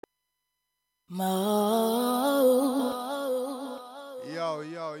Yo,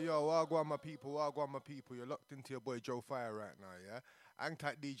 wagwan my people. You're locked into your boy Joe Fire right now, yeah? Hang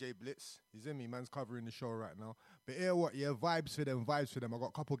tight DJ Blitz. You see me, man's covering the show right now. But hear what, yeah, vibes for them. I got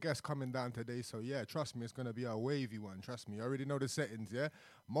a couple guests coming down today, so yeah, trust me, it's going to be a wavy one. Trust me, you already know the settings, yeah?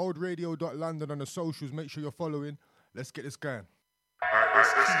 moderadio.london on the socials, make sure you're following. Let's get this going.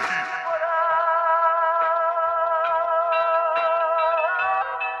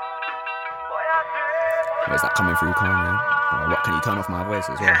 Where's that coming through, calm, man? What, can you turn off my voice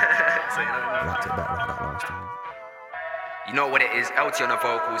as well? So you know, wrapped it back like that last time. You know what it is, LT on the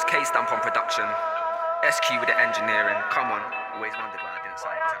vocals, K-Stamp on production, SQ with the engineering, come on. Always wondered why I didn't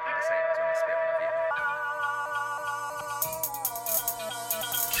sound exactly the same as when I spit on the video.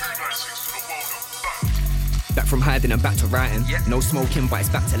 Back from hiding and back to writing. No smoking, but it's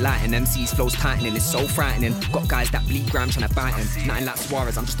back to lighting. MC's flows tightening, it's so frightening. Got guys that bleed gram trying to bite him. Nothing like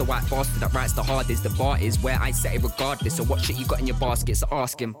Suarez, I'm just a white bastard that writes the hardest. The bar is where I set it regardless. So what shit you got in your basket, so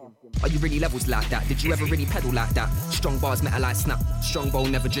ask him. Are you really levels like that? Did you ever really pedal like that? Strong bars, metalize, snap. Strong bowl,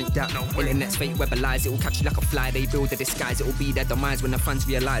 never drink that. Internet's fake, web lies. It will catch you like a fly. They build a disguise. It will be their demise when the fans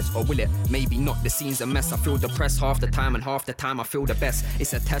realise. Or will it? Maybe not. The scene's a mess. I feel depressed half the time, and half the time I feel the best.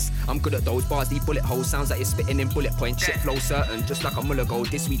 It's a test. I'm good at those bars. These bullet holes sounds like you're spitting in bullet points. Shit flow certain, just like a Muller goal.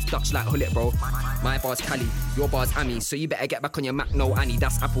 This week's Dutch like Hullet, bro. My bar's Cali, your bar's Ami. So you better get back on your Mac, no Annie.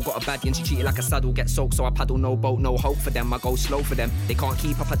 That's Apple, got a baddie and she treated like a saddle. Get soaked, so I paddle, no boat, no hope for them. I go slow for them. They can't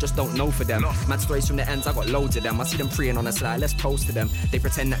keep up, I just don't know for them. Mad stories from the ends, I got loads of them. I see them preying on a slide, let's toast to them. They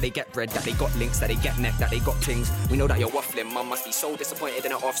pretend that they get bread, that they got links, that they get neck, that they got things. We know that you're waffling, mum must be so disappointed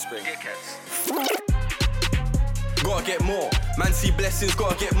in her offspring. Gotta get more, man see blessings,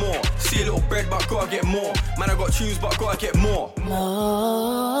 gotta get more. See a little bread but gotta get more. Man I got tunes but gotta get more.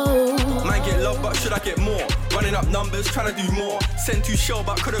 Man get love but should I get more? Running up numbers, trying to do more. Send to shell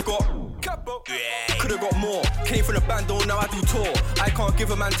but could've got could've got more. Came from the band, though, now I do tour. I can't give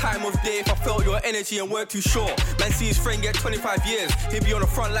a man time of day if I felt your energy and weren't too sure. Man see his friend get 25 years, he'll be on the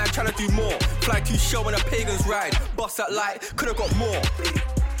front line trying to do more. Fly to show when the pagans ride, bust that light, could've got more.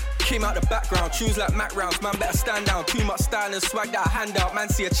 Came out the background, tunes like Mac rounds, man better stand down. Too much style and swag that handout, man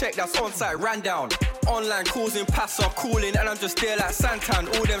see a check that's on site, ran down. Online calls in, pass off, calling, and I'm just there like Santan.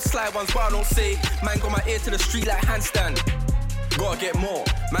 All them sly ones, but I don't say. Man got my ear to the street like handstand. Gotta get more,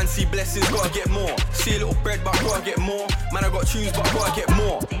 man see blessings, gotta get more. See a little bread, but gotta get more. Man I got tunes, but gotta get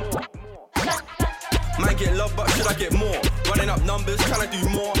more. Man get love, but should I get more? Running up numbers, trying to do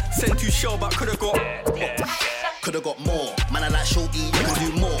more. Send to show, but could've got Could've got more, man I like shorty, you can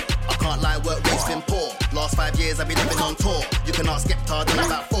do more. I can't lie, work rate's been poor. Last 5 years I've been living on tour. You can ask Skepta, then I'm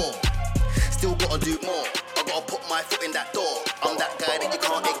about 4. Still gotta do more, I gotta put my foot in that door. I'm that guy that you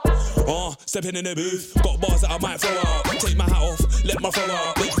can't ignore. Stepping in the booth, got bars that I might throw out. Take my hat off, let my throw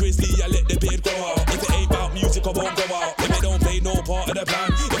out. Big grizzly, I let the beard grow out. If it ain't about music, I won't go out. If it don't play no part of the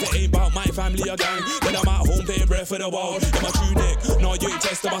plan, if it ain't about my family or gang, then I'm at home paying breath for the world. In my true neck, no, you ain't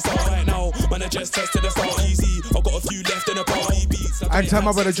testing myself right now. Man, I just tested the start easy. I got a few left in the party beats. And tell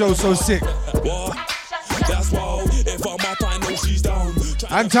my brother Joe so sick. What? That's wild. If I'm up, I know she's down.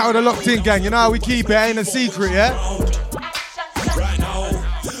 And tell the locked in gang, you know how we keep it, ain't a secret, yeah? Right now,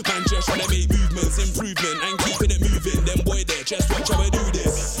 man just trying to make movements, improvement, and keeping it moving. Them boy there, just watch how I do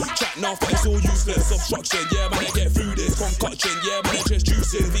this. Chat now, but it's all useless. Obstruction, yeah, man, I get through this. Concoction, yeah, man, I just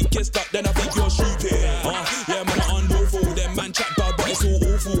juicing. Think you're stuck, then I think you're stupid. Yeah, man, I'm unlawful. Them man chat bad, but it's all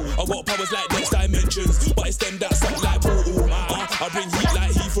awful. I got powers like next dimensions, but it's them that suck like portal. I bring heat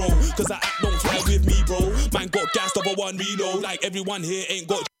like Heathrow, cause that act don't fly with me, bro. Man got gassed over one reload, like everyone here ain't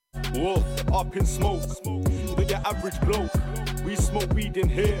got. Whoa, up in smoke, with your average bloke. We smoke weed in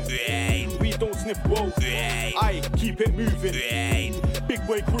here. We don't sniff woke. I keep it moving. Big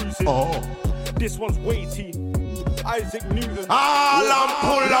boy cruising. This one's weighty. Isaac Newton. I'm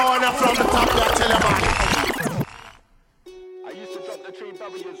pull on from the top, I tell you. I used to drop the train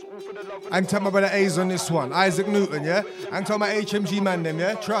W's all for the love. And tell my brother A's on this one. Isaac Newton, yeah? And tell my HMG man them,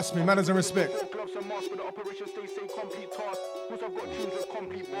 yeah? Trust me, manners and respect. Gloves and masks for the operation stay safe, complete task. Cause I've got tunes with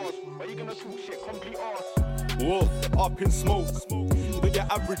complete bars. But you gonna talk shit, complete arse. Whoa, up in smoke, with your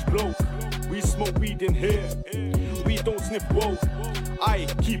average bloke. We smoke weed in here. We don't sniff woke. I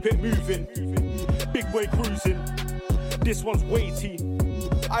keep it moving. Big boy cruising. This one's weighty.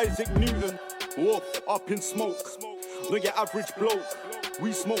 Isaac Newton. Whoa, up in smoke, with your average bloke.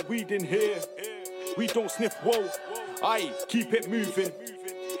 We smoke weed in here. We don't sniff woke. I keep it moving.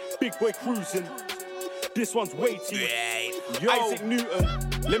 Big boy cruising. This one's weighty. Yo. Isaac Newton,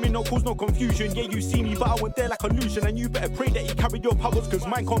 let me not cause no confusion. Yeah, you see me, but I went there like illusion. And you better pray that he carry your powers, cause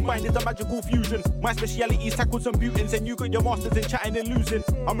mine combined is a magical fusion. My speciality is tackles and mutants, and you got your masters in chatting and losing.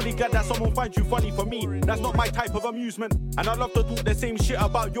 I'm really glad that someone finds you funny. For me, that's not my type of amusement. And I love to talk the same shit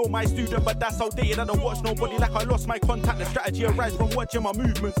about you're my student, but that's outdated. I don't watch nobody like I lost my contact. The strategy arises from watching my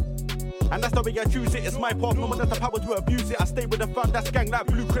movement. And that's the way I choose it, it's my path, no one has the power to abuse it. I stay with the fam, that's gang like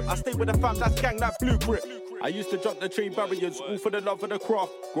Blue Crip. I stay with the fam, that's gang like Blue Crip. I used to jump the trade barriers, all for the love of the craft.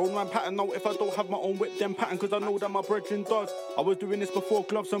 Grown man pattern, now if I don't have my own whip, then pattern, cause I know that my brethren does. I was doing this before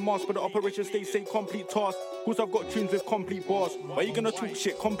gloves and masks, but the operation stays say complete task. Cause I've got tunes with complete bars. Why you gonna talk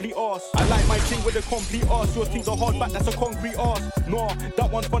shit, complete arse? I like my thing with a complete arse. Your things are hard back, that's a concrete arse. Nah,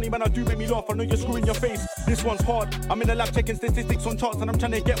 that one's funny, man, I do make me laugh. I know you're screwing your face, this one's hard. I'm in the lab checking statistics on charts, and I'm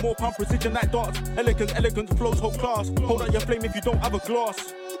trying to get more pound precision like darts. Elegant flows, whole class. Hold out your flame if you don't have a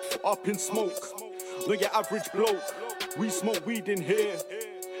glass. Up in smoke, not your average bloke. We smoke weed in here,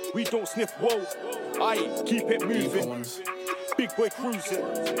 we don't sniff woe. Aye, keep it moving. Big boy cruising.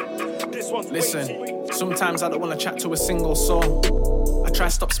 This one's Listen, weighty. Sometimes I don't want to chat to a single soul. I try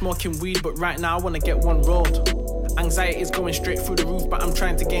to stop smoking weed, but right now I want to get one rolled. Anxiety's going straight through the roof, but I'm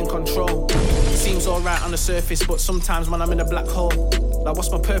trying to gain control. It seems alright on the surface, but sometimes when I'm in a black hole, like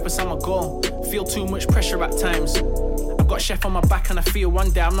what's my purpose and my goal? Feel too much pressure at times. I've got chef on my back and I feel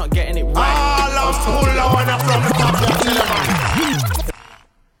one day I'm not getting it right.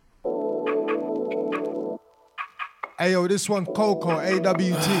 Hey yo, this one Coco,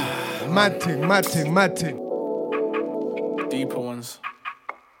 AWT. Mad ting. Deeper ones.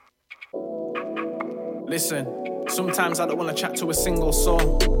 Listen, sometimes I don't want to chat to a single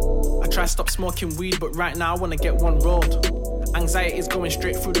soul. I try to stop smoking weed, but right now I want to get one rolled. Anxiety's going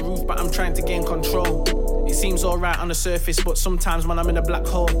straight through the roof, but I'm trying to gain control. It seems alright on the surface, but sometimes when I'm in a black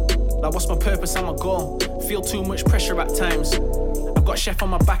hole, like what's my purpose and my goal? Feel too much pressure at times. I've got chef on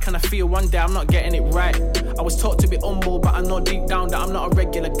my back and I feel one day I'm not getting it right. I was taught to be humble, but I know deep down that I'm not a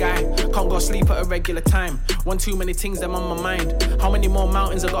regular guy. Can't go sleep at a regular time. One too many things them on my mind. How many more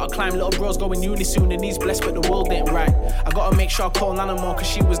mountains I gotta climb? Little bro's going uni soon and he's blessed, but the world ain't right. I gotta make sure I call Nana more, cause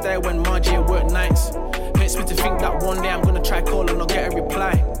she was there when Margie worked nights. Hurts me to think that one day I'm gonna try call and not get a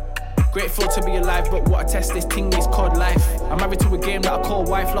reply. Grateful to be alive, but what a test this thing is called life. I'm married to a game that I call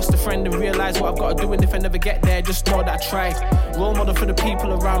wife. Lost a friend and realised what I've got to do, and if I never get there, just know that I tried. Role model for the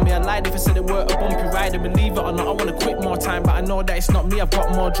people around me. I lied if I said it were a bumpy ride. And believe it or not, I want to quit more time, but I know that it's not me. I've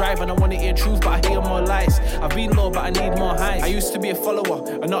got more drive and I want to hear truth, but I hear more lies. I've been low, but I need more highs. I used to be a follower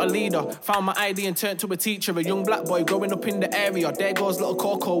and not a leader. Found my ID and turned to a teacher. A young black boy growing up in the area. There goes little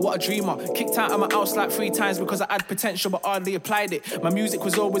Coco, what a dreamer. Kicked out of my house like 3 times because I had potential but hardly applied it. My music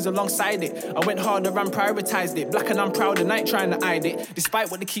was always alongside it. I went harder and prioritised it. Black and I'm proud and I ain't trying to hide it.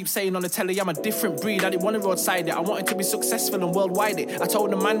 Despite what they keep saying on the telly, I'm a different breed. I didn't want to roadside it. I wanted to be successful and worldwide it. I told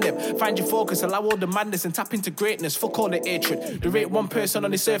the man them, find your focus, allow all the madness and tap into greatness. Fuck all the hatred. There ain't one person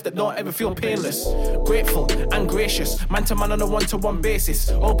on this earth that don't ever feel painless. Grateful and gracious, man to man on a one-to-one basis.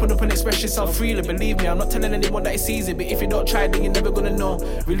 Open up and express yourself freely. Believe me, I'm not telling anyone that it's easy, but if you don't try, then you're never gonna know.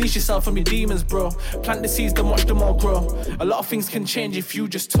 Release yourself from your demons, bro. Plant the seeds, then watch them all grow. A lot of things can change if you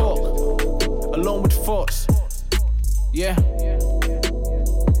just talk. Alone with thoughts. Yeah.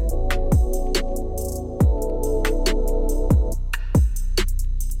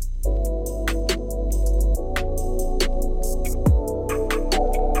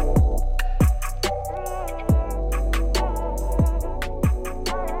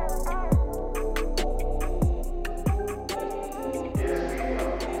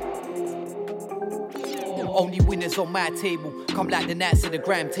 Only winners on my table. Come like the Knights of the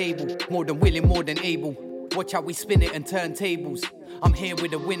Gram table. More than willing, more than able. Watch how we spin it and turn tables. I'm here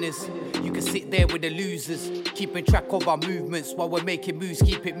with the winners. You can sit there with the losers. Keeping track of our movements while we're making moves,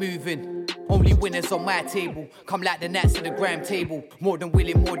 keep it moving. Only winners on my table. Come like the Knights of the Gram table. More than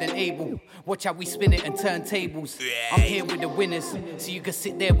willing, more than able. Watch how we spin it and turn tables. I'm here with the winners. So you can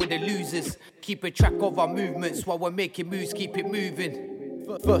sit there with the losers. Keeping track of our movements while we're making moves, keep it moving.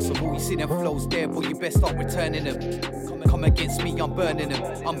 First of all, you see them flows there, but you best start returning them. Come against me, I'm burning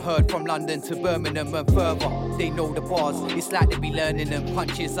them. I'm heard from London to Birmingham and further. They know the bars, it's like they be learning them.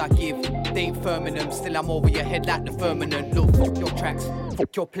 Punches I give, they ain't firming them. Still I'm over your head like the firmament. Look, fuck your tracks,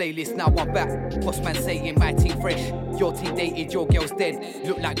 fuck your playlist, now I'm back. Boss man saying my team fresh. Your team dated, your girl's dead.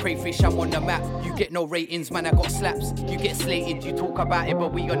 Look like crayfish, I'm on the map. You get no ratings, man, I got slaps. You get slated, you talk about it,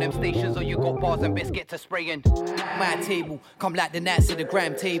 but we on them stations. Or you got bars and best get to spraying. My table, come like the Knights of the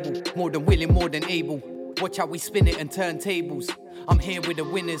Gram table. More than willing, more than able. Watch how we spin it and turn tables. I'm here with the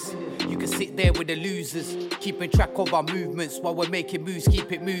winners. You can sit there with the losers. Keeping track of our movements while we're making moves,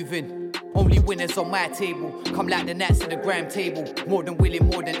 keep it moving. Only winners on my table. Come like the Nats at the gram table. More than willing,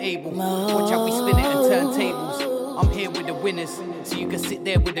 more than able. Watch how we spin it and turn tables. I'm here with the winners, so you can sit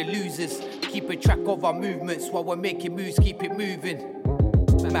there with the losers. Keeping track of our movements while we're making moves, keep it moving.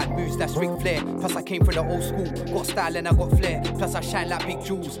 Mad moves, that's Ric Flair. Plus I came from the old school. Got style and I got flair. Plus I shine like big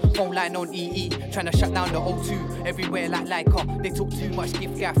jewels. Phone line on EE. Trying to shut down the O2. Everywhere like Leica. They talk too much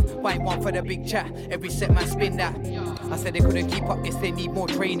gift gaff. Buying one for the big chat. Every set man spin that. I said they couldn't keep up, guess they need more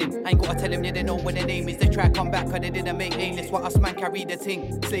training. I ain't gotta tell them they don't know what the name is. They try to come back cause they didn't make A-list. What us man carry the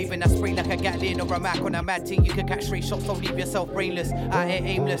ting. Slaving, I spray like a Gatlin or a Mac on a mad ting. You can catch straight shots, don't leave yourself brainless. Out here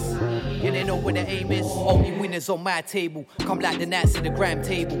aimless. Yeah, they know where the aim is. Only winners on my table. Come like the Nats at the gram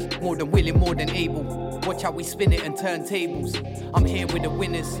table. More than willing, more than able. Watch how we spin it and turn tables. I'm here with the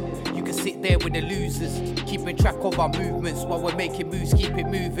winners. You can sit there with the losers. Keeping track of our movements while we're making moves, keep it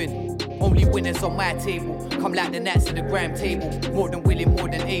moving. Only winners on my table. Come like the Nats at the gram table. More than willing, more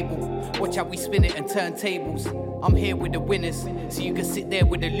than able. Watch how we spin it and turn tables. I'm here with the winners, so you can sit there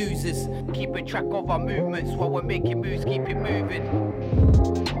with the losers. Keeping track of our movements while we're making moves, keep it moving.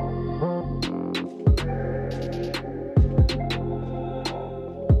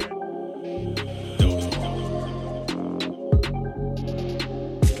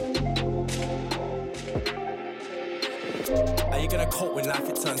 Gonna cope when life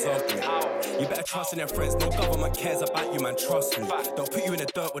it turns ugly. You better trust in your friends, no government cares about you, man, trust me. They'll put you in the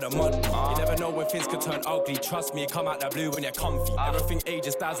dirt with a mud. You never know when things could turn ugly, trust me, come out that blue when you're comfy. Everything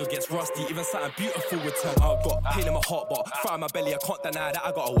ages, dazzle gets rusty, even something beautiful would turn ugly. Got pain in my heart, but fire in my belly, I can't deny that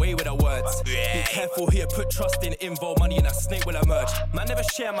I got away with the words. Be careful here, put trust in, involve money and a snake will emerge. Man, never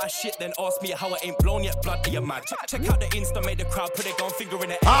share my shit, then ask me how I ain't blown yet, blood, you're mad. Check out the Insta, made the crowd put their gun finger in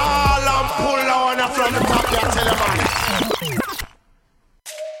the air. All I'm pull on from the top, yeah, tell them man.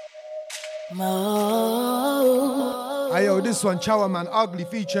 Hey yo, this one, Chower Man, Ugly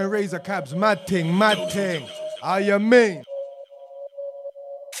featuring Razor Cabs, mad ting, mad ting. How you mean?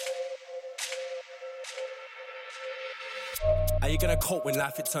 How you gonna cope when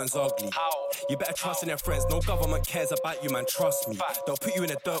life it turns ugly? You better trust in your friends, no government cares about you, man, trust me. They'll put you in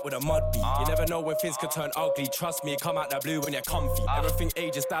the dirt with a mud beat. You never know when things could turn ugly, trust me, come out that blue when you're comfy. Everything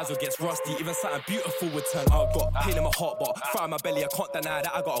ages, dazzle gets rusty, even something beautiful would turn ugly. Got pain in my heart, but fire in my belly, I can't deny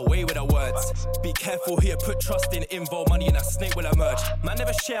that I got away with the words. Be careful here, put trust in, involve money and a snake will emerge. Man,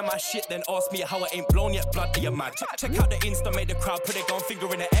 never share my shit, then ask me how I ain't blown yet, blood, you're mad. Check out the Insta, made the crowd put their gun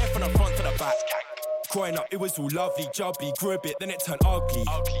finger in the air from the front to the back. Growing up, it was all lovely, jubbly, grew a bit, then it turned ugly.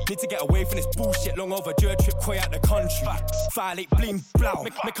 Need to get away from this bullshit, long overdue, a trip quay out the country. Violate, bling, blow,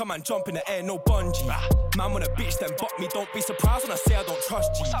 make a man jump in the air, no bungee. Man when a bitch then buck me, don't be surprised when I say I don't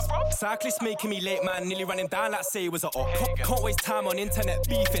trust G's. Cyclist making me late, man, nearly running down like say it was a op. Can't waste time on internet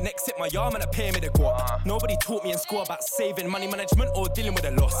beefing, exit my yard, man, I pay me the guap. Nobody taught me in school about saving, money management or dealing with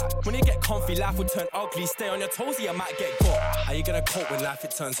a loss. When you get comfy, life will turn ugly, stay on your toes or you might get got. How you gonna cope when life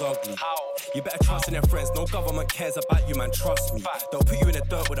it turns ugly? You better trust in your friends, no government cares about you, man, trust me. They'll put you in the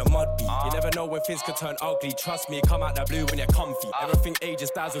dirt with a mud beat. You never know when things could turn ugly, trust me, come out that blue when you're comfy. Everything ages,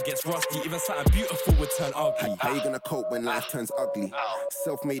 dazzle gets rusty, even something beautiful would turn ugly. How you gonna cope when life turns ugly?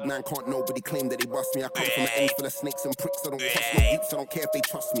 Self-made man, can't nobody claim that they bust me. I come from an end full of snakes and pricks, I don't trust no youths, I don't care if they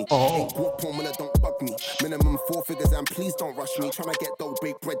trust me. Ain't group on when I don't bug me. Minimum 4 figures and please don't rush me. Tryna get dough,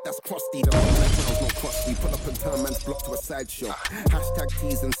 bake bread, that's crusty. The road like no crusty. Pull up and turn man's block to a sideshow. Hashtag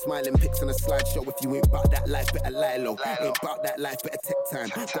tease and smiling pics on a slideshow. If you ain't bout that life, better lie low. Ain't bout that life, better take time.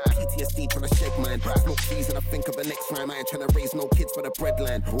 Got PTSD tryna shake mine. Smoke trees and I think of the next rhyme. I ain't tryna raise no kids for the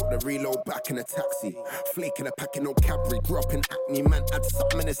breadline. Brought the reload back in a taxi. Flaking a pack in no Cadbury. Grew up in Acne, man. Had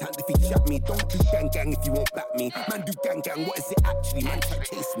something in his hand if he chat me. Don't do gang gang if you won't back me. Man, do gang gang, what is it actually? Man, try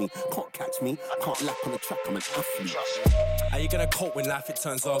chase me. Can't catch me. Can't lap on the track, I'm an athlete. How you gonna cope when life it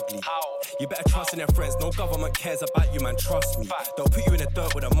turns ugly? You better trust in your friends, no government cares about you, man, trust me. They'll put you in the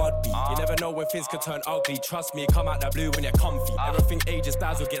dirt with a mud beat. You never know when things could turn ugly, trust me, come out that blue when you're comfy. Everything ages,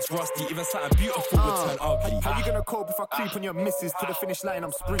 dazzle gets rusty, even something beautiful would turn ugly. How you gonna cope if I creep on your missus? To the finish line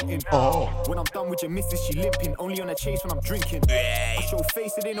I'm sprinting. When I'm done with your missus, she limping. Only on a chase when I'm drinking. I show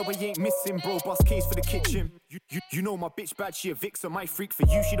face it ain't no way you ain't missing, bro. Bust case for the kitchen. You know my bitch bad, she a vixen. My freak for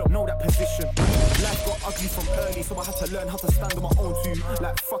you, she don't know that position. Life got ugly from early, so I had to learn how to stand on my own too.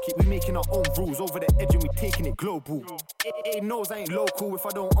 Like fuck it, we making our own rules. Over the edge and we taking it global. It knows I ain't local if I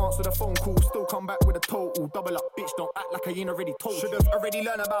don't answer the phone call. Still come back with a total. Double up, bitch, don't act like I ain't already told. Should've already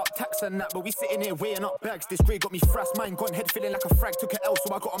learned about tax and that, but we sitting here weighing up bags. This grade got me frass, mine gone head feeling like a frag. Took it L,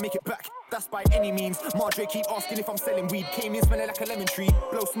 so I gotta make it back. That's by any means. Madre keep asking if I'm selling weed. Came in smelling like a lemon tree.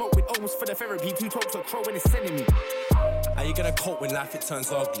 Blow smoke with almost for the therapy. 2 tokes of crow when it's sending me. How you gonna cope when life it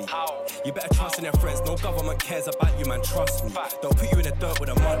turns ugly? You better trust in your friends, no government cares about you, man, trust me. They'll put you in the dirt with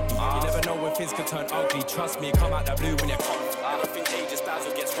a mud beat. You never turn ugly. Trust me, come out the blue when you come. I don't think ages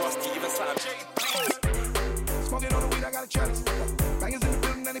Basil gets rusty, even Sam. Smoking on the weed, I got a chalice. Bangers in the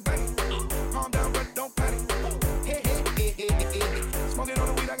building and they bang. Calm down, but don't panic. Hey, hey, hey, hey, hey. Smoking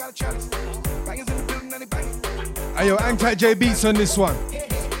on the weed, I got a chalice. Bangers in the building and they bang. Ayo, Anti J Beats on this one.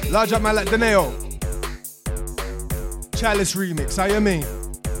 Large up man like Deneo. Chalice remix, how you mean?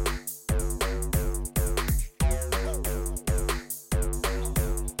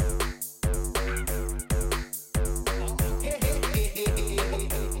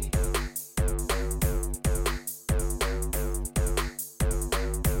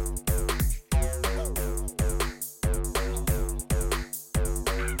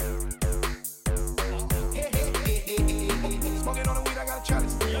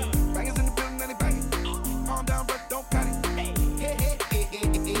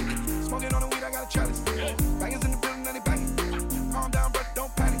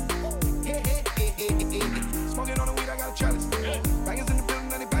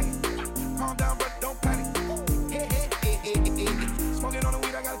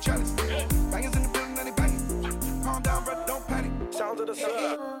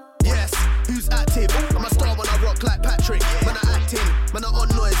 Yes, who's active? I'm a star when I rock like Patrick. Man, I acting, man, I on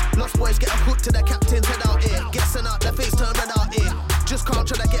noise. Lost boys get a hook to the captain's head out here. Get sent out, their face turn red out here. Just can't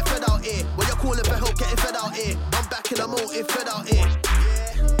try to get fed out here. When you're calling for help, getting fed out here. I'm back in the motive, fed out here.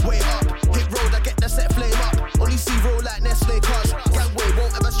 Wait up, hit road, I get the set flame up. Only see roll like Nestle cars. Gangway,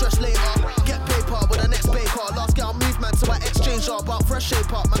 won't ever stress later. Get paper with the next baker. Last girl move, man, so I exchange up. But fresh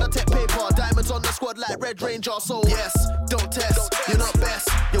shape up, man, I take paper. Diamonds on the squad like Red Ranger. So yes, don't test, you're not best.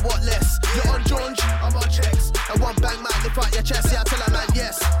 You're what less? You're on Jones, I'm on checks. And one bang might lift out your chest. Yeah, I tell a man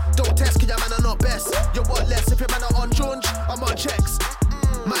yes. Don't test, cause your man are not best. You're what less? If your man are on Jones, I'm on checks.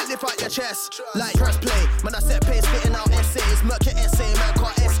 Might lift out your chest. Like press play, man, I set pace, spitting out essays. Murk your essay, man,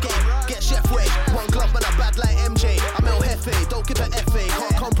 can't escape. Get chef way, one glove, man, I bad like MJ. I'm El Jefe, don't give a FA.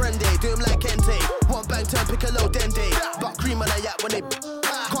 Can't comprende, do him like Kente. One bang turn, pick a low dende. But cream on a yak when they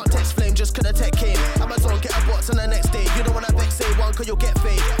can't text flame just cause the tech came. Amazon get a box on the next day. You don't wanna vex, say one cause you'll get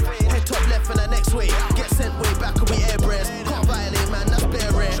fade. Head top left and the next way. Get sent way back and we airbreast. Can't violate, man, that's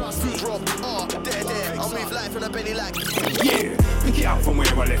bare rare. Feet drop, there. I'll move life in a belly like. Yeah, pick it up from where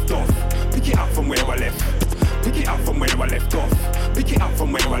I left off. Pick it up from where I left. Pick it up from where I left off. Pick it up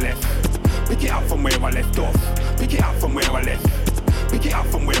from where I left. Pick it up from where I left off. Pick it up from where I left. Pick it up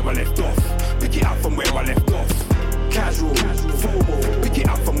from where I left off. Pick it up from where I left off. Casual, formal. Pick it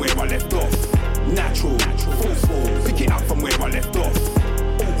up from where I left off. Natural, forceful. Pick it up from where I left off.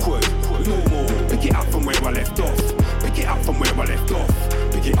 Awkward, normal. Pick it up from where I left off. Pick it up from where I left off.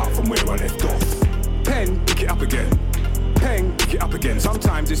 Pick it up from where I left off. Pen, pick it up again. Pen, pick it up again.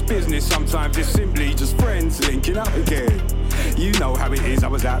 Sometimes it's business, sometimes it's simply just friends linking up again. You know how it is, I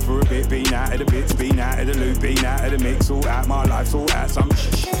was out for a bit, been out of the bits, been out of the loop, been out of the mix, all out my life, sort out some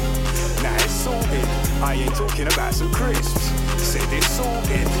Now it's sorted, I ain't talking about some crisps. Said it's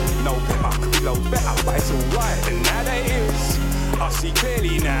sorted, no pepper, could be low better, but it's alright, and now that it is. I see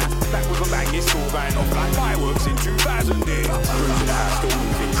clearly now, back with a bang, it's all going off like fireworks in 2000 days. Cruising the house, still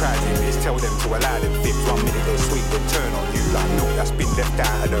moving, crowding this, tell them to allow them fits. 1 minute they're sweet, then turn on you like milk that's been left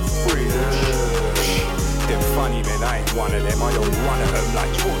out of the fridge. Them funny men, I ain't one of them, I don't one of them. Like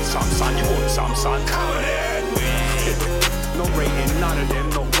you want some son, come on then. Not rating none of them,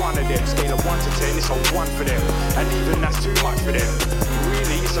 not one of them. Scale of 1 to 10, it's a 1 for them. And even that's too much for them.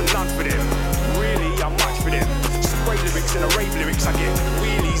 Really, it's a none for them. Really, I'm much for them. Spray lyrics and a rave lyrics, I get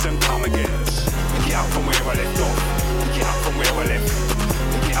wheelies and come agains. Pick it up from where I left off. Pick it up from where I left.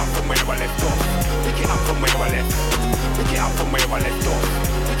 Pick it up from where I left off. Pick it up from where I left. Pick it up from where I left off.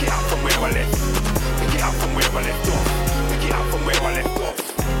 Pick it up from where I left. Pick it up from where I left off. Pick it up from where I left off.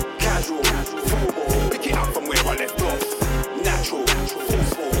 Casual, formal. Pick it up from where I left off. Natural,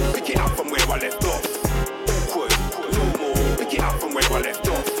 forceful. Pick it up from where I left off. Awkward, normal. Pick it up from where I left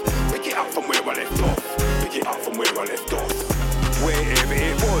off. Pick it up from where I left off. Pick it up from where I left off. Wherever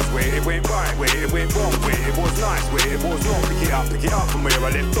it was, where it went right, where it went wrong, where it was nice, where it was wrong. Pick it up from where I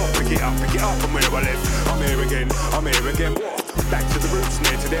left off. Pick it up from where I left. I'm here again, what? Back to the roots,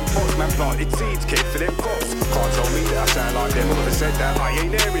 near to them pots, man planted seeds, cared for them crops. Can't tell me that I sound like them, whoever said that I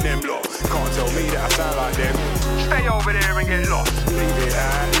ain't there in them lot. Can't tell me that I sound like them. Stay over there and get lost. Leave it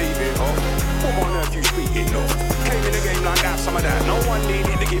out, leave it off. What on earth you speaking of? Came in the game like that, some of that. No one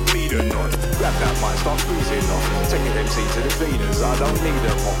needed to give me the nod. Grab that mic, start squeezing off. Taking them seats to the cleaners, I don't need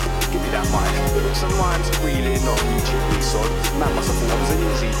them off. Give me that mic, lyrics and rhymes, reeling off. YouTube resod. Man must have thought it was an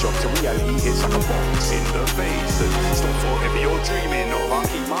easy job till reality hits like a box in the face. And it's not for whatever you're dreaming of. I'll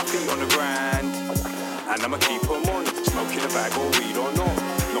keep my feet on the ground, and I'ma keep them on. Smoking a bag or weed or not.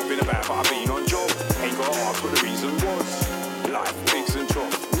 Not been about, but I've been on job.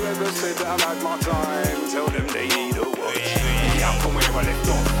 ever said that I've had my time, tell them they need a watch. Pick it up from where I left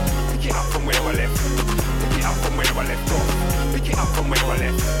off. Pick it up from where I left. Pick it up from where I left off. Pick it up from where I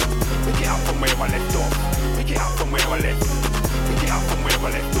left. Pick it up from where I left off. Pick it up from where I left. Pick it up from where I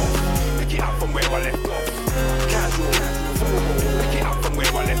left off. Pick it up from where I left off. Casual, formal. Pick it up from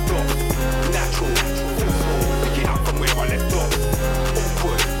where I left off. Natural, formal. Pick it up from where I left off.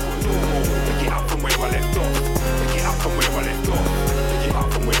 Awkward, normal. Pick it up from where I left off. Pick it up from where I left off. Pick it up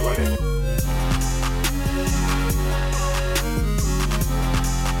from where I left off.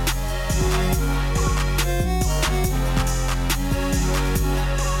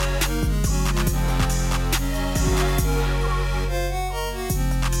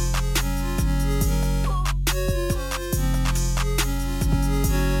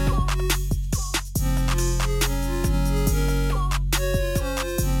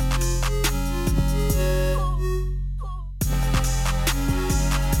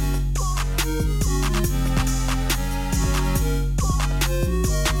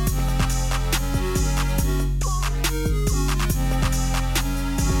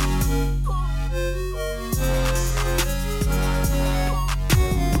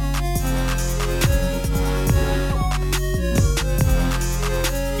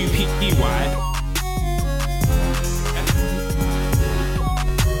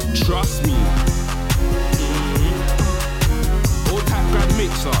 Trust me. Old type grab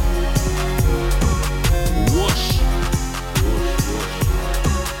mixer. Whoosh.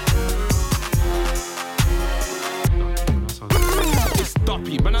 It's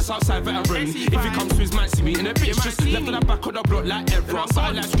Duppy, man, that's outside veteran. If he comes to his man, see me in a bitch. Just left on the back of the block like ever.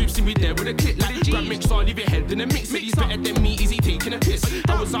 Side like scoops, see me there with a clip like grab mixer, leave your head in the mix. He's better than me, is he taking a piss?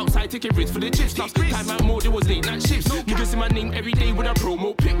 I was outside taking risks for the chips. Time out more, there was late night shifts. Niggas see my name every day with a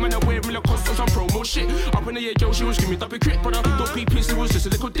promo pic. Man, I'm wearing a cost on some promo shit. Up in the air, girl, she was screaming, Duppy crip. But I don't be pissed, it was just a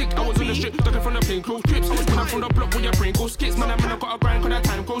little dick. I was on the strip, ducking from the plain clothes trips. When I'm from the block where your brain goes skits. Man, I got a grind, cause that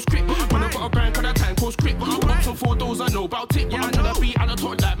time goes quick. Man, I got a grind, cause that time goes quick. Up some photos, I know about it. But I'm trying to be at the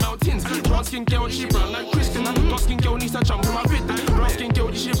top like mountains. Brown skin girl, she brown and Kristen. Dark skin girl needs to jump in my vid. Brown skin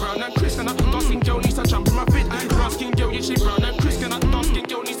girl, she brown and Kristen. Dark skin girl needs to jump in my vid. Brown skin girl, she brown and Kristen. Dark skin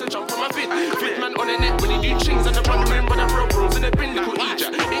girl needs to jump in my vid. Fit man on the net when they do chings. And the run around by the bro bros in the bin, little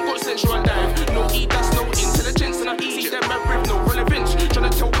Egypt. Ain't got sensual dive, no eat, that's no intelligence. And I eat them man with no relevance.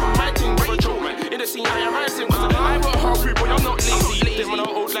 Tryna tell come my thing, but a joke man. In the scene I am rising, cause I work hard through, boy, I'm not lazy. Them when I'm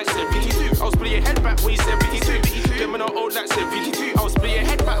old like 72, I'll split your head back when you 72. Them when I'm old like 72, I'll split your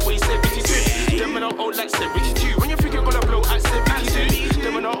head back when you 72. Them when I'm old like 72, when you think you're gonna blow at 72.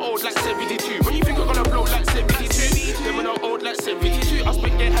 Them when I'm old like 72, when you think you're gonna blow like 72. Them when I'm old like 72, I'll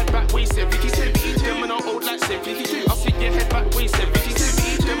split your head back when you 72. Them when I'm old like 72, I'll split your head back when you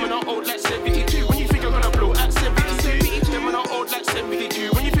 72. Them when I'm old like 72, when you think you're gonna blow at 72. Them when I'm old like 72,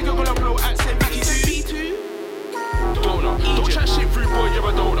 when you think you're gonna blow at 72. Donut, don't chat shit through, boy, you're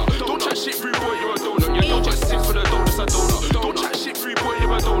a donut. Don't chat shit through, boy, you're a donut. You don't just sit for the donuts, a donut. Don't chat shit through, boy,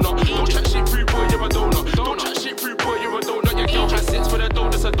 you're a donut. Don't chat shit through, boy, you're a donut. Don't chat shit through, boy, you're a donut. Your girl just sits for the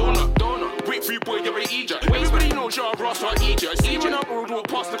donuts, a donut. Wait through, boy, you're an Egypt. Everybody knows you're a Ross or Egypt. See when I'm road, walk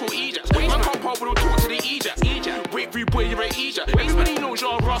past little Egypt. Man can't pop, we'll talk to the Egypt. Wait through, boy, you're an Egypt. Everybody knows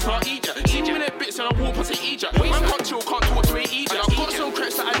you're a Ross or Egypt. See me in their bits and I walk past the Egypt. Man can't chill, can't talk to an Egypt. I've got some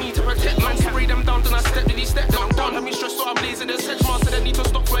cracks that I need to protect. Man, spray them down, then I step to these steps. Then I'm down, let me stress, so I'm blazing the sedge master. They need to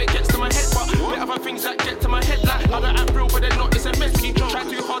stop before it gets to my head. But bit other things that get to my head, like how they act real, but they're not, it's a mess. When you try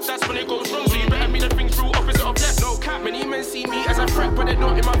too hard, that's when it goes wrong. So you better mean the things through opposite of left. No cap, many men see me as a threat, but they're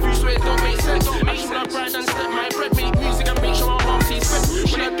not in my view, so it don't make sense. I just wanna grind and step my bread, make music and make sure my mom sees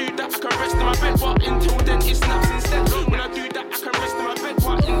fit. When I do that, I can rest in my bed, but until then, it snaps instead. When I do that, I can rest in my bed,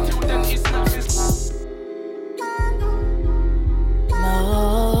 but until then, it snaps instead.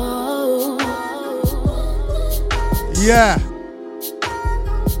 Yeah.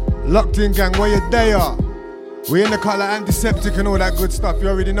 Locked in gang, where you they are? We in the cut like antiseptic and all that good stuff. You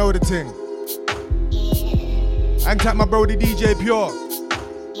already know the thing. And tap my brody DJ Pure.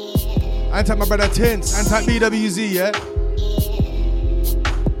 And tap my brother Tints. And tap BWZ, yeah?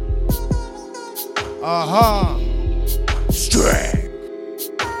 Aha. Straight.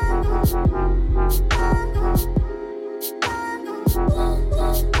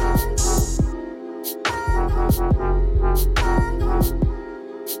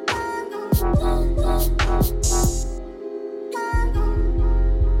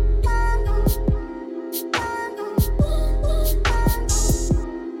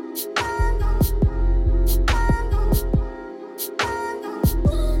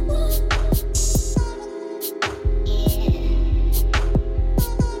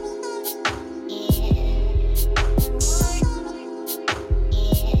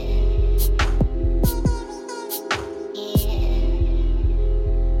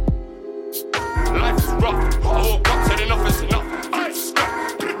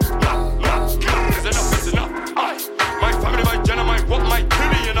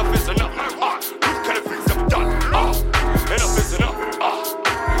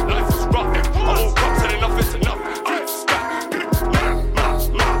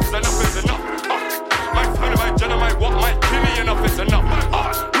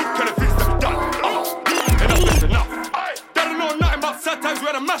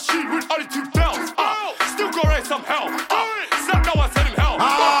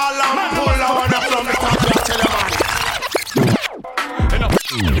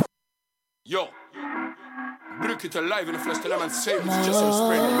 alive in the flesh. Tell a man save it's just some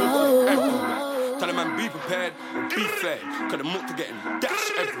spray. Everywhere. Tell a man be prepared or be fair. Cause the motor getting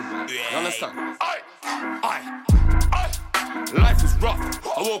dashed everywhere. You understand? Aye. Life is rough.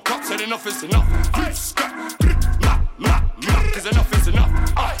 I woke up, said enough is enough. Cause enough is enough.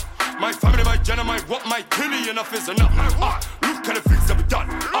 My family, my gender, my what, my killie, enough is enough. Look at the things that we done.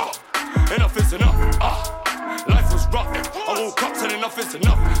 Enough is enough. Life was rough. I woke up, said enough is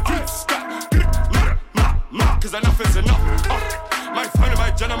enough. Cause enough is enough. My family,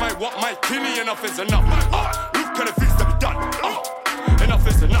 my gender, my what, my killie, enough is enough. Look at the things that we done. Enough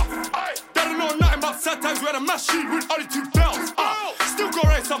is enough. They don't know nothing about sad times. We had a machine with only 2 bells. Still go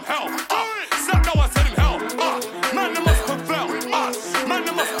raise some hell. Slap that one, send him hell. Man, they must prevail. Man,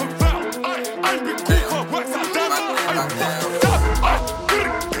 they must prevail. I ain't been cool for works out there.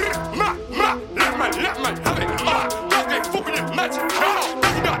 Let man have it. Dog ain't fucking in magic.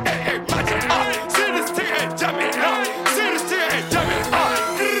 Nothing got magic. See this thing ain't jamming. See this thing ain't jamming.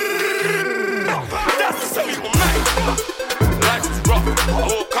 That's the silly one, man. Life is rough. I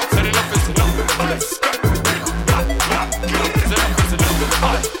woke up, said enough is enough. Enough is enough.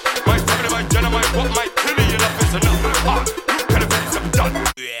 My family, my gender, my what, my killie, enough is enough. Look at the things I've done.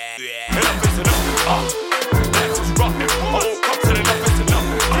 Enough is enough. Life is rough. I woke up, said enough is enough.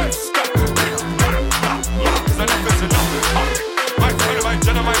 Enough is enough. My family, my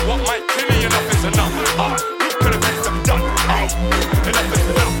gender, my what, my killie, enough is enough. Look at the things I've done. Enough is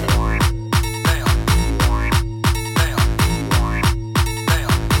enough.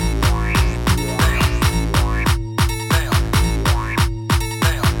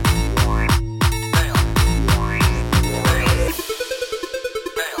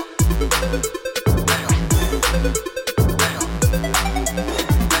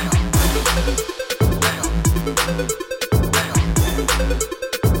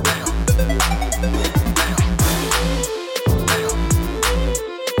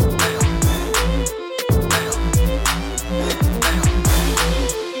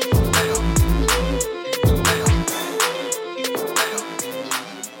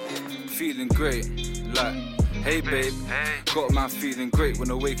 Feeling great, like, hey babe. Got a man feeling great when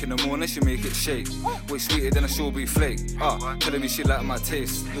I wake in the morning, she make it shake. Way sweeter than a strawberry flake. Telling me she like my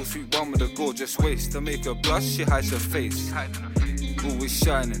taste. No sweet one with a gorgeous waist. To make her blush, she hides her face. Always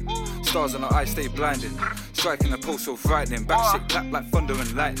shining, stars on her eyes stay blinding. Striking a pulse so frightening. Back shake clap like thunder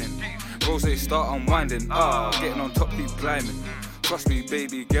and lightning. Rose start unwinding. Getting on top, keep climbing. Trust me,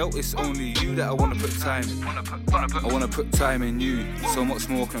 baby girl, it's only you that I wanna put time in. I wanna put time in you, so much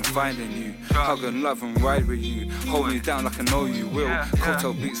more can find in you. Hug and love and ride with you. Hold me down like I know you will.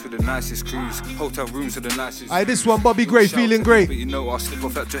 Hotel beats with the nicest crews. Hotel rooms with the nicest. Aye, this one, Bobby Gray, feeling great. But you know I'll slip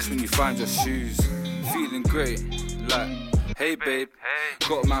off that dress when you find your shoes. Feeling great, like, hey babe.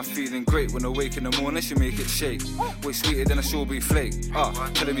 Got a man feeling great when I wake in the morning, she make it shake. Way sweeter than a strawberry flake.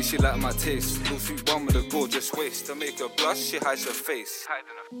 Telling me she like my taste. No sweet one with a gorgeous waist. To make her blush, she hides her face.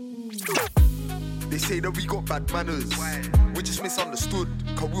 They say that we got bad manners. We just misunderstood,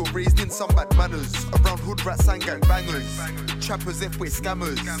 cause we were raised in some bad manners. Around hood rats and gang bangers. Trappers, F-way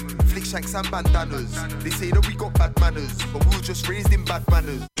scammers. Flick shanks and bandanas. They say that we got bad manners, but we were just raised in bad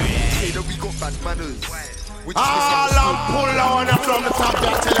manners. They say that we got bad manners. We just misunderstood. Pull on from the top,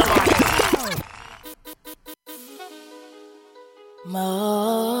 just tell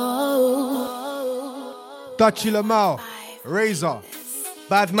you Dutchy Lamau, Razor,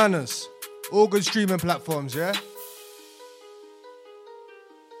 Bad Manners, all good streaming platforms, yeah?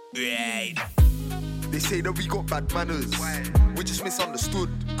 They say that we got bad manners. We just misunderstood,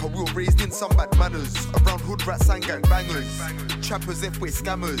 cause we were raised in some bad manners. Around hood rats and gang bangers. Trappers, F-way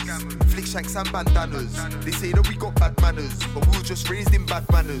scammers. Flick shanks and bandanas. They say that we got bad manners, but we were just raised in bad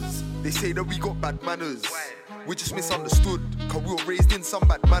manners. They say that we got bad manners. We just misunderstood, cause we were raised in some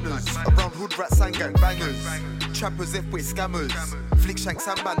bad manners. Around hood rats and gang bangers. Trappers, F-way scammers. Flick shanks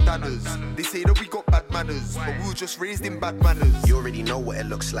and bandanas. They say that we got bad manners, but we were just raised in bad manners. You already know what it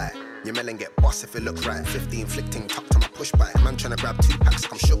looks like. Your melon get boss if it looks right. 15 flicking tucked to my push bike. Man tryna grab 2 packs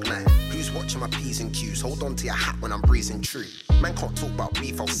like I'm shook now. Who's watching my P's and Q's? Hold on to your hat when I'm breezing true. Man can't talk about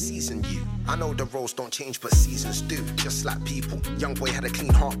beef, I'll season you. I know the roles don't change but seasons do. Just like people. Young boy had a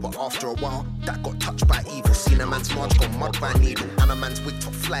clean heart but after a while that got touched by evil. Seen a man's march go mud by needle. And a man's wig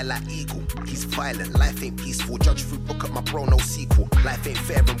top fly like eagle. He's violent, life ain't peaceful. Judge through book at my bro, no sequel. Life ain't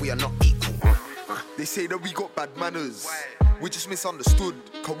fair and we are not equal. They say that we got bad manners. We just misunderstood,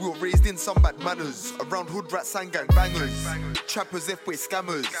 cause we were raised in some bad manners. Around hood rats and gang bangers. Trappers, F-way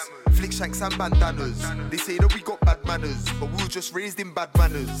scammers. Flick shanks and bandanas. They say that we got bad manners, but we were just raised in bad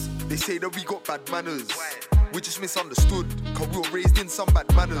manners. They say that we got bad manners. We just misunderstood, cause we were raised in some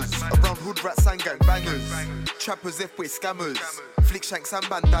bad manners. Around hood rats and gang bangers, trappers, F-way scammers, flick shanks and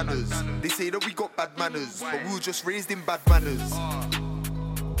bandanas. They say that we got bad manners, but we were just raised in bad manners.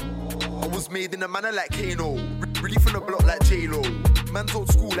 I was made in a manner like Kano, really from the block like J-Lo. Man's old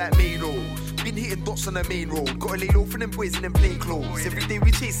school like Mano, been hitting dots on the main road. Gotta lay low for them boys in them plain clothes. Every day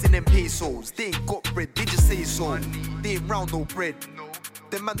we chasing them pesos. They ain't got bread, they just say so. They ain't round no bread.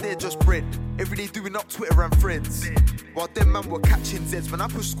 Them man, they're just bread. Every day doing up Twitter and friends. While them man were catching Zeds, when I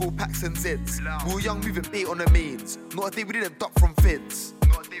push score packs and Zeds. We were young moving bait on the mains. Not a day we didn't duck from feds.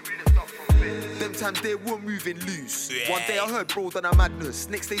 Them times they were moving loose. One day I heard bro done a madness.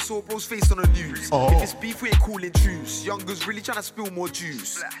 Next day saw bro's face on the news. If it's beef, we ain't calling truce. Youngers really trying to spill more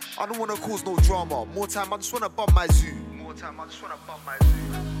juice. I don't wanna cause no drama. More time, I just wanna bump my zoo.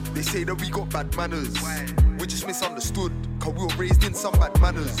 They say that we got bad manners. We just misunderstood, cause we were raised in some bad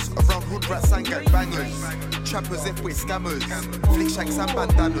manners. Around hood rats and gang bangers, trappers, F-way scammers, flick shanks and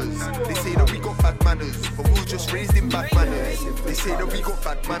bandanas. They say that we got bad manners, but we were just raised in bad manners. They say that we got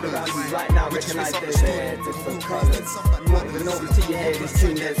bad manners. Right now, we just misunderstood, different colours. You won't even notice till you hear this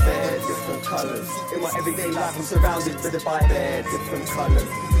tune, there's different colours. In my everyday life, I'm surrounded with it by different colours.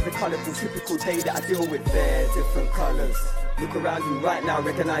 This is the colourful, typical day that I deal with, different colours. Look around you right now,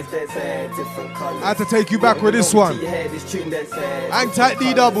 recognize there's different colours. I had to take you back with this one. Hang tight,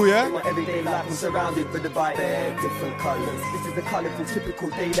 D-double, yeah? In my everyday life, I'm surrounded with by different colours. This is the colourful, typical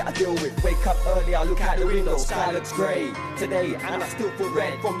day that I deal with. Wake up early, I look out the window, sky looks grey today, and I still feel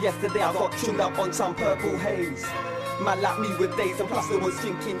red. From yesterday, I got tuned up on some purple haze. Man like me with days, and plus there was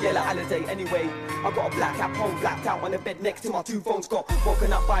drinking yellow holiday anyway. I got a black app home, blacked out on the bed next to my two phones. Got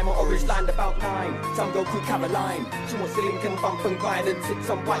woken up by my orange land about 9. Some girl called Caroline, she wants to link and bump and grind and sip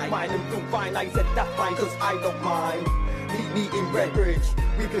some white wine and feel fine. I said that's fine, cause I don't mind. Meet me in Redbridge,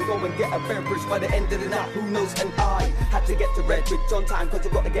 we can go and get a beverage by the end of the night, who knows. And I had to get to Redbridge on time, cause I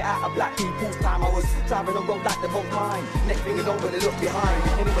got to get out of Black People's time. I was driving on road like the wrong time, next thing you know when I look behind.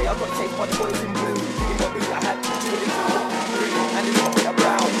 Anyway, I got chased by the boys in blue. In my boot I had 2 and it's got a bit of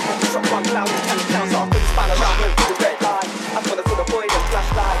brown. Shot one cloud and it down, so I couldn't span around, went through the red light. I just wanna the boy and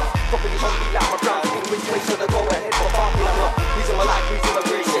flashlight, properly on me like my brown skin. Which way should I go ahead for parking? I'm not losing my life, losing my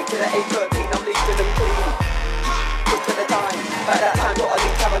brain. Shake to the 813, I'm leaving them clean. Look at the time, by that time got a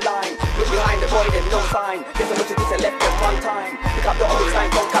link Caroline. Look behind the boy, there's no sign. Guess how much of this I left them one time. Pick up the old sign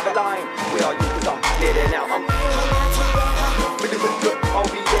from Caroline. Where are you? Cause I'm near there now. I'm with the good, I'll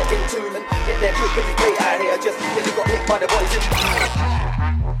be there in tune and get there quick cause it's late out here. Just nearly got hit by the boys in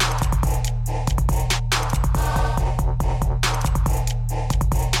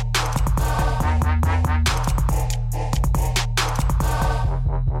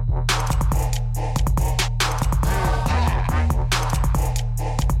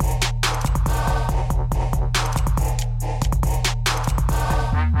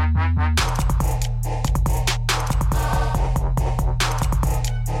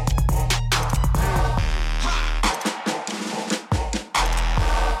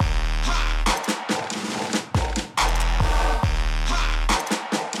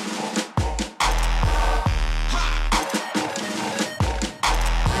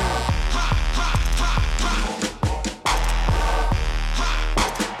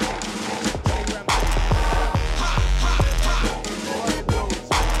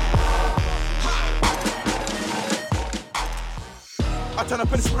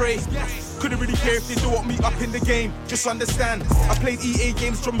Couldn't really care if they do want me up in the game. Just understand, I played EA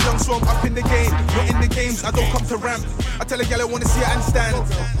games from young, so I'm up in the game. Not in the games, I don't come to ramp. I tell a gal I wanna see her and stand.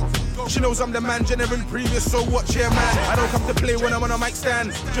 She knows I'm the man, generating previous, so watch here, man. I don't come to play when I'm on a mic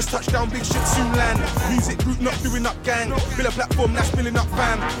stand. Just touchdown, big shit soon land. Music group not doing up gang. Build a platform that's filling up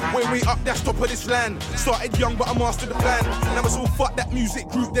fam. Way up, that's top of this land. Started young, but I mastered the plan. Now it's all fuck that music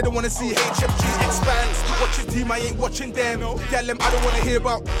group, they don't wanna see HFG expand. Watching team, I ain't watching them. Gal them, I don't wanna hear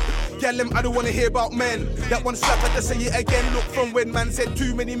about. Gal them, I don't wanna hear about men. That one slap, I had to say it again. Look from when man said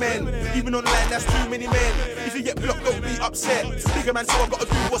too many men. Even online, that's too many men. If you get blocked, don't be upset. Bigger man, so I gotta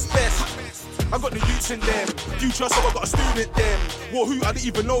do what's best. I got the youths in them, future, so I got a student them. Well, who? I don't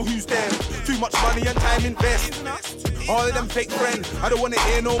even know who's them. Too much money and time invest. All of them fake friends, I don't wanna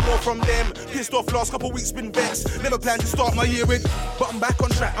hear no more from them. Pissed off last couple weeks, been vexed. Never planned to start my year with, but I'm back on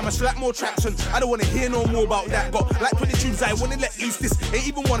track. I'ma slap more traction. I don't wanna hear no more about that. Got like 20 tunes I wanna let loose. This ain't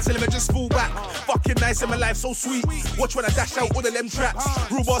even one, so let me just fall back. Fucking nice and my life so sweet. Watch when I dash out all of them tracks.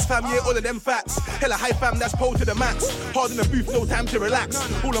 Real boss fam, yeah, all of them facts. Hella high fam, that's pole to the max. Hard in the booth, no time to relax.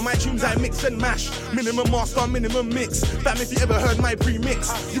 All of my tunes I mix and mash. Minimum master, minimum mix. Fam, if you ever heard my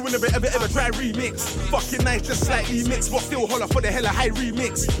pre-mix, you will never ever try remix. Fucking nice, just slightly mix. mix, but still holler for the hella high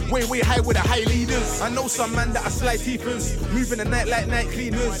remix. Way high with the high leaders. I know some man that are sly teethers, moving the night like night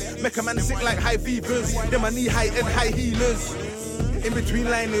cleaners. Make a man sick like high fevers. Them are knee high and high heelers. In between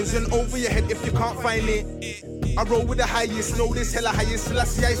liners and over your head if you can't find it. I roll with the highest, know this hella highest,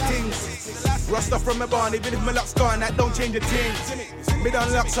 Selassie ice things. Rasta from my barn, even if my luck's gone, that don't change a thing. Me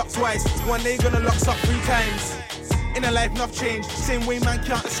done locks up twice, one day gonna locks up 3 times. In a life, enough change, same way man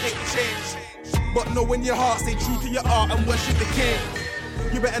can't escape the change. But know when your heart, stay true to your art and worship the king.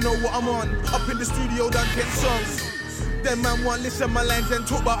 You better know what I'm on, up in the studio, done 10 songs. Them man want listen my lines and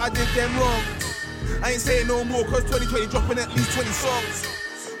talk about I did them wrong. I ain't saying no more, cause 2020 dropping at least 20 songs.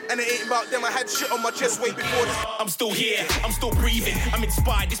 And it ain't about them, I had shit on my chest way before this. I'm still here, I'm still breathing, I'm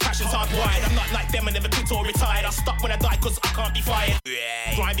inspired, this passion's hardwired. I'm not like them, I never quit or retired. I stuck when I died cause I can't be fired.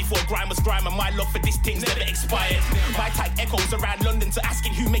 Grind before grime was grime, and my love for this thing's never expired. My tag echoes around London to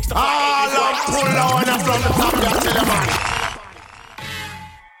asking who makes the fire. Pull on and from the top, yeah, tell them man.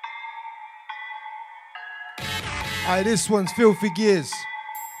 Aye, this one's Filthy Gears,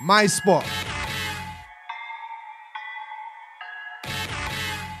 My Spot.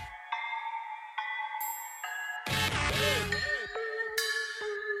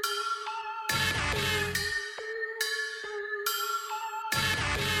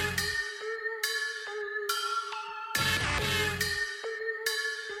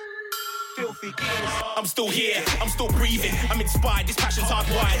 I'm still here, I'm still breathing, I'm inspired, this passion's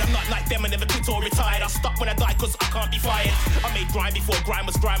hardwired. I'm not like them, I never quit or retired. I stuck when I died cause I can't be fired. I made grime before grime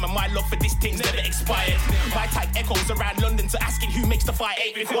was grime, and my love for this thing's never expired. My tag echoes around London to asking who makes the fire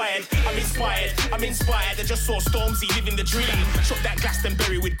ain't required. I'm inspired, I just saw Stormzy living the dream. Shot that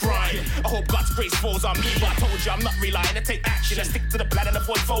Glastonbury with grime. I hope God's grace falls on me, but I told you I'm not relying to take action. I stick to the plan and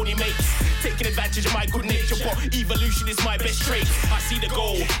avoid phony mates. Taking advantage of my good nature, but evolution is my best trait. I see the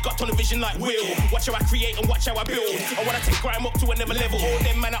goal, got tunnel vision like Will. Watch how I create and watch how I build. I wanna take grime up to another level. All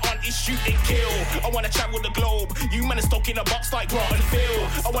them man are on is shoot and kill. I wanna travel the globe. You man are stuck in a box like Grant and Phil.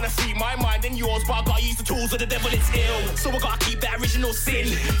 I wanna free my mind and yours, but I gotta use the tools of the devil, it's ill. So I gotta keep that original sin.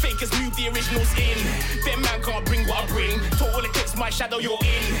 Fakers move the originals in. Them man can't bring what I bring. Total eclipse my shadow, you're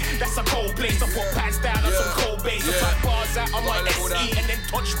in. That's a cold place. I put pads down on some cold base. I type bars out on my SE and then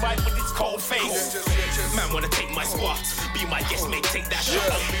touch mine with its cold face. Man wanna take my spot. Be my guest, mate, take that shot.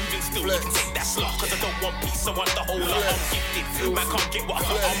 I'm moving still, you can take that slot. Cause I don't want peace, I want the whole lot. I'm gifted, man can't get what I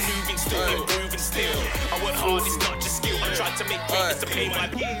thought. I'm moving still, improving still. I work hard, it's not just skill. I'm trying to make greatness to pay my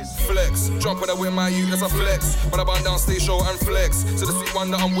peers. Flex, jump when I wear my youth, that's a flex. When I burn down stage show and flex. So the sweet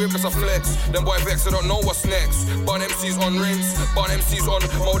one that I'm with, that's a flex. Them boy vex, I don't know what's next. Burn MCs on rings, burn MCs on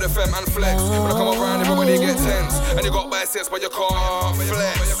Mode FM and flex. When I come around, everybody get tense. And you got biceps, but you can't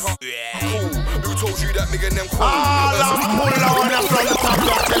flex. Cool, who told you that nigga them cool?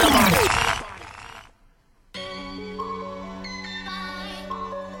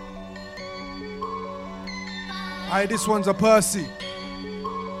 Aye, this one's a Percy.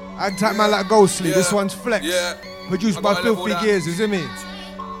 And type man like Ghostly. Yeah. This one's Flex. Yeah. Produced by Filthy Gears, is it me?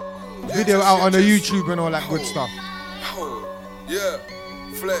 Video out on the YouTube and all that good stuff. Yeah,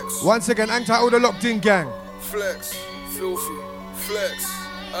 Flex. Once again, hang tight all the locked in gang. Flex, Filthy, Flex,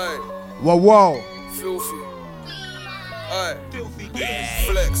 aye. Whoa. Filthy, aye.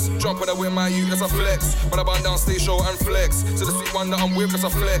 Flex, jump when I wear my youth, that's a flex. When I burn down stage show and flex. So the sweet one that I'm with, that's a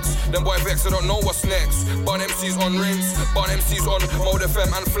flex. Them boy vex, I don't know what's next. Burn MCs on rings, burn MCs on Mode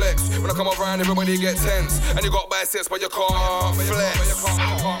FM and flex. When I come around, everybody get tense. And you got biceps, but you can't flex.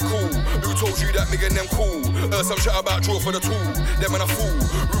 Cool, who told you that nigga them cool? Some shit about draw for the tool. Them and a fool.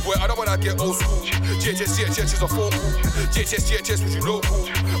 Rude boy, I don't wanna get old school. GHS is a phone cool. GHS, would you know cool?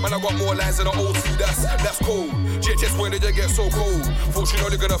 Man, I got more lines than the old school, that's cold. GHS, when did you get so cold? Thought you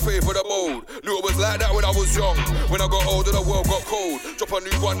only gonna favor the mold. Knew it was like that when I was young. When I got older, the world got cold. Drop a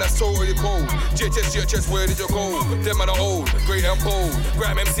new one that's totally cold. GHS, where did you go? Them man are old, great and bold.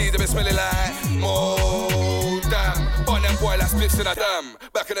 Grime MCs, they been smelling like mold. Damn, burn them boy like splits in a dam.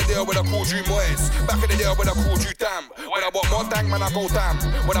 Back in the day when I called you moist. Back in the day when I called you damn. When I want more dang, man, I go damn.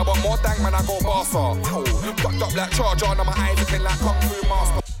 When I want more dang, man, I go barsa. Fucked up like charger, on my eyes looking like Kung Fu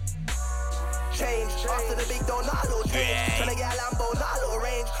Master. Change, after the big don't not little change. Tryna get a Lambo, not a little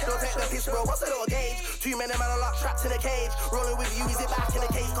range. Don't take the piss, bro, what's a little gauge? 2 men and man are locked trapped in a cage. Rolling with you, is it back in the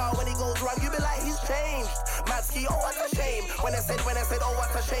case car? When he goes wrong, you be like, he's changed. Madski, oh what a shame. When I said, oh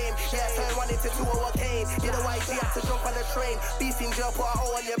what a shame. Yeah, turn 1 into 2 or cane. You know why she had to jump on the train. Beast in jail, put a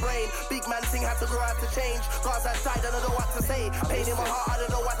hole on your brain. Big man thing had to grow out to change. Cause I died, I don't know what to say. Pain in my heart, I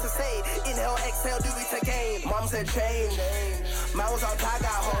don't know what to say. Inhale, exhale, do it again. Mom said change. Man was on tag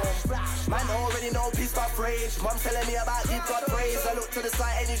at home. Man already know pissed off rage. Mom telling me about deep God praise. I look to the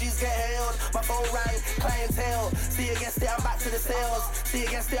side, energies get held. My phone rang, clientele. See you yesterday, I'm back to the sales. See you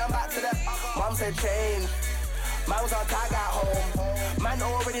yesterday, I'm back to the. Mom said change. Man was on tag at home. Man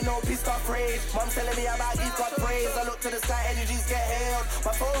already know pissed off rage. Mom telling me about deep God praise. I look to the side, energies get held.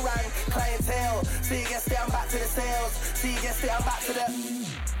 My phone rang, clientele. See you yesterday, I'm back to the sales. See you yesterday, I'm back to the.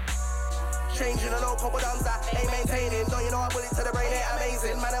 Changing a low couple downs that ain't maintaining. Don't you know I'm willing to the brain, ain't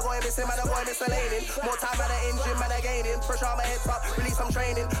amazing. Man, I'm going missing, man, I'm going miscellaneous. More time, man, I'm in gym, man, I'm gaining. Pressure on my head top, release some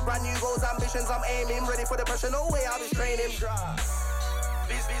training. Brand new goals, ambitions, I'm aiming. Ready for the pressure, no way I'll be training.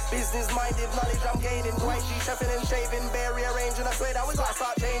 Business minded, knowledge I'm gaining. White G, chefing and shaving, bare rearranging. I swear that we gotta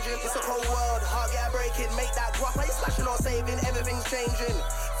start changing. It's a cold world, hard get breaking. Make that guap, are you slashing or saving? Everything's changing.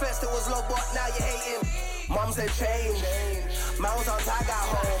 First it was love, but now you're hating. Mom said change. Man was on tag at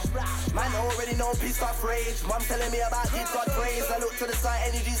home. Man already know pissed off rage. Mom telling me about deep God praise. I look to the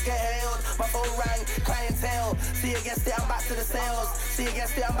side, energies get held. My phone rang, clientele. See you yesterday, I'm back to the sales. See you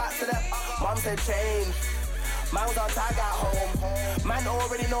yesterday, I'm back to the. Mom said change. Man was on tag at home. Man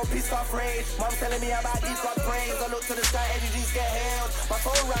already know pissed off rage. Mom telling me about deep God praise. I look to the sky, energies get held. My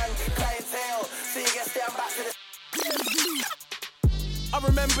phone rang, clientele. See you yesterday, I'm back to the. I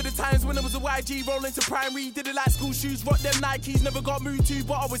remember the times when I was a YG rolling to primary. Did it like school shoes, rock them Nikes. Never got moved to,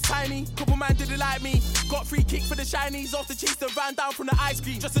 but I was tiny. Couple man did it like me. Got free kick for the shinies. Off the cheeks that ran down from the ice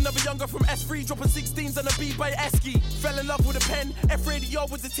cream. Just another younger from S3, dropping 16s on a beat by Esky. Fell in love with a pen. F radio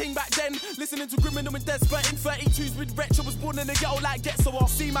was the ting back then. Listening to Criminal and Desperate in 32s with Retro. Was born in the ghetto like Get So Off.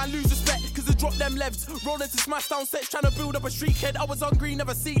 See man lose respect, cause I dropped them levs. Rolling to smash down sets, trying to build up a street head. I was hungry,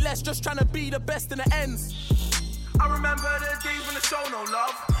 never see less. Just trying to be the best in the ends. I remember the days when the show no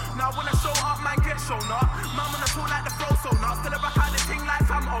love. Now when I show up, man get shown up. Man when I talk like the flow so nuts. Still I back out the thing like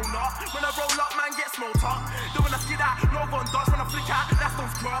fam oh not. When I roll up, man get smoked up. Then when I skid out, no one does. When I flick out, that's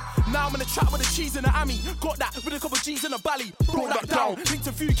don't scrub. Now I'm in the trap with the cheese and the Ami. Got that with a couple G's in a bally. Brought that down, linked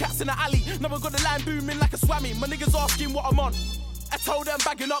a few cats in the alley. Now I got the line booming like a swammy. My niggas asking what I'm on. I told them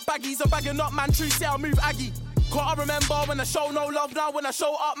bagging up baggies, I'm bagging up man. True say I move Aggie. Cause I remember when I show no love. Now when I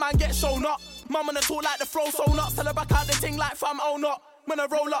show up, man get shown up. Man when I talk like the flow so nuts. Tell her back out the thing like fam oh not. When I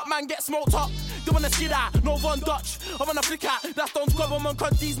roll up, man get smoked up. Then when I skid out, no Von Dutch. I wanna flick out, that's don't scrub. I'm on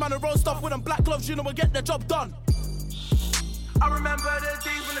these man, I roll stuff with them black gloves. You know I get the job done. I remember the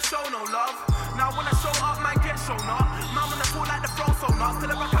days when I show no love. Now when I show up, man get shown up. Man when I talk like the flow so nuts. Tell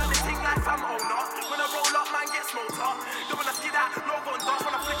her back out the thing like fam oh not. When I roll up, man get smoked up. Then when I skid out, no Von Dutch.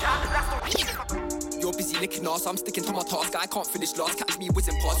 When I flick out, that's don't. You're busy licking ass, I'm sticking to my task. I can't finish last. Catch me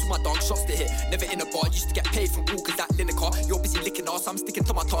whizzing past with my dog shots to hit. Never in a bar, used to get paid from walkers that Lineker. You're busy licking ass, I'm sticking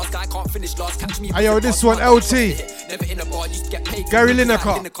to my task. I can't finish last. Catch me. Ayo, this one LT. Never in a bar, used to get paid. Gary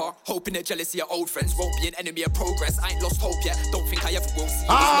Lineker. Hoping that jealousy of old friends won't be an enemy of progress. I ain't lost hope yet. Don't think I ever will see.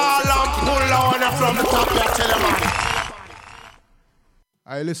 Pull on from the top, yeah, tell him.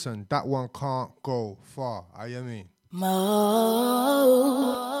 Hey, listen, that one can't go far. I hear me.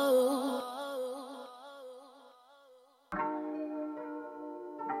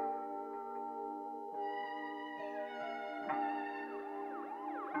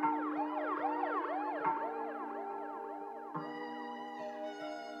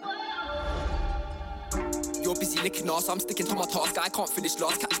 You're busy licking ass, I'm sticking to my task. I can't finish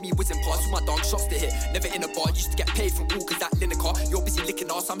last. Catch me whizzing past with my dog shots to hit. Never in a bar, used to get paid from walkers that Lineker. You're busy licking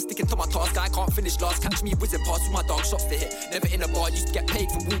ass, I'm sticking to my task. I can't finish last. Catch me whizzing past with my dog shots to hit. Never in a bar, used to get paid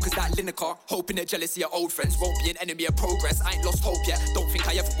from walkers that Lineker. Hoping that jealousy of old friends won't be an enemy of progress. I ain't lost hope yet. Don't think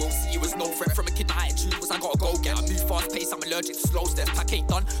I ever will see you as no threat. From a kid, my attitude was I gotta go get. I move fast pace, I'm allergic to slow steps. Pack ain't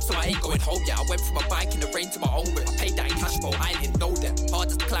done, so I ain't going home yet. I went from a bike in the rain to my own whip. I paid that in cash, bro. I didn't know that. Hard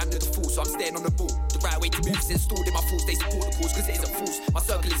to climb to the full, so I'm staying on the ball. The right way to move is installed in my fools. They support the cause, cause it isn't fools. My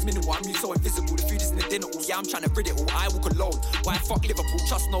circle is minimal, I'm so invisible. The food is in the dinner all. Yeah, I'm trying to rid it all. I walk alone. Why fuck Liverpool?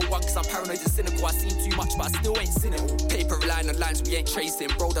 Trust no one, cause I'm paranoid and cynical. I seen too much, but I still ain't seen it all. Paper relying on lines we ain't tracing.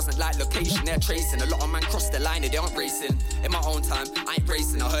 Bro doesn't like location, they're tracing. A lot of man cross the line, they aren't racing. In my own time, I ain't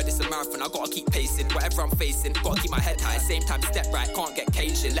racing. I heard it's a marathon, I gotta keep pacing. Whatever I'm facing, gotta keep my head high. Same time, step right, can't get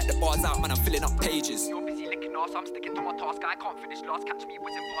caged in. Let the bars out, man, I'm filling up pages. You're busy licking ass, I'm sticking to my task. I can't finish last. Catch me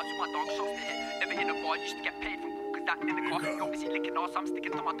whizzing past with my dog shots to hit. Never in a bar, used to get paid from walkers that Lineker. You're busy licking ass, I'm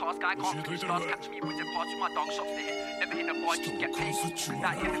sticking to my task. I can't finish last. Catch me whizzing past with my dog shots to hit. Never in a bar, used to get paid from walkers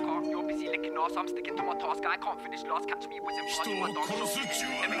that Lineker. You're busy licking ass, I'm sticking to my task. I can't finish last. Catch me whizzing past with my dog shots to hit.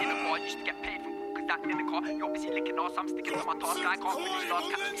 Never in a bar, used to get paid from walkers that Lineker. You're busy licking ass, I'm sticking to my task. I can't finish last.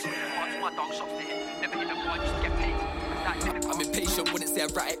 Catch me whizzing past with my dog shots to hit. Never in a bar, used to get paid. I'm impatient, wouldn't say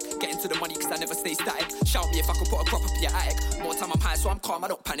erratic. Get into the money cause I never stay static. Shout me if I could put a crop up in your attic. More time I'm high so I'm calm, I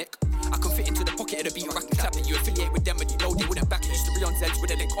don't panic. I can fit into the pocket of the beat or I can clap it. you affiliate with them and you know they wouldn't back it. Used to be on Zeds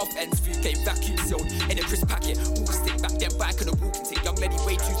with a link off ends, food came vacuum sealed in a crisp packet. All stick back then, but I couldn't walk and take young lady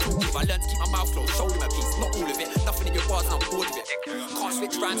way too talkative. I learned to keep my mouth closed, show them a piece, not all of it. Nothing in your bars and I'm bored of it. Can't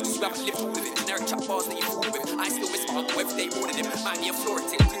switch rhymes cause you haven't lived all of it. Generic chat bars that you fall with. I still miss my uncle every day more than him. Might be a floor and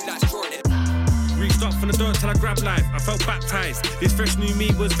take blue lights drawing it. Reached up from the dirt till I grabbed life, I felt baptised. This fresh new me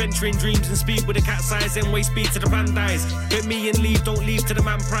was venturing dreams and speed with a cat's eyes, then way speed to the Van Dyes. Bet me and leave, don't leave to the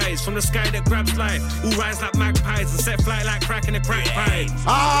man prize. From the sky that grabs life, all rise like magpies and set flight like crack in a crack pie.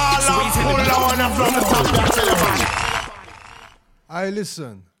 I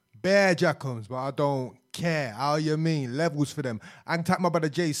listen, bare Jackums, but I don't care. How you mean? Levels for them. Hang tight my brother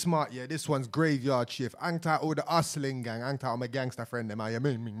Jay Smart, yeah, this one's graveyard shift. Hang tight all the hustling gang. Hang tight all my gangster friend them. How you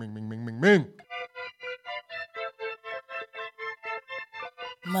mean? Ming.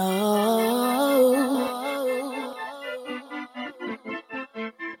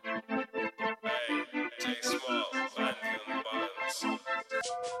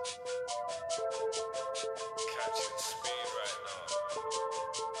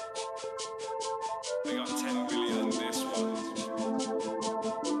 We got 10 million this one.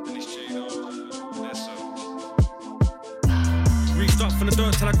 And it's Reached up from the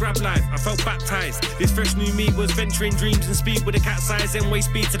dirt till I grabbed life, I felt baptised. This fresh new me was venturing dreams and speed with a cat's eyes, then way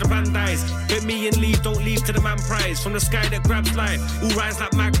speed to the Van Dyes. Bet me and leave, don't leave to the man prize. From the sky that grabs life, all rise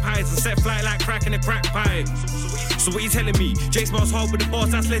like magpies and set flight like crack in a crack pipe. So what you telling me? Jay smells hard with the bars,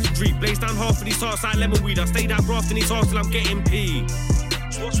 that's legendary. Blaze down half of these hearts like lemon weed. I stayed out grafting these hearts till I'm getting pee.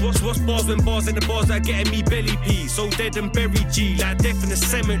 What's bars when bars and the bars that are getting me belly pee? So dead and buried G, like death in the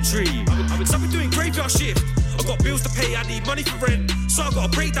cemetery. So I've been doing graveyard shift. I got bills to pay, I need money for rent. So I gotta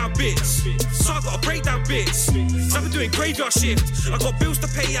break down bits. So I've been doing graveyard shift. I got bills to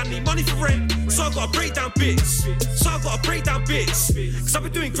pay, I need money for rent. So I gotta break down bits. Cause I've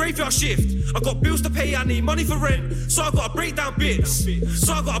been doing graveyard shift. I got bills to pay, I need money for rent. So I gotta break down bits. Cause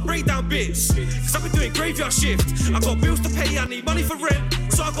I've been doing graveyard shift. I got bills to pay, I need money for rent.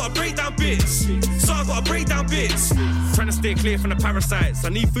 So I gotta break down bits. Trying to stay clear from the parasites. I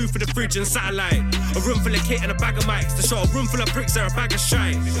need food for the fridge and satellite. A room full of kit and a bag of mics. To show a room full of bricks, they're a bag of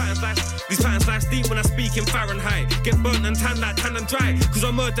shite. These patterns slice deep when I speak in Fahrenheit. Get burnt and tan like tan and dry. Cause I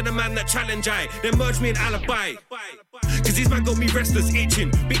murdered a man that challenge I. Then merge me in alibi. Cause these man got me restless,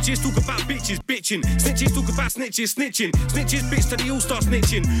 itching. Bitches talk about bitches, bitching. Snitches talk about snitches, snitching. Snitches bitch till they all start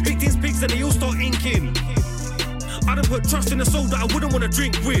snitching. Victims pigs and they all start inking. I don't put trust in a soul that I wouldn't wanna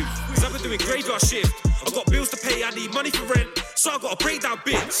drink with. Cause I've been doing graveyard shift. I got bills to pay, I need money for rent. So I gotta break down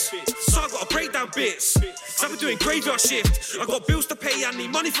bits. Cause I've been doing graveyard shift. I got bills to pay, I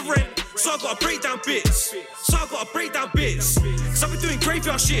need money for rent. So I gotta break down bits. Cause I've been doing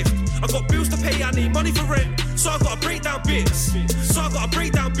graveyard shift. I got bills to pay, I need money for rent. So I gotta break down bits. Cause I've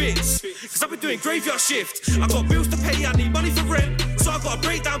been doing graveyard shift. I got bills to pay, I need money for rent. So I gotta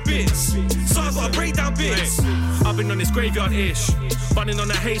break down bits. I've been on this graveyard-ish, running on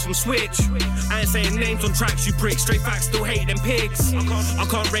that haze from Switch. I ain't saying names on tracks, you prick. Straight facts, still hate them pigs. I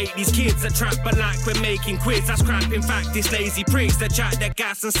can't rate these kids that trap, but like we're making quiz. That's crap, in fact, this lazy pricks that chat their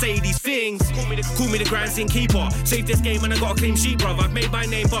gas and say these things. Call me the grand scene keeper. Save this game and I got a clean sheet, bruv. I've made my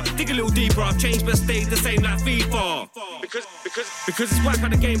name, but dig a little deeper. I've changed but stayed the same like FIFA. Because it's whack how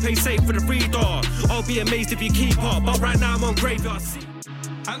the game plays safe for the reader. I'll be amazed if you keep up, but right now I'm on graveyard.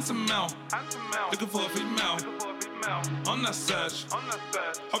 Handsome Mel, looking for a female. On that search,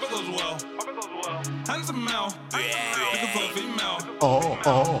 hope it goes well. Handsome Mel, looking for a female.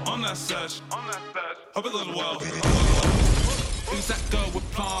 On that search, hope it goes well. Who's that girl with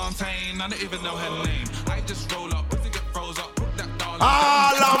plantain? I don't even know her name. I just roll up, if it get froze up, put that down.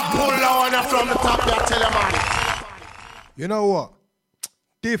 I'm pull on from the top, I tell you, man. You know what?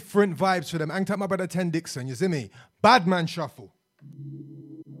 Different vibes for them. Hang tight my brother 10 Dixon, you see me? Bad man shuffle.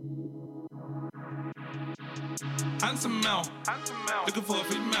 Handsome Mel, looking for a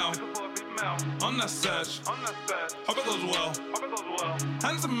female. On that search, hope it goes well.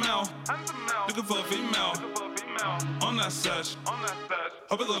 Handsome Mel, looking for a female. On that search,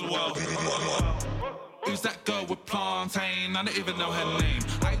 hope it goes well. Who's that girl with plantain? I don't even know her name.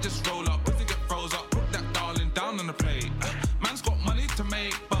 I just roll up, if it get froze up, put that darling down on the plate. Man's got money to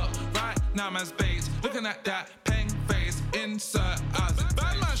make, but right now man's bait. Looking at that peng face, insert as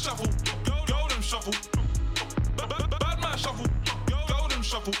bad man shuffle, golden shuffle. Bad man shuffle, golden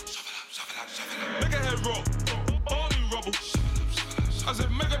shuffle. Make a head rock, Barney rubble. I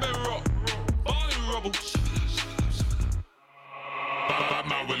said make a bed rock, Barney rubble. Bad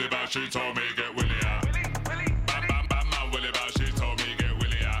man Willie Bow, she told me get Willie out. Bad man Willie Bow, she told me get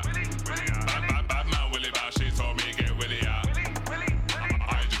Willie out. Bad man Willie Bow, she told me get Willie out. I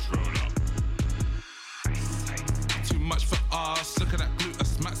just roll up.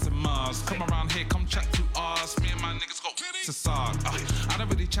 Mars. Come around here, come chat to us. Me and my niggas got to suck. I don't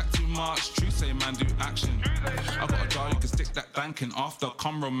really chat too much. True say, man, do action. I got a jar, you can stick that bank in after.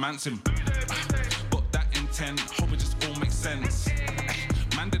 Come romance him. Got that intent, hope it just all makes sense.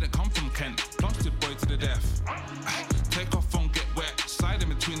 Man didn't come from Kent, blasted boy to the death. Take off phone, get wet, slide in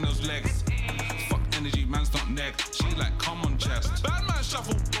between those legs. Fuck energy, man's not neg. She like, come on chest. Bad man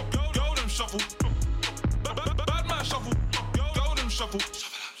shuffle, golden shuffle. Bad man shuffle, golden shuffle.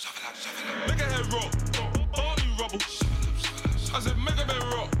 Make a head rock, Barney rubble. I said make a head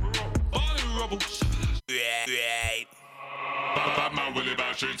rock, Barney rubble. Bad man Willie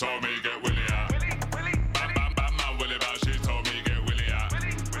Bow, she told me get Willie out. Bad man Willie Bow, she told me get Willie out.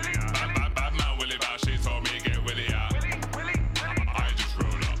 Bad man Willie Bow, she told me get Willie out. I just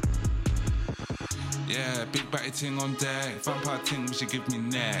roll up. Yeah, big batty ting on deck. Vampire ting, she give me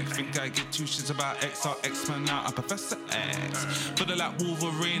neck. Think I get two shits about X or X-Men out. I'm Professor X. But like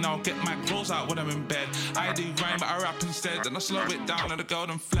Wolverine, I'll get my clothes out when I'm in bed. I do grind, but I rap instead. Then I slow it down on the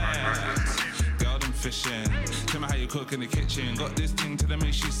golden flags. Golden fishing. Tell me how you cook in the kitchen. Got this thing to the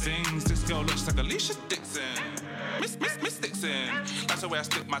way she sings. This girl looks like Alicia Dixon. Miss Dixon. That's the way I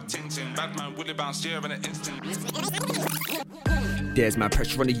stick my ting-ting. Bad man Willie bounce here in an instant. There's mad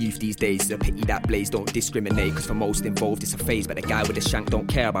pressure on the youth these days. It's a pity that Blaze don't discriminate, cause for most involved it's a phase, but the guy with the shank don't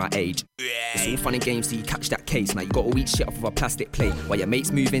care about age. It's all fun and games till you catch that case. Now you gotta eat shit off of a plastic plate while your mates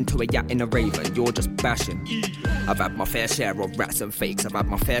move into a yacht in a Raven, you're just bashing. I've had my fair share of rats and fakes. I've had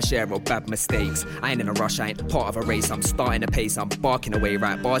my fair share of bad mistakes. I ain't in a rush, I ain't part of a race. I'm starting a pace, I'm barking away.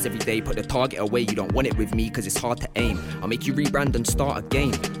 Right bars every day, put the target away. You don't want it with me cause it's hard to aim. I'll make you rebrand and start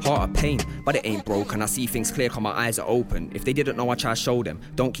again. Heart of pain, but it ain't broken. I see things clear cause my eyes are open. If they didn't know, I try to show them.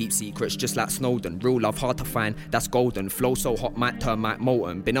 Don't keep secrets just like Snowden. Real love hard to find, that's golden. Flow so hot might turn might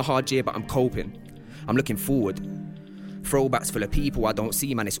molten. Been a hard year but I'm coping. I'm looking forward. Throwbacks full of people I don't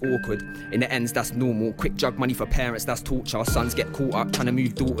see, man, it's awkward. In the ends, that's normal. Quick jug money for parents, that's torture. Sons get caught up trying to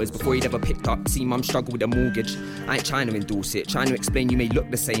move daughters before he'd ever picked up. See mum struggle with a mortgage. I ain't trying to endorse it. Trying to explain you may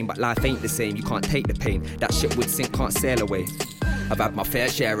look the same, but life ain't the same. You can't take the pain. That shit would sink, can't sail away. I've had my fair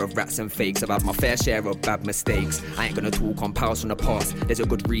share of rats and fakes. I've had my fair share of bad mistakes. I ain't gonna talk on pals from the past. There's a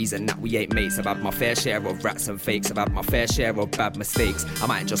good reason that we ain't mates. I've had my fair share of rats and fakes. I've had my fair share of bad mistakes. I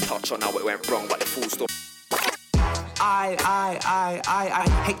might just touch on how it went wrong, but the full story. I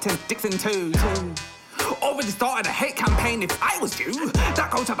hate Tim Dixon too. Already started a hate campaign if I was you.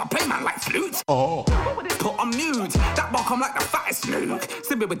 That goes to the playman like flute. Oh. Put on mute. That bar come like the fattest snook.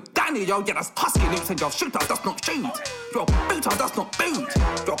 Simply with Danny, yo, yeah, that's husky loops. And your shooter does not shoot. Your booter does not boot.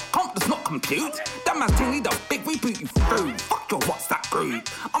 Your comp does not compute. That man's team need a big reboot you through. Fuck your what's that group.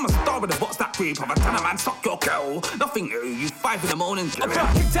 I'm a star with a what's that group. I'm a tenor man, suck your girl. Nothing new, you 5 in the morning. I'm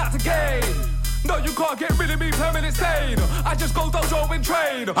kicked out the game. No, you can't get rid of me, permanent stain. I just go dojo and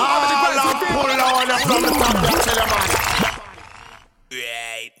train. Pull on from the top, tell you, man.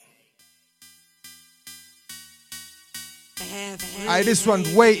 Right. Aye, this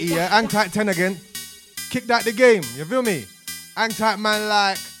one's weighty, yeah? Hang tight 10 again. Kick that the game, you feel me? Hang tight man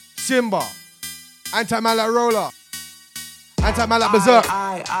like Simba. Hang tight man like Roller. Hang tight man like Berserk.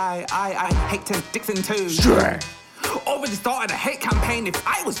 I hate Tim Dixon too. Straight. Already started a hate campaign if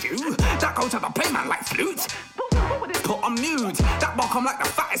I was you. That goes to the playman like flute. Put on mute. That bar come like the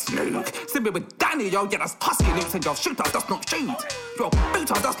fattest snook. Simply with Danny, yo, yeah, that's husky loops. And your shooter does not shoot. Your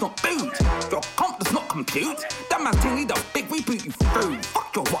booter does not boot. Your comp does not compute. That man's team need a big reboot you through.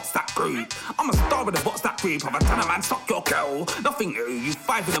 Fuck your what's that group. I'm a star with a what's that group. I'm a tenor man, suck your girl. Nothing new, you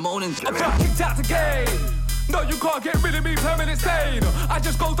 5 in the morning. I'm kicked out the game. No, you can't get rid of me, permanent stain. I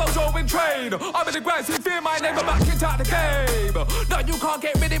just go dojo and train. I'm in the grind, see fear my name, I'm back into the game. No, you can't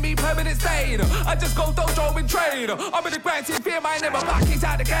get rid of me, permanent stain. I just go dojo and train. I'm in the grind, see fear my name, I'm back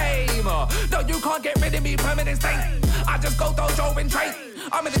into the game. No, you can't get rid of me, permanent stain. I just go dojo and train.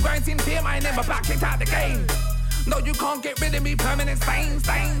 I'm in the grind, see fear my name, I'm back into the game. No, you can't get rid of me, permanent stain.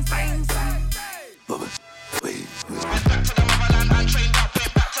 Back to the motherland and train up.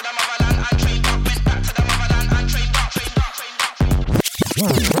 Back to the motherland and train up. Back to the motherland and train up.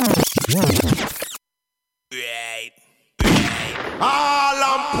 All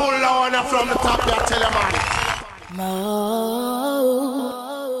I'm pull on from the top, I tell you, man.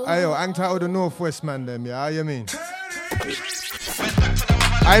 Ayo, hang tight with the Northwest man, them, yeah? How you mean?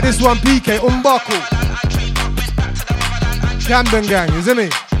 Aye, this one PK, Umbaku. Camden gang, you see me?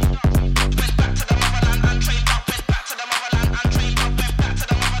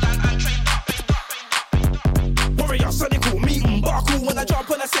 Warrior, so they call me Umbaku. When I jump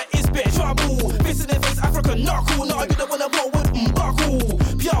on a set, it's bit trouble. Face in the face, African knuckle. No, you don't wanna roll with Umbaku.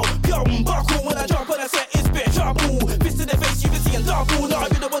 Pyo, Umbaku. When I jump on a set, it's bit trouble. Face in the face, you can see a double. No,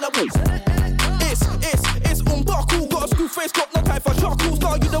 you don't wanna roll.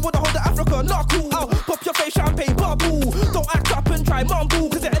 sparkle. Pop your face, champagne bubble. Don't act up and try mumble,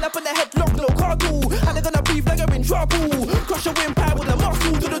 cause it end up in the headlock, no cargo. And they're gonna breathe like you're in trouble. Crush your windpipe with a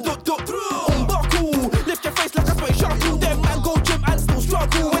muscle, do the duck through. Unbuckle, lift your face like a sway shuffle. Them man go gym and still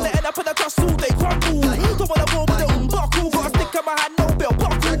struggle. When they end up in the tussle, they crumble. Don't wanna roll with the unbuckle. Got a stick in my hand, no belt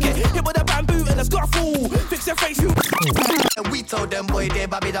buckle. Get hit with a bamboo and a scuffle. Fix your face, you. And we told them, boy, they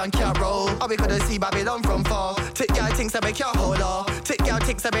Babylon can't roll. And we couldn't see Babylon from far. Tick y'all things that make your hold off. Tick y'all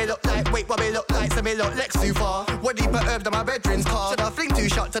things that may look like, wait, what may look like, so may look Lex too far. What deeper herb than my bedroom's car. Should I fling 2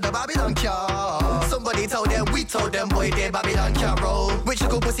 shots to the Babylon car? Somebody told them, we told them, boy, they Babylon can't roll. Which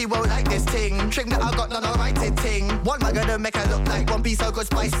little pussy won't like this ting. Trim that I got none alrighted ting. One man gonna make her look like 1 piece of good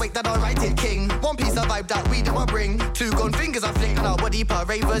spice, wait, that alrighted king. 1 piece of vibe that we do I bring. 2 gun fingers I fling, and our body per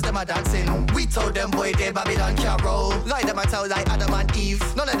ravers, them I dancing. We told them, boy, they Babylon can't roll. Lie them I tell like Adam and Eve.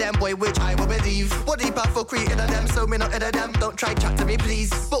 None of them, boy, which I will believe. What deep I for creating of them, so me not in of them. Don't try chat to me,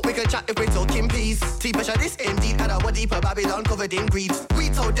 please. But we can chat if we're talking peace. T-pressure this indeed, and our deeper Babylon covered in greed. We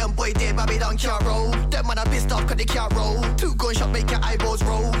told them, boy, they Babylon can't roll. Them man are pissed off cause they can't roll. 2 gunshot make your eyeballs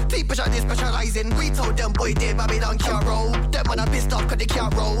roll. T-pressure they specializing. We told them, boy, they Babylon can't roll. Them man are pissed off cause they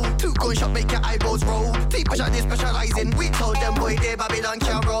can't roll. 2 gunshot make your eyeballs roll. T-pressure they specializing. We told them, boy, they Babylon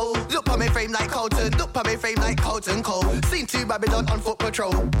can't roll. Look on me frame like Colton. Look on me frame like Colton Cole. Seen 2 Babylon on foot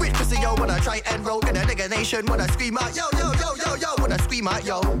patrol. Which pussy yo when I try and roll. In a nigga nation when I scream out yo yo yo yo yo. When I scream out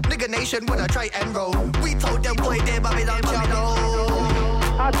yo. Nigga nation when I try and roll. We told them, boy, they Babylon can't roll.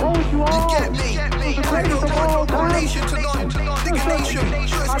 I told you all. You get me? Whole nation to none. Nigga nation,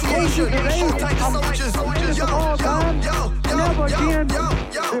 first creation. All types of soldiers. Yo,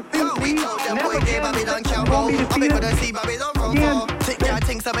 we told them, boy, they Babylon can't roll. I'm gonna see Babylon roll. Take your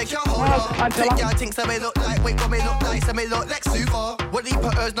things to make your hold up. Take your things to me look like, wait, what me look like, so me look like super. What he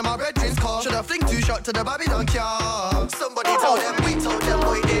put hers, now my bedroom's car. Should I fling 2 shots to the Babylon car? Somebody told them, we told them,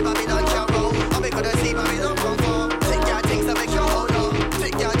 boy, they Babylon can't roll. I'm gonna see Babylon roll. Take your things to make your hold up.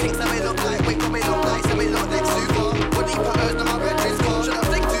 Take your things to me look like, wait, what me look like, so me look like super. What he put hers, now my bedroom's car. Should I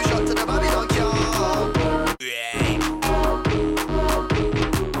fling 2 shots to the Babylon car?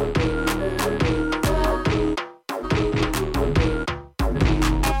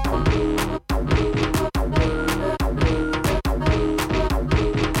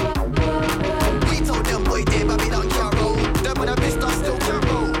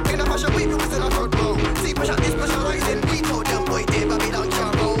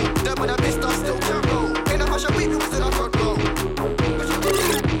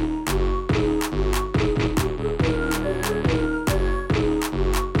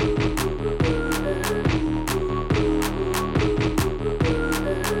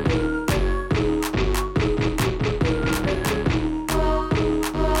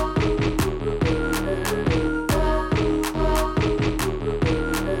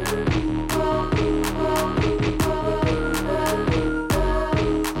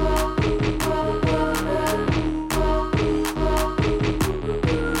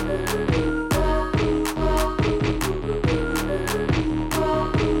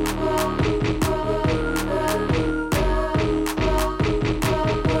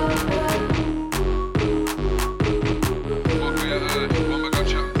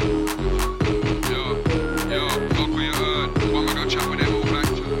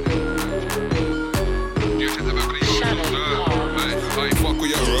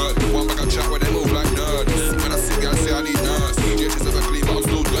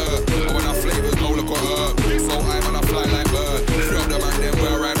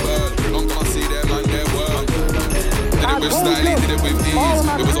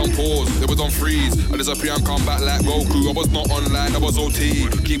 disappear and come back like Goku. I was not online, I was OT.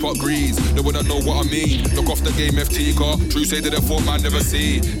 Keep up grease, they wouldn't know what I mean. Look off the game FT car. True say that they thought man never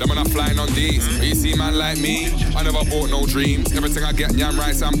see. Them when I'm flying on these. You see man like me, I never bought no dreams. Everything I get, yam,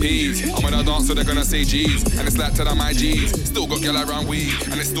 rice and peas. And when I dance, so they're gonna say G's. And it's like to them my G's. Still got girl around weed,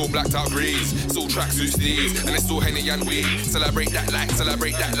 and it's still blacked out grease. Still tracksuit sleeves, and it's still Henny and weed. Celebrate that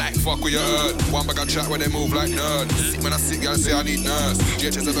like, fuck with your heard. One bag of chat where they move like nerds. When I sit, girl say I need nurse.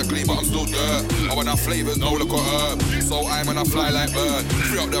 GHS ever clean, but I'm still dirt. I want our flavors, no look at herb. So I'm when I fly like bird.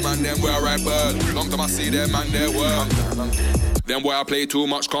 Free up the man, then where I ride bird. Long time I see them man, they work. Them boy I play too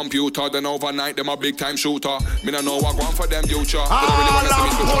much computer, then overnight them a big time shooter. Me no know what I want for them future. They don't really wanna see me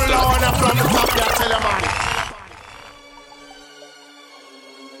switch up the from the top there, tell them man.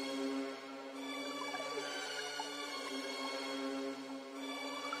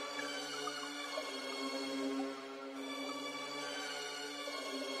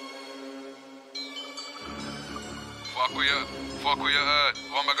 Fuck with your head.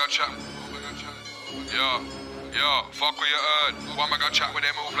 One bag of chat. Yo, fuck with your head. One bag of chat with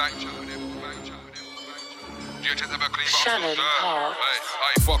them move like. Shannon Park.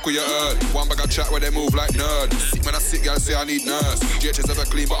 I fuck with your earth. One bag of chat where they move like nerds. Sick man, I sick girl say I need nurse. GHS ever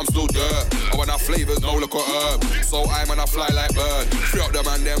clean, but I'm still dirt. I want our flavors, no look or herb. So I man, I fly like bird. Free up the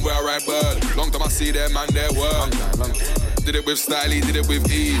man, them where I ride bird. Long time I see them man, their word. Did it with styly, did it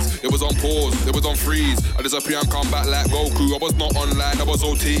with ease. It was on pause, it was on freeze. I disappear and come back like Goku. I was not online, I was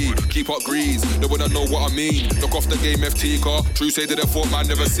OT. Keep up grease, they wouldn't know what I mean. Look off the game FT car. True say didn't thought man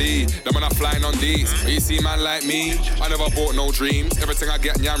never see. Them man are flying on these. But you see man like me, I never bought no dreams. Everything I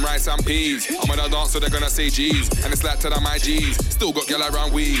get yam, rice and peas. I'm on a dance so they're gonna say G's. And it's like to my G's. Still got gal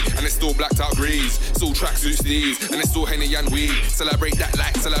around weed. And it's still blacked out grease. Still tracksuits these. And it's still Henny and weed. Celebrate that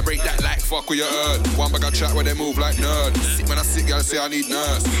like. Fuck with your earth. One bag of chat where they move like nerds. Sick when I sick, girl say I need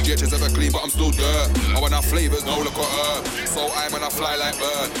nurse. GHS ever clean, but I'm still dirt. I want our flavors, no look or herb. So I man, I fly like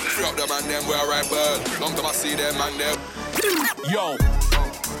bird. Free up the man, them where I ride bird. Long time I see them, man, them. Yo,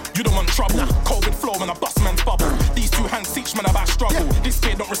 you don't want trouble. COVID flow when I bust man's bubble. These two hands teach man about struggle. This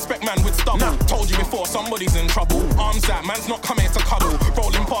kid don't respect man with stubble. Told you before, somebody's in trouble. Arms out, man's not coming to cuddle.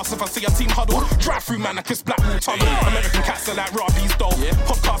 Rolling past if I see a team huddle. Drive through man, I kiss Blackwall tunnel. American cats are like Robbie's dough.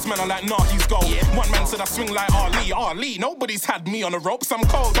 Podcast men are like Nahi's goal. One man said I swing like Ali. Nobody's had me on the ropes. I'm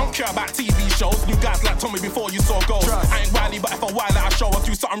cold, don't care about TV shows. New guys like Tommy before you saw goals. I ain't wily, but if I while I show, I'll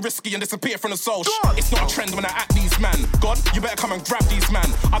do something risky and disappear from the soul. It's not a trend when I act these man. God, you better come and grab these man.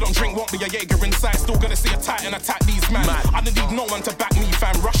 I don't drink, won't be a Jaeger inside. Still gonna see a Titan attack these man. I don't need no one to back me,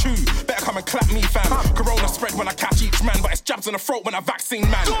 fam. Rush who? Better come and clap me, fam. Corona spread when I catch each man, but it's jabs in the throat when I vaccine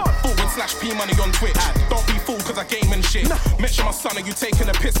man. /P money on Twitch. Don't be fooled cause I game and shit. Mention my son, are you taking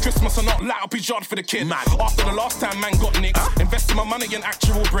a piss? Christmas or not, light up his yard for the kid. After the last time man got nicked, invested my money in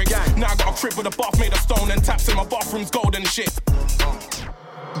actual bricks. Now I got a crib with a bath made of stone and taps in my bathroom's gold and shit.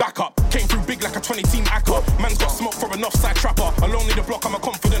 Back up, came through big like a 20-team acca. Man's got smoke from an offside trapper. Alone in the block, I'm a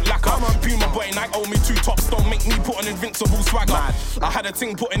confident lacquer. Puma boy, Nike owe me 2 tops. Don't make me put an invincible swagger. I had a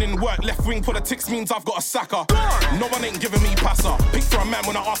ting putting in work. Left wing politics means I've got a sacker. No one ain't giving me passer. Pick for a man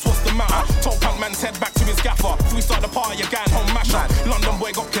when I ask what's the matter. Told punk man's head back to his gaffer. If we start the party, you're going home masher. London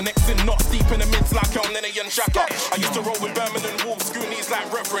boy got connects in knots deep in the mids like El Nene and Shaka. I used to roll with Birmingham Wolves, Goonies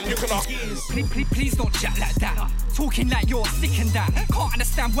like Reverend. You can ask. Please don't chat like that. Talking like you're sick and that. Can't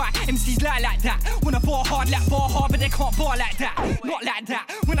understand why MCs lie like that. When I bar hard, but they can't bar like that. Not like that.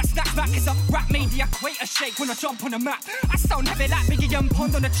 When I snap back, it's a rap media equator shake. When I jump on the map, I sound heavy like Biggie and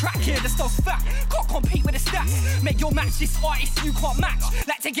Pond on the track. Here, the stuff's fat. Can't compete with the stats. Make your match this artist you can't match.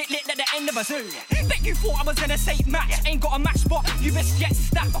 Like to get lit at the end of a zoo. Bet you thought I was in a safe match. Ain't got a match, but you best get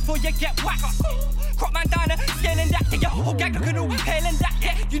stacked before you get whacked. Crop man down scaling that. Yeah, whole gang looking all pale and that.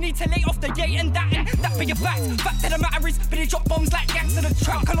 Yeah, you need to lay off the yay and that. And that for your back. Fact of the matter is, but they drop bombs like gangs to the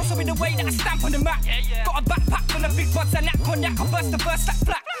trap. Can also be the way that I stamp on the map. Got a backpack full of big buds and that cognac. I burst the first like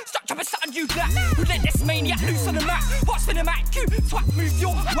flat. Structure with something you lack. Who let this maniac loose on the map? What's for the mic? You twat, move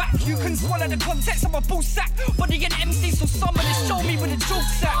your whack. You can swallow the context of a bull sack. Body and MC, so someone is show me with a joke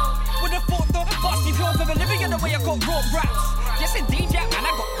sack. Would have thought the varsity pure of a living in the way I got raw raps. Yes indeed, yeah, man,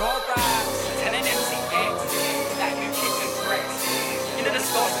 I got raw raps. Tell an MC X, like you kick and bricks. You know the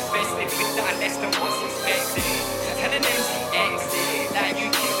stars is best if we die less than what's expected. Tell an MC X, like you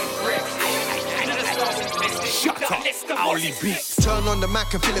kick and bricks. You know the stars is best if we die less than what's expected. Turn on the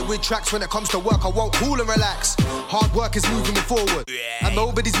Mac and fill it with tracks. When it comes to work, I won't cool and relax. Hard work is moving me forward, and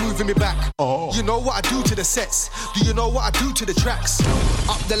nobody's moving me back. You know what I do to the sets? Do you know what I do to the tracks?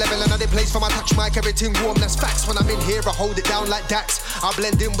 Up the level, another place for my touch mic, everything warm, that's facts. When I'm in here, I hold it down like Dax. I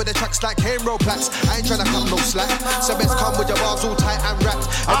blend in with the tracks like Hero Plaques. I ain't tryna cut no slack, so best come with your bars all tight and wrapped.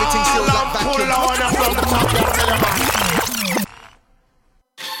 Everything sealed like vacuum.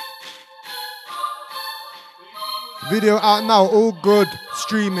 Video out now, all good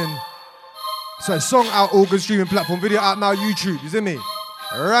streaming. So song out, all good streaming platform. Video out now, YouTube. You see me?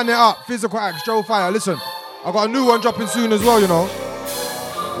 Run it up. Physical Acts, Joe Fire. Listen, I got a new one dropping soon as well, you know.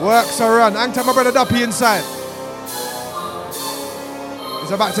 Works are run. Hang time my brother Duppy inside.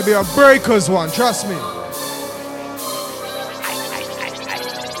 It's about to be a breakers one, trust me.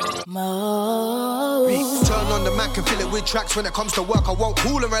 Turn on the Mac and fill it with tracks. When it comes to work, I won't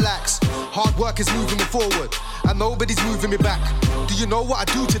cool and relax. Hard work is moving me forward, and nobody's moving me back. Do you know what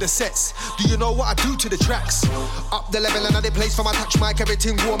I do to the sets? Do you know what I do to the tracks? Up the level, another place for my touch mic,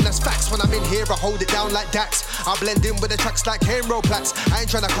 everything warm, that's facts. When I'm in here, I hold it down like Dax. I blend in with the tracks like Hero Plaques. I ain't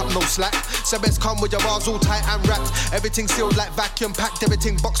tryna cut no slack, so best come with your bars all tight and wrapped. Everything sealed like vacuum packed,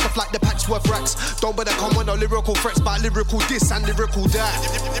 everything boxed off like the packs worth racks. Don't bother come with no lyrical threats, but lyrical diss and lyrical that.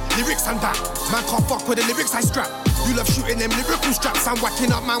 Lyrics and that, man can't fuck with the lyrics I strap. You love shooting them lyrical straps, I'm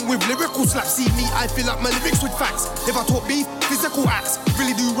whacking up man with lyrical Lyrical slap, see me, I fill up my lyrics with facts. If I talk beef, physical acts.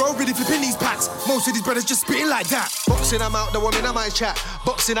 Really do roll, really flipping these packs. Most of these brothers just spitting like that. Boxing, I'm out the woman, I might chat.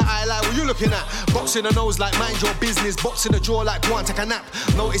 Boxing the eye like what you looking at. Boxing the nose like mind your business. Boxing the jaw like go on, take a nap.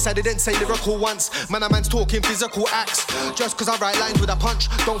 Notice I didn't say lyrical once. Man, a man's talking physical acts. Just cause I write lines with a punch,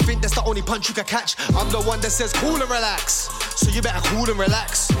 don't think that's the only punch you can catch. I'm the one that says cool and relax. So you better cool and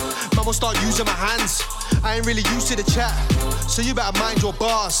relax. Man will start using my hands. I ain't really used to the chat. So you better mind your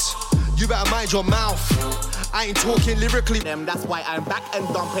bars. You better mind your mouth. I ain't talking lyrically. That's why I'm back and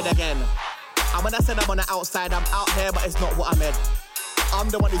dumping again. And when I said I'm on the outside, I'm out here, but it's not what I meant. I'm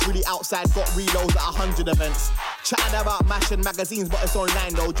the one who's really outside, got reloads at 100 events. Chatting about mashing magazines, but it's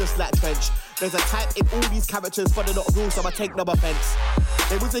online though, just like Trench. There's a type in all these characters, but they're not rules, so I take no offense.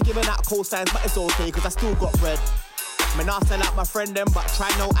 They wasn't giving out cosigns, but it's okay, cause I still got bread. Man, I sell out my friend them, but try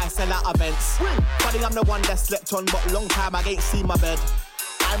no, I sell out events. Funny, I'm the one that slept on, but long time I ain't seen my bed.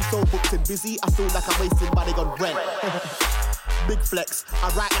 I'm so booked and busy, I feel like I'm wasting money on rent. Big flex, I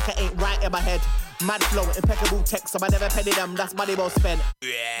write like I ain't right in my head. Mad flow, impeccable text, so I never penny them, that's money well spent.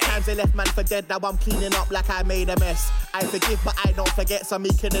 Times they left man for dead, now I'm cleaning up like I made a mess. I forgive, but I don't forget, so me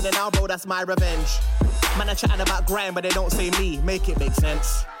killing it now, bro, that's my revenge. Man, are chatting about grind, but they don't say me, make it make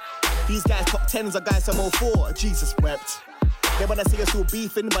sense. These guys top 10s are guys I'm all for, Jesus wept. They wanna see us all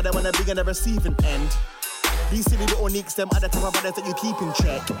beefing, but they wanna be on the receiving end. These silly little nicks, them other type of brothers that you keep in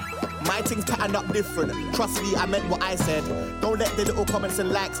check. My things pattern up different. Trust me, I meant what I said. Don't let the little comments and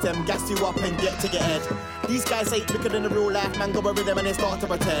likes them gas you up and get to your head. These guys ain't bigger than the real life, man. Go with them and they start to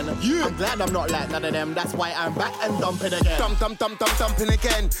pretend. Yeah. I'm glad I'm not like none of them. That's why I'm back and dumping again. Dumping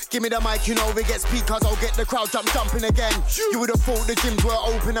again. Give me the mic, you know we get speakers. I'll get the crowd jumping again. You would have thought the gyms were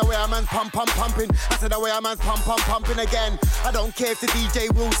open. The way a man's pumping. I said the way a man's pumping again. I don't care if the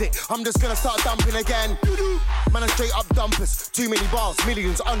DJ wills it. I'm just gonna start dumping again. Man, I'm straight up dumpers. Too many bars,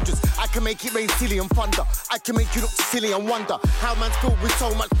 millions, hundreds. I can make it rain silly and thunder. I can make you look silly and wonder how man's filled with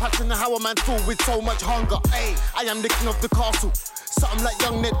so much passion and how a man's filled with so much hunger. Hey, I am the king of the castle. Something like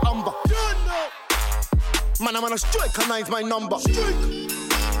young Ned Umber. Man, I'm on a strike, and nine's my number.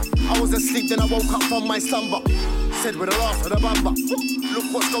 I was asleep, then I woke up from my slumber. Said with a laugh with a bumper.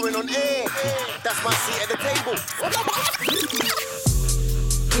 Look what's going on here. That's my seat at the table.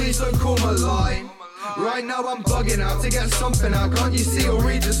 Please don't call my line. Right now I'm bugging out to get something out. Can't you see or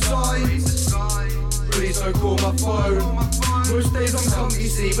read the signs? Please don't call my phone. Most days I'm comfy,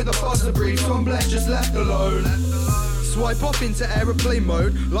 see, with a buzzer brief, so I'm blessed, just left alone. Swipe off into aeroplane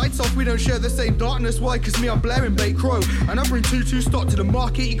mode. Lights off, we don't share the same darkness. Why? Cause me, I'm blaring bait crow. And I bring 2-2 stock to the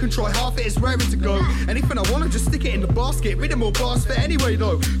market. You can try half it, it's raring to go. Anything I wanna, just stick it in the basket. Rid of more bars for anyway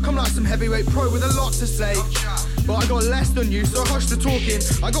though. Come like some heavyweight pro with a lot to say. But I got less than you, so hush the talking.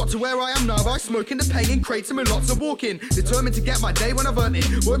 I got to where I am now by smoking the pain in crates and with lots of walking. Determined to get my day when I've earned it.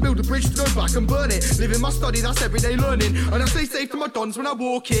 Won't build a bridge to go back and burn it. Living my study, that's everyday learning. And I stay safe to my dons when I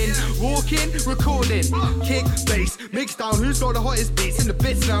walk in. Walking, recording, kick, bass, mix down. Who's got the hottest beats in the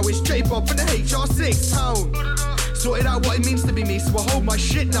bits now? It's J-Pop and the HR6 town. Sorted out what it means to be me, so I hold my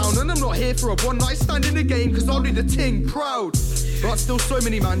shit down. And I'm not here for a one-night stand in the game, cause I'll do the ting proud. But still so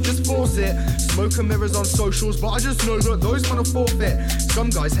many man just force it. Smoke and mirrors on socials, but I just know that those wanna forfeit. Some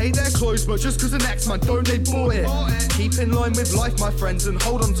guys hate their clothes, but just cause the next man don't, they bought it. Keep in line with life, my friends, and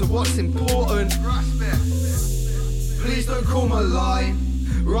hold on to what's important. Please don't call my line.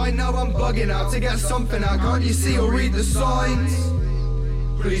 Right now I'm bugging out to get something out. Can't you see or read the signs?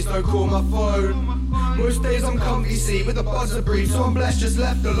 Please don't call my phone. Most days I'm comfy, see, with a buzzer brief, so I'm blessed, just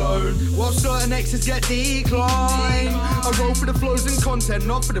left alone. While certain exes get declined, I roll for the flows and content,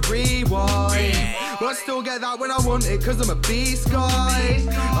 not for the rewind. But I still get that when I want it, cause I'm a beast guy.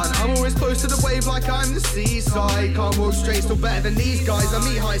 And I'm always close to the wave like I'm the seaside. Can't walk straight, still better than these guys. I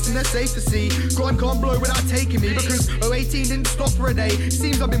meet heights and they're safe to see. Grime can't blow without taking me, because 018 didn't stop for a day.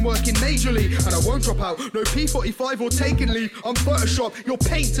 Seems I've been working majorly, and I won't drop out. No P45 or taking leave. I'm Photoshop, you're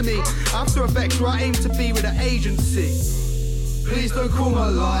paint to me. After Effects, where I aim to be with an agency. Please don't call my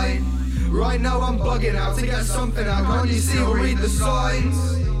line. Right now I'm bugging out to get something out. Can't you see or read the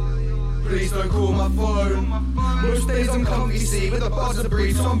signs? Please don't call my phone. Most days I'm comfy, see, with a buzzer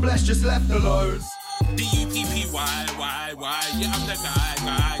brief, so I'm blessed, just left alone. D-U-P-P-Y, yeah, I'm the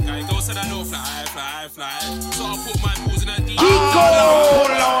guy. Go said I know fly. So I put my moves in a D. Pull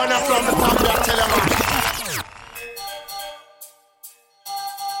on from the top, I tell you, man.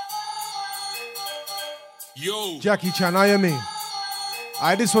 Yo. Jackie Chan, how you mean?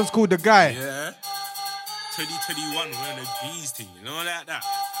 Alright, this one's called The Guy. Yeah. 2021, we're on the bees thing, you know, like that.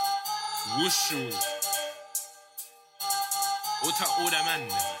 Whooshu. What a older man,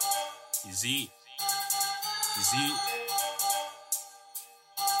 man. You see?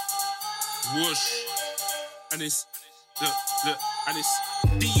 whoosh. And it's, look, and it's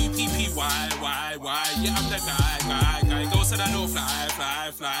D-U-P-P-Y. Yeah, I'm the guy. Go said I know fly.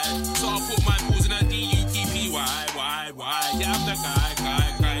 So I put my balls in a D-U-P-P-Y. Yeah, I'm the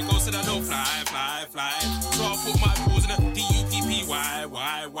guy. Go said I know fly. So I put my balls in a D-U-P-P-Y.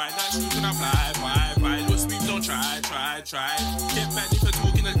 Nice shoes and I fly. Look smooth, don't try. Get back if you're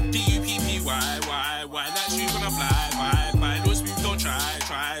talking a D-U-P-P-Y. Nice shoes and I fly. Look smooth, don't try.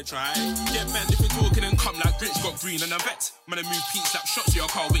 Get back if you're talking and come like Grinch got green and a vet. Man, I move peaks, slap shots to your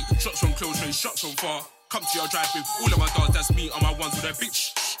car, wait. Shots from close range, shots from far. Come to your drive with all of my dogs, that's me on my ones with a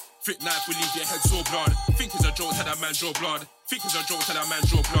bitch. Flick knife will leave your head so blood. Think it's a joke, tell that man draw blood.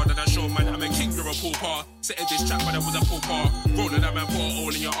 And I show man, I'm a king, you're a pauper. Setting this track, but I was a pauper. Rolling that man, put a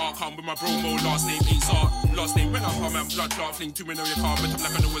hole in your arc. I'm with my promo, last name Azar. Last name ring up, man, blood clot. Fling 2 men on your car, but I'm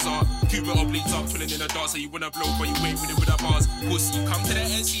like I know it's art. Cuba obliques up, twirling in the dark. So you wanna blow, but you ain't with it with a bars. Pussy, come to the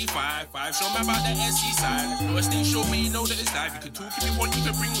SC5. Show me about the SC side. No, a stage show me, you know that it's live. You can talk if you want, you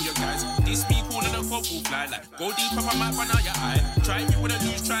can bring all your guys. This me calling a football fly. Like, go deep up on my front out your eye. Try if you wanna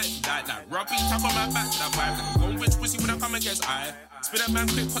lose, try if you like. Rub beat up on my back to the vibe. Go with pussy when I come against I. Spin a man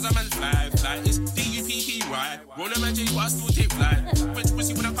quick cause a man fly. It's D-U-P-P-Y. Roll a man J but I still take fly. Which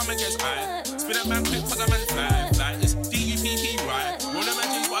pussy when I come against I. Spin a man quick cause a man fly. It's D-U-P-P-Y. Roll a man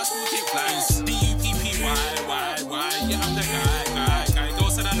J but I still take fly. It's D-U-P-P-Y. Yeah, I'm the guy. Go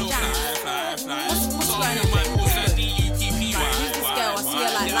said I know fly. So I'm in my post as D-U-P-P-Y. Who's this girl? I see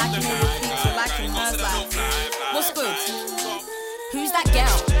her like liking all your pics and liking hers like. What's good? Who's that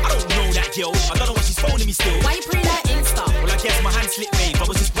girl? I don't know that girl. I don't know why she's phoning me still. Why you putting her Insta? Well, I guess my hand slipped, babe. I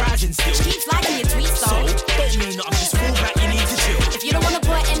was just browsing still. She keeps liking your tweets though. So, don't mean that I'm just full back, you need to chill. If you don't want to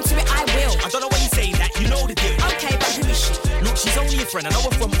put an end to it, I will. I don't know why you say that, you know the deal. Okay, but who is she? Look, she's only a friend. I know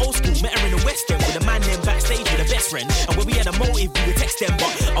her from old school. Met her in the West End with a man named backstage with a best friend. And when we had a motive, we would text them.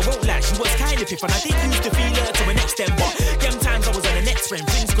 But I won't lie, she was kind of piff. And I did used to feel her to an extent. But them times I was on the next friend.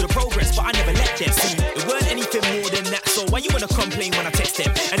 Things could have progressed, but I never let them. See, it weren't anything more than that. So why you wanna complain when I text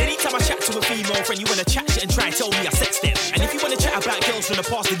them? And anytime I chat to a female friend, you wanna chat shit and try and tell me I sex them. And if you wanna chat about girls from the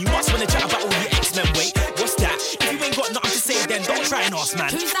past, then you must wanna chat about all your ex-men. Wait, what's that? If you ain't got nothing to say, then don't try and ask,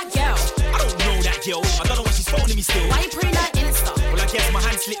 man. Who's that girl? I don't know that girl. I don't know why she's phoning me still. Why you putting her Insta? Well, I guess my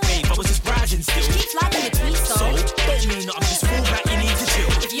hand slipped, babe. I was just browsing still. She keeps liking your tweets though. So, don't mean that I'm just full back, you need to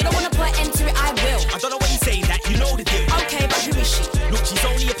chill. If you don't want to put an end to it, I will. I don't know why you say that, you know the deal. Okay, but who is she? Look, she's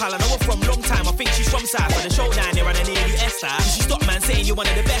only a pal, I know her from long time. I think she's from South, for the show down there and I nearly S-side. She stopped, man, saying you're one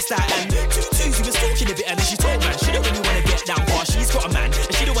of the best out. And 2-2s, he was talking a bit and then she told, man, she don't really want to get down far. She's got a man,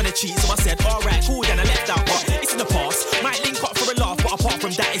 and she don't want to cheat. So I said, alright, cool, then I left out. But it's in the past, might link up for a laugh. But apart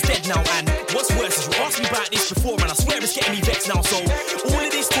from that, it's dead now. And what's worse is you asked me about this before, and I swear it's getting me vexed now. So all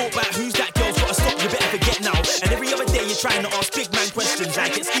of this talk about who's that girl's gotta stop, you better forget now. And every other day you're trying to ask big man questions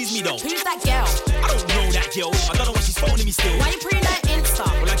like, excuse me though. Who's that girl? I don't know that girl. I don't know why she's phoning me still. Why you putting her Insta?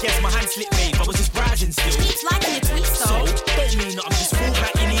 Well, I guess my hand slipped, babe. I was just browsing still. She keeps liking your tweets though. So, don't mean that I'm just full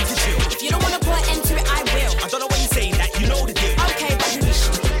back, you need to chill. If you don't want to put an end to it, I will. I don't know why you saying that, you know the deal. Okay, but who is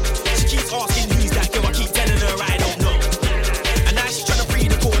she? She keeps asking who's that girl. I keep telling her I don't know. And now she's trying to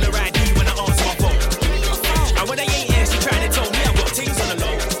breathe the caller ID when I answer my phone. And when I ain't here, she's trying to tell me I've got things on the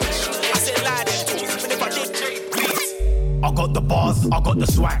low. I said lie them talks, even if I did, please. I got the bars, I got the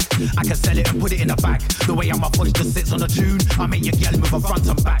swag. I can sell it and put it in a bag. The way I'm a voice just sits on a tune. I make your girl move her front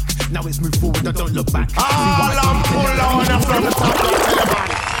and back. Now it's move forward, I don't look back. All I'm pull on from the top, don't tell your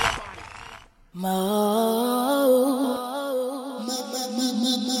body.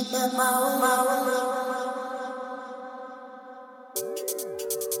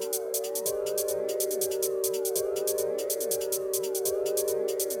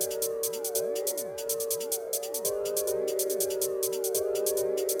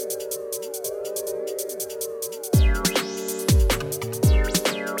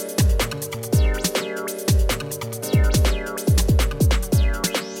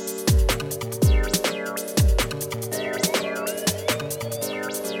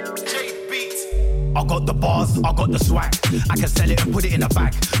 I got the bars, I got the swag. I can sell it and put it in a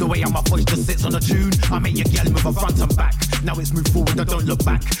bag. The way I'm a voice just sits on a tune. I make your girl move her front and back. Now it's move forward, I don't look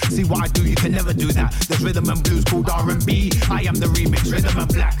back. See what I do, you can never do that. There's rhythm and blues called R&B. I am the remix, rhythm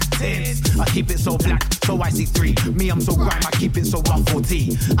and black. Tins, I keep it so black, so I see 3. Me, I'm so grime, I keep it so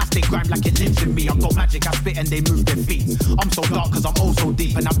 140. I stay grime like it lives in me. I've got magic, I spit and they move their feet. I'm so dark cause I'm oh so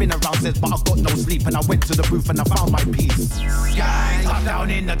deep. And I've been around since, but I've got no sleep. And I went to the booth and I found my peace. Gang, top down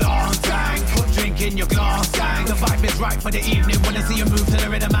in the dance, gang. Put drink in your glass, gang. The vibe is right for the evening. Wanna see you move to the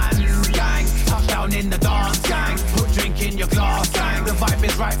rhythm, man. Gang, top down in the dance, gang. Put drink in your glass, gang. The vibe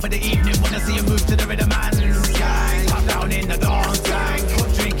is right for the evening. Wanna see you move to the rhythm, man. Gang, top down in the dance, gang.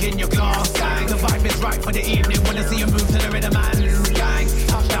 Put drink in your glass, gang. right for the evening. Wanna see you move to the rhythm, man. Gang,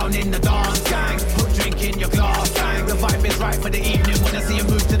 touchdown in the dance, gang. Put drink in your glass, gang. The vibe is right for the evening. Wanna see you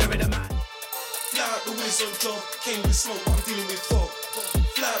move to the rhythm, man. Fly out the whiz on job, came with smoke, I'm dealing with fog.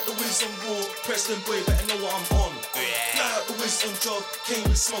 Fly out the whiz on war, Preston boy, better know what I'm on. Fly out the whiz on job, came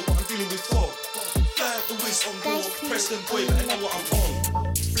with smoke, I'm dealing with fog. Fly out the whiz on war, Preston boy, better know what I'm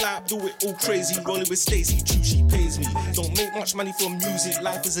on. Fly out, do it all crazy, rolling with Stacey, true she pays me. Don't make much money from music,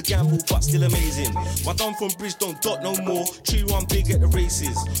 life is a gamble but still amazing. My done from Bridge don't dot no more, tree run big at the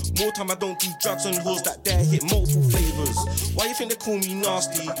races. More time I don't do drugs and whores that dare hit multiple flavours. Why you think they call me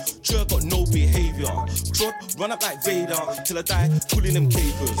nasty? True, I got no behaviour. Trod, run up like Vader, till I die pulling them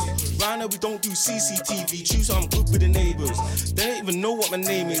capers. Right now we don't do CCTV, choose I'm good with the neighbours. They don't even know what my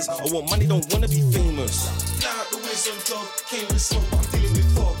name is, or what money don't wanna be famous. Fly out the whiz on job, came with smoke, I'm dealing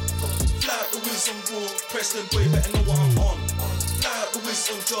with fog. Fly out the whiz on war, Preston boy, better know what I'm on. Fly out the whiz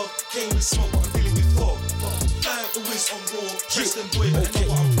on job, came with smoke, I'm dealing with fog. Fly out the whiz on war, Preston boy, better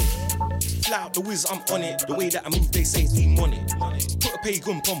know what I'm on. Fly out the whiz, I'm on it. The way that I move, they say it's demonic. Put a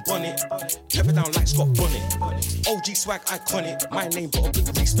pagan on bonnet, kept it down like Scott Bonnet. OG swag iconic, my name got a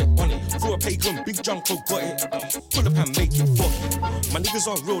big respect on it. Throw a pagan, big junko got it. Pull up and make it foggy. My niggas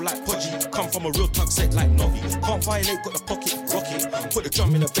are real like Podgy, come from a real tug set like Novi. Can't violate, got the pocket rocket. Put the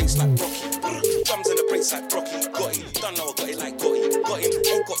drum in the bass like Rocky. Drums in the bass like Rocky. Got it, done now I got it like got it. Got him,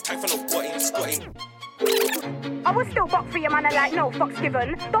 ain't got time for no got him, got him. I will still buck for your man and like no fucks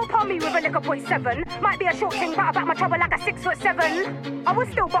given. Don't palm me with a liquor .7. Might be a short king, but I back my trouble like a 6'7". I will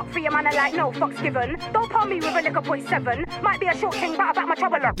still buck for your man and like no fucks given. Don't palm me with a liquor .7. Might be a short king, but I back my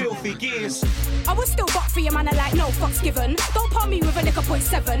trouble like filthy gears. I will still buck for your man and like no fucks given. Don't palm me with a liquor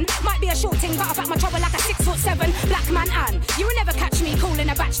 .7. Might be a short king, but I back my trouble like a 6'7". Black man and you will never catch me calling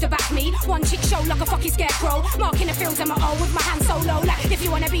a batch to back me. One chick show like a fucking scarecrow. Marking the fields on my O with my hand so low. Like if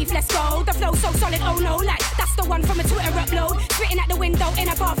you wanna beef, let's go. The flow so solid, oh no. Like that's the one from a Twitter upload. Spitting at the window in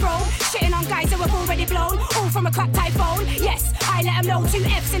a bathrobe. Shitting on guys who have already blown. All from a cracked iPhone. Yes, I let them know 2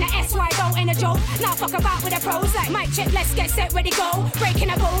 F's and a SY don't ain't a joke. Now fuck about with the pros. Like mic check, let's get set, ready go. Breaking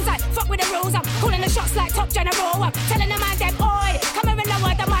the balls, like fuck with the rules. I'm calling the shots like top general. I'm telling the man them, oi, come here and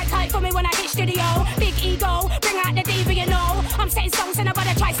lower the mic height for me when I hit studio. Big ego, bring out the diva, you know. I'm setting songs and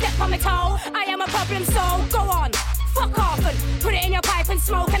nobody try step on my toe. I am a problem, so go on. Fuck off and put it in your pipe and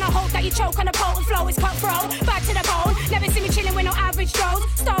smoke. And I hope that you choke on the potent flow. It's cutthroat, bad to the bone. Never see me chilling with no average Joes.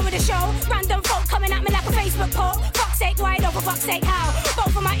 Star of the show, random folk coming at me like a Facebook poll. Fuck's sake, why though, for fuck's sake, how?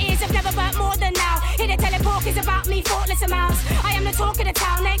 Both of my ears have never burnt more than now. Hear the telepork is about me, thoughtless amounts. I am the talk of the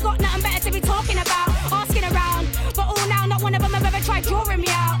town, they ain't got nothing better to be talking about. Asking around, but all now, not one of them have ever tried drawing me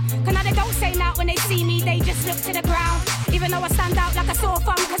out. Cause now they don't say now when they see me, they just look to the ground. Even though I stand out like a sore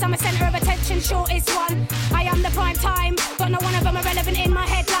thumb, cause I'm a centre of attention, shortest one. I am the prime time, but no one of them are relevant in my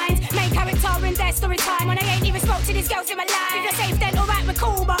headlines. Main character in their story time, when I ain't even spoke to these girls in my life. If you're safe then alright, we're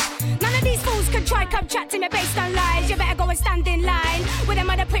cool, but none of these fools can try come chat to me based on lies. You better go and stand in line with them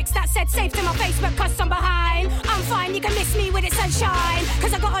other pricks that said safe to my face but cuss I'm behind. I'm fine, you can miss me with it sunshine,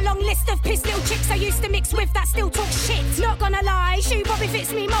 cause I got a long list of piss little chicks I used to mix with that still talk shit. Not gonna lie, shoe probably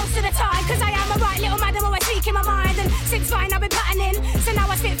fits me most of the time, cause I am a right little madam always speaking my mind. And since fine I've been patterning, so now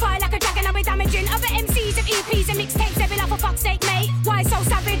I spit fire like a dragon, I'll be damaging other MCs of EPs and mixtapes. They be like for fuck's sake mate, why so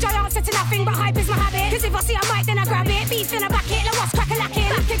savage? I answer to nothing but hype is my habit, cause if I see a mic then I grab it. Beef then I back it, like what's crack-a-lacking.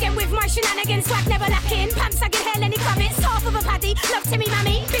 Back again with my shenanigans, swag never lacking. Pants sagging, hair Lenny Kravitz, half of a paddy. Love Timmy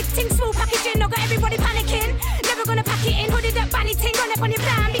Mammy, big ting, small packaging. I got everybody panicking, never gonna pack it in. Hooded up, banny ting, run up on your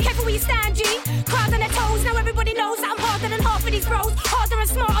plan. Be careful where you stand, G. Crowd on their toes, now everybody knows that I'm harder than half of these bros. Harder and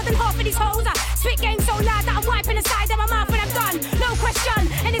smarter than half of these hoes. I spit game so loud that I'm wiping the side of my mouth when I'm done. No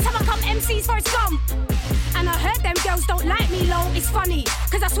question, anytime I come MCs for a scum. And I heard them girls don't like me low, it's funny,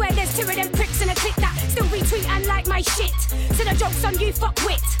 cause I swear there's 2 of them pricks in a clique that still retweet and like my shit. So the joke's on you, fuck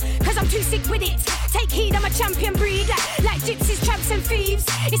wit, cause I'm too sick with it. Take heed, I'm a champion breed, like gypsies, tramps and thieves.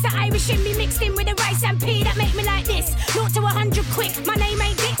 It's the Irish in me mixed in with the rice and pea that make me like this. 0 to 100 quick, my name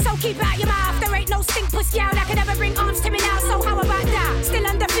ain't Dick, so keep it out your mouth. There ain't no stink pussy out that could ever bring arms to me now, so how about that? Still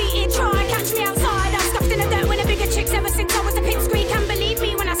undefeated, try catch me outside. I'm stuffed in the dirt with the bigger chicks ever since I was a pit squeak. Can believe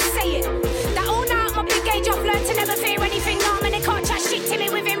me when I say it, that all night my big age I've learned to never fear anything. No man, they can't chat shit to me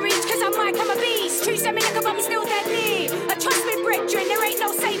within reach, cause I'm Mike, I'm a beast. True send me like a bum, still deadly. I trust me brethren, there ain't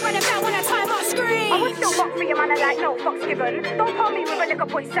no safe running about when I time out scream. I will still buck for your man and like no fucks given. Don't call me with a liquor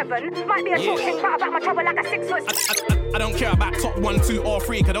 .7. Might be a short thing, but I back my trouble like a 6'. I don't care about top 1, 2 or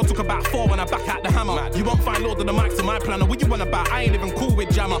 3, cause they'll talk about 4 when I back out the hammer. You won't find Lord of the Mics in my planner. What you want about? I ain't even cool with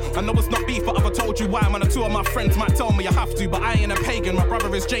Jammer. I know it's not beef, but I've told you why. Man, 2 of my friends might tell me I have to, but I ain't a pagan. My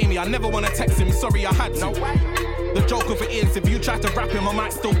brother is Jamie. I never wanna text him, sorry I had to. No way. The joke of it is, if you try to rap him, I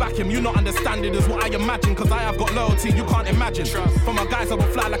might still back him. You not understand it is what I imagine, cause I have got loyalty you can't imagine. For my guys, I will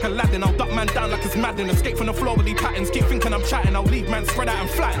fly like Aladdin. I'll duck man down like it's Madden. Escape from the floor with these patterns. Keep thinking I'm chatting, I'll leave man spread out and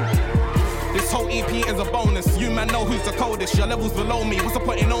flatten. This whole EP is a bonus. You man know who's the coldest. Your levels below me. What's the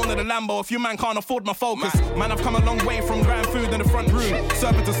point in owning the Lambo if you man can't afford my focus? Man, I've come a long way from grand food in the front room.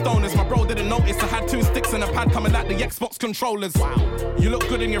 Serving to stoners. My bro didn't notice I had 2 sticks and a pad coming like the Xbox controllers. You look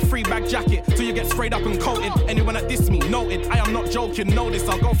good in your free bag jacket till you get sprayed up and coated. Anyone that diss me, noted. I am not joking, know this.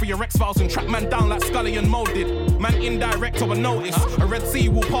 I'll go for your X-Files and track man down like Scully and Mo did. Man indirect or a notice. A Red Sea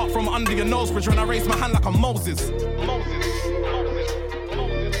will part from under your nose bridge when I raise my hand like I'm Moses.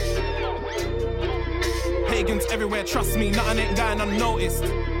 Pagans everywhere, trust me, nothing ain't going unnoticed.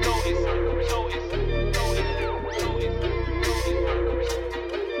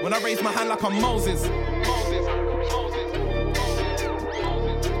 When I raise my hand like I'm Moses.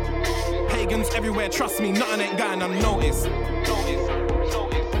 Pagans everywhere, trust me, nothing ain't going unnoticed.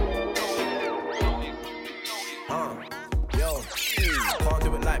 Yo, can't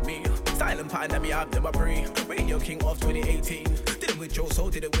do it like me. Silent pattern that me have them a pre. Radio King of 2018. Did it with Joe, so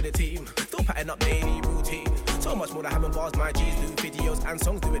did it with a team. Still pattern up daily routine. So much more than having bars, my G's do videos and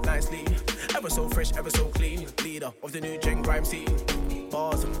songs, do it nicely. Ever so fresh, ever so clean. Leader of the new gen grime scene.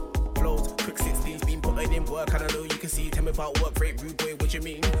 Bars, flows, quick 16s, been putting in work, and I know you can see. Tell me about work rate, rude boy, what you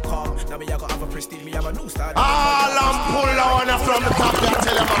mean? Calm, now me I got other prestige, me have a new style. All I'm pull on from the top, I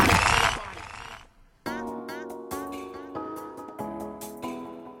tell you man.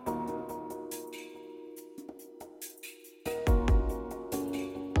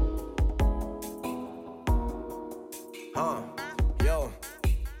 Yo,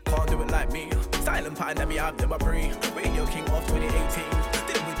 can't do it like me. Silent pattern that me have them a pre. Radio King of 2018.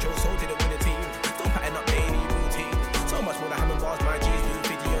 Did it with Joe, so did it with a team. Still pattern up daily routine. So much more than having bars, my G's do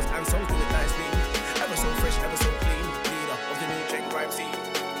videos and songs, do it nicely. Ever so fresh, ever so clean. Leader of the new gen grime scene.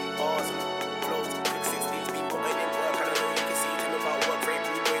 Bars, flows, quick 16s, been putting in work, and I know you can see. Tell me about work rate,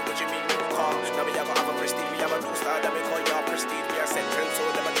 rude boy, what you mean? Calm, now me I got other prestige, me have a new style that me call y'all prestige. Me a set trend, so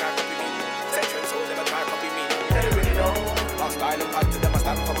never try copy me. Set trend, so never try copy me. They don't really know. Lost style and pad to them, I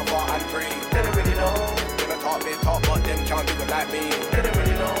stand from afar and free. They don't really know. Them a talk big talk, but them can't do it like me. They don't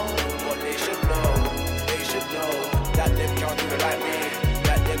really know. But they should know. They should know that them can't do it like me.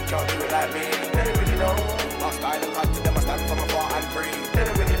 That them can't do it like me. They don't really know. Lost style and pad to them, I stand from afar and free. They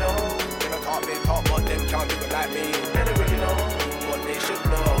don't really know. Them a talk big talk, but them can't do it like me. They don't really know. But they should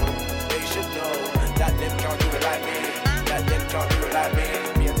know. They should know that them can't do it like me. That them can't do it like me.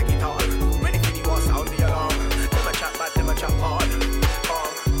 Me and take it out. Ready for the war, sound the alarm. Chat bad, them a chat hard.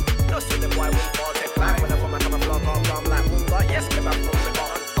 No see them why we fall take climb. Whenever I come a vlog on, I'm like, but yes, me back from the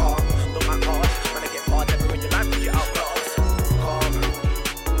on. Don't my card, when I get hard, everywhere you like, put you outlaws.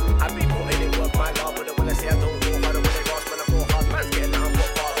 I be putting in work, my God, but when I say I don't go hard, when I boss, when I go hard, man's getting down, but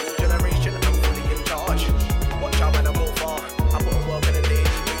far. New generation, I'm fully in charge. Watch out when I go far. I put work in a daily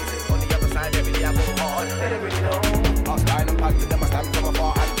basis. On the other side, every day I go hard. They don't really know. Lost line and pack to them, I stand from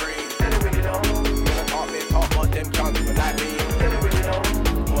afar and free. They don't really know. Talk, but them can't do it like me. They don't really know.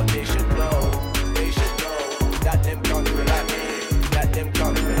 But they should know. They should know that them can't do it like me. That them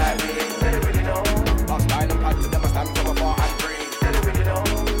can't do it like me. They don't really know. Lost style and pad to them, I stand from afar and free. They don't really know.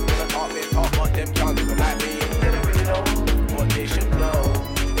 Them talk, but them can't do it like me. They don't really know. But they should know.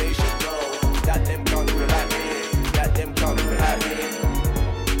 They should know that them can't do it like me. That them can't do it like me.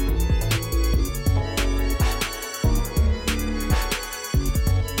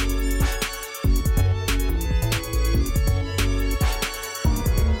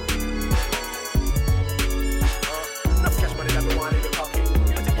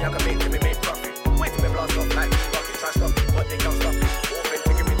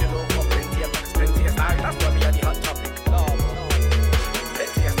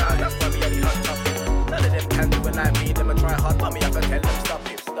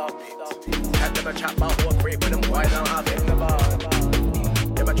 Chat about work rate when them boys don't have it in the bar.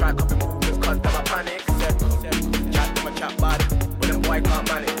 Them a try copy movements cause them a panic. Chat them a chat bad when them boy can't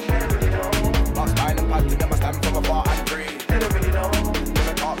manage. Lost style and pad to them a stand from afar and free. They don't really know. Them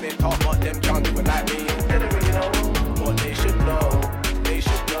a talk big talk but them can't do it like me. They don't really know. But they should know. They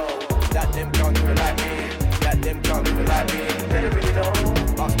should know that them can't do it like me. That them can't do it like me. They don't really know.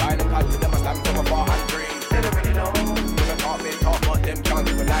 Lost style and pad to them a stand from afar and free. They don't really know. Them a talk big talk but them can't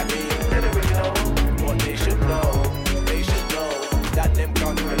do it like me. They don't really know. But they should know, that them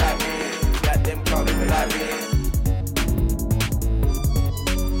can't do it like me, that them can't do it like me.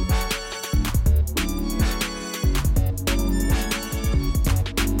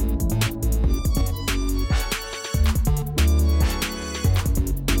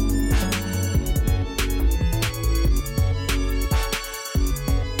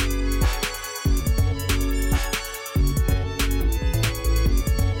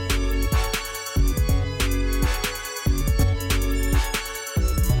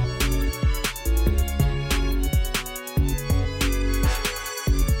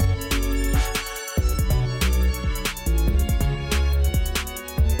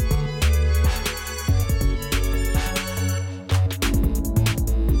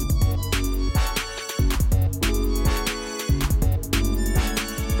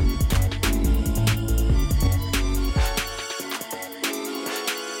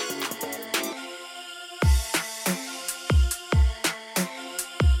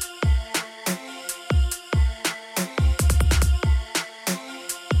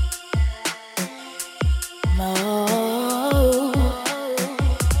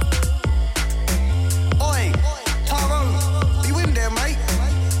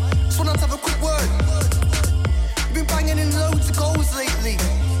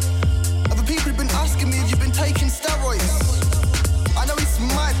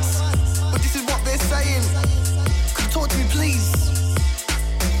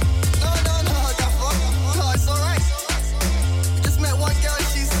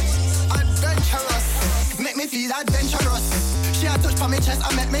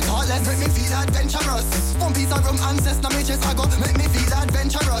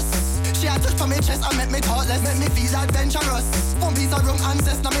 touch on my chest and make me thoughtless, make me feel adventurous. One piece of rum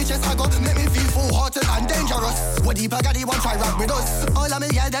ancestor on my chest I got, make me feel full-hearted and dangerous. What deeper gaddy want try rap with us? All of me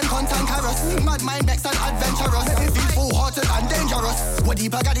yeah them content carrots, mad mind vex and adventurous. Make me feel full-hearted and dangerous. What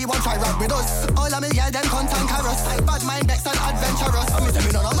deeper gaddy want try rap with us? All of me yeah them content carrots, bad mind vex and adventurous. I mean, tell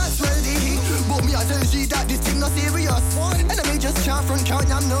me none of my ready, but me I tell she that this thing not serious. And I just can't front, can't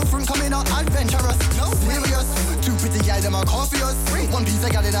yam no front, coming out adventurous, no serious. Two pretty guys them are coffee us. One piece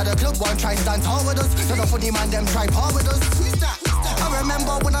of gal in the club, one try stand tall with us. So the funny man them try par with us. I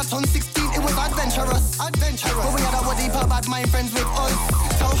remember when I turned 16, it was adventurous. But we had a waddy per bad mind friends with us.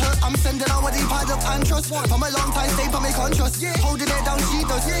 Tell her I'm sending a waddy pad up and trust. From a long time stay for me conscious. Holding it down she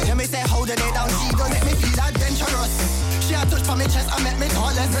does. Let me say holding it down she does. Make me feel adventurous. She a touch for me chest and make me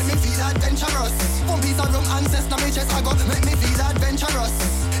thoughtless. Make me feel adventurous. One piece of rum ancestor on me chest I got. Make me feel adventurous.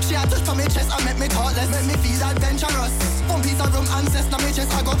 She a touch for me chest and make me thoughtless. Make me feel adventurous. One piece of rum ancestor on me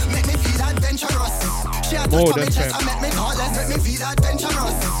chest I got. Make me feel adventurous. She a touch for me chest and make me thoughtless. Make me feel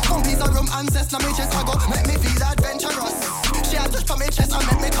adventurous. One piece of rum ancestor on me chest I got. Make me feel adventurous. She a touch for me chest and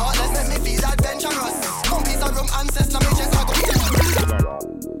make me thoughtless. Make me feel adventurous. One piece of rum ancestor on me chest I got.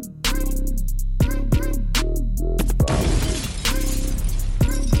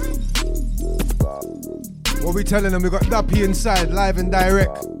 What we telling them? We got Duppy inside, live and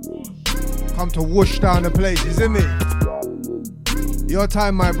direct. Come to whoosh down the place, you see me? Your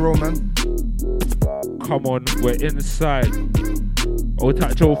time, my bro, man. Come on, we're inside. Old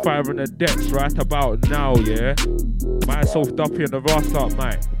Tack Joe 5 on the decks right about now, yeah? Myself, Duppy and the Rasta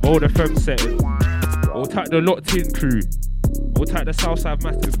Mike. Old FM setting. Old Tack the locked in crew. Old Tack the Southside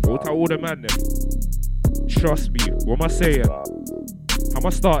Massive. Old Tack all the man them. Trust me, what am I saying? How am I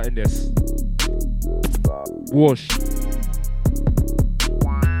starting this? Whoosh.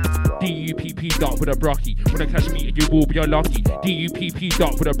 D-U-P-P dot with a brocky. When I catch me, you will be unlucky. D-U-P-P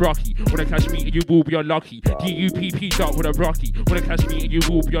dot with a brocky. When I catch me, you will be unlucky. D-U-P-P dot with a brocky. When I catch me, you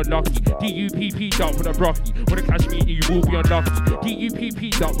will be unlucky. D-U-P-P dot with a brocky. When I catch me, you will be unlucky. D-U-P-P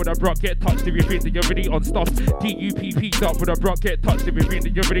dot with a brock. Get touched if you think that you're really on stuff. D-U-P-P dot with a brock. Get touched if you think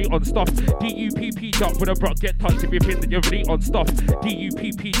that you're really on stuff. D-U-P-P dot with a brock. Get touched if you think that you're really on stuff.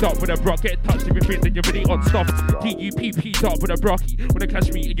 D-U-P-P dot with a brock. Get touched if you think that you're really on stuff. D-U-P-P dot with a brocky. When I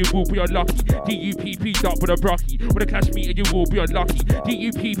catch me, you will be unlucky. D-U-P-P dot with a brocky. When I catch me and you will be unlucky.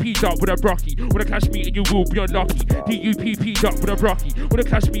 D-U-P-P dot with a brocky. When I catch me and you will be unlucky. D-U-P-P dot with a brocky. When I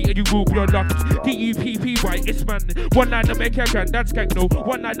catch me and you will be unlucky. D-U-P-P-Y, it's man. One line to make a granddad's gang, no.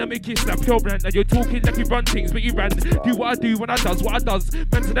 One line to make it snap your brand. And you're talking like you run things, but you ran. Do what I do when I does what I does.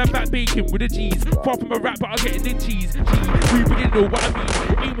 Man to that back bacon with the G's. Far from a rap, but I'm getting in cheese. We really know what I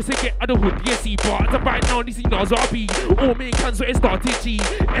mean. Aim was to get out of the hood, yes, he but to right now, this he knows what I be. All me cans where it started, G.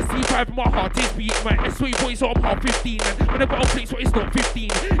 SC5, my heart is beat. My SW voice, so I'm half 15. And when I got a place where it's not 15.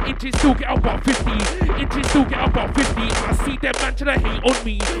 Inches still get up about 15. Inches still get up about 15. I see them man trying to hate on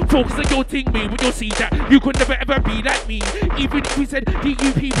me. Focus on your thing, me, when you'll see that you could never ever be like me. Even if we said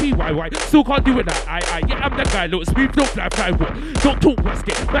D-U-P-P-Y-Y, still can't do it like I. Yeah, I'm that guy, look, smooth, don't fly, walk. Don't talk, what's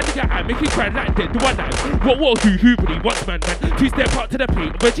get. Man, nigga, I make it cry like that, do I like? What, who really wants, man? Two step out to the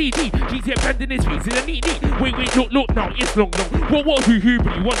plate of a GG. GZ band in his face in a neat. Wait, look, now, it's long. What, who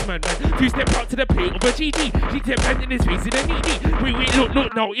really wants, man? Two step out to the plate of a GG. GZ band in his face in a neat. Wait,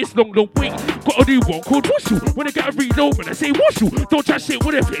 look, now, it's long, wait. Got a new one called Wushu. When I get a reload, when I say Wushu. Don't try shit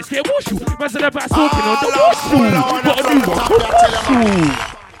with a face, get Wushu. Man's in the back talking on the Wushu. Got a new one called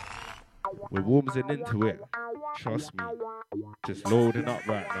Wushu. We're warming into it. Trust me. Just loading up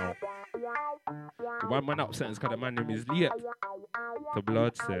right now. Why man upset is because the man name is Liet. The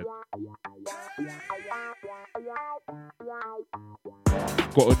blood said.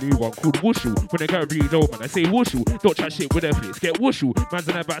 Got a new one called Wushu. When I get a reload, man, I say Wushu. Don't try shit with a place, get Wushu. Man's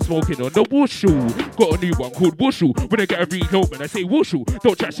in the back smoking on the Wushu. Got a new one called Wushu. When I get a reload, man, I say Wushu.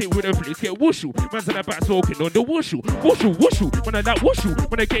 Don't try shit with a place, get Wushu. Man's in the back smoking on the Wushu. Wushu. When I like Wushu.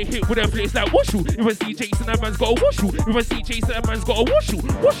 When I get hit with a place like Wushu. If I see Jason, that man's got a Wushu. If I see Jason, that man's got a Wushu.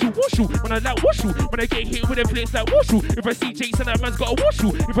 Wushu. When I like Wushu. When I get hit with a place like Wushu. If I see Jason, that man's got a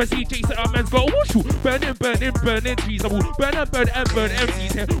Wushu. If I see Jason, that man's got a Wushu. Burning trees. I will burn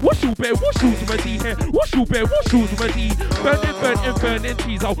MCs here. Wushu bear, wushu to my D here. Wushu bear, wushu to my D. Burning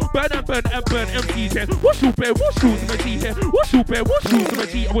trees. I'll burn MCs here. Wushu bear, wushu to my D here. Wushu bear, wushu to my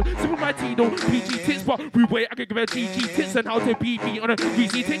D. I will sip my tea, no PG tits, but reway I can give a GG tits and how to beat me on a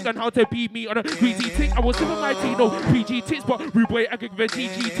greasy thing and how to beat me on a greasy thing. I will sip my tea, no PG tits, but reway I can give a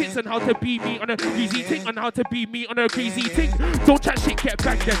GG tits and how to beat me on a greasy thing and how to beat me on a crazy thing. Don't chat shit, get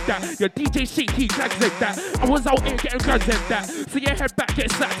back like that. Your DJ shit, he lags like that. I was out here getting guns and that. So your head back,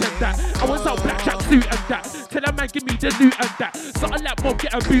 get slapped and that. I was out black track suit and that. Tell a man give me the loot and that. So I let mom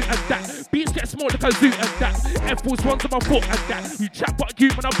get a boot and that. Beats get small like a zoo and that. F-Force ones on my foot and that. You chat but you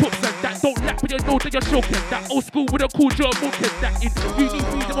when I books and that. Don't laugh when you know that you're choking that. Old school with a cool job book and that. In uni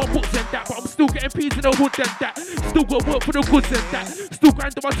fees in my books and that. But I'm still getting peas in the hood and that. Still got work for the goods and that. Still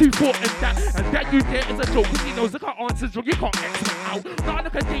grind on my 2-4 and that. And that you there is a joke cause he knows I can't answer wrong. You can't X man out. Not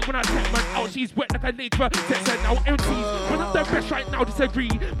like a date when I take man out. She's wet like a lake for text and now MCs. When I'm the best right now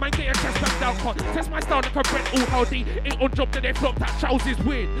disagree. Man get your chest back down. Can't test my style like a Brent all how they ain't on job that they flop. That trousers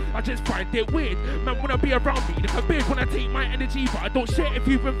weird. I just find it weird. Man wanna be around me like a beard when I take my energy, but I don't share. If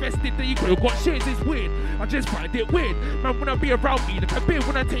you've invested then you could've got shares. It's weird. I just find it weird. Man wanna be around me like a beard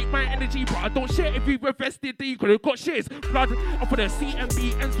when I take my energy, but I don't share. If you've invested then you could've got shares. Blood up for the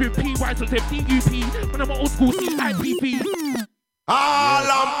CMB ends with PY so it's DUP. When I'm old school CIPP. All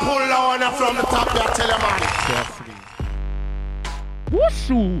I'm pull on from the top there, tell you man. Trust me.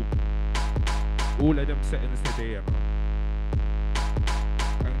 Whooshu. All of them settings today, man.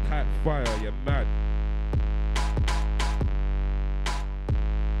 And type fire, you're mad.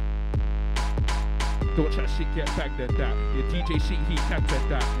 Don't chat shit, get bagged and that. Your DJ shit, he camped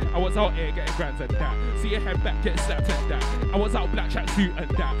and that. I was out here getting grands and that. See your head back, get slapped and that. I was out black chat suit and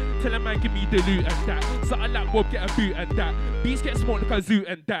that. Tell a man give me the loot and that. Something like Bob get a boot and that. Beats get small like a zoo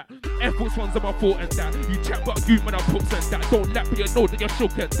and that. F-Force ones on my foot and that. You chat but you when I books and that. Don't lap but you know that you're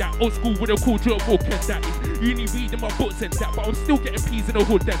shook and that. Old school with a cool drill walk and that. You need reading my books and that. But I'm still getting peas in the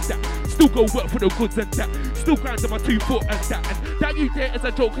hood and that. Still go work for the goods and that. Still grind on my 2-4 and that. And that you there is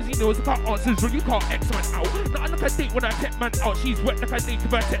a joke cause he knows I can't answer wrong. You can't X man out. Not like a date when I kept man out. She's wet like a date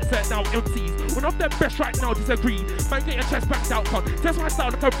if I text her now. MCs, when I'm the best right now, disagree. Man, get your chest back down, can't test my style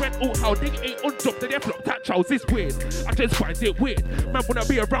like a Brent all how they ain't on job, they flop that trousers. It's weird. I just find it weird. Man, wanna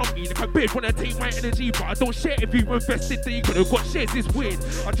be around me like a bitch, wanna take my energy, but I don't share. If you invested, then you could've got shares. It's weird.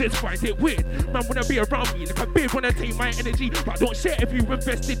 I just find it weird. Man, wanna be around me like a bitch, wanna take my energy, but I don't share. If you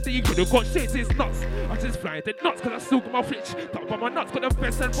invested, then you could've got shares. It's nuts. I just find it nuts cause I still got my flitch. Got by my nuts, got the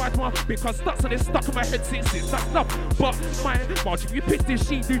best and right one because nuts and it's stuck in my head since that's enough. But my margin, you piss this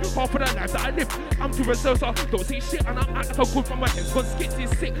she do half of the life that I live. I'm too reserved, so don't see shit and I'm acting so good from my head's gone skits is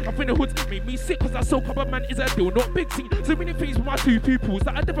sick. I think the hoods made me sick cause I so cover man is a deal, not big thing. So many things with my 2 pupils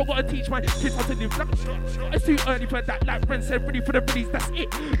that I never gotta teach my kids how to live. Like, it's too early for that, like Ren said, ready for the release, that's it.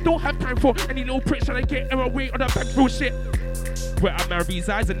 Don't have time for any little pricks trying to get away on that back bullshit. Where a man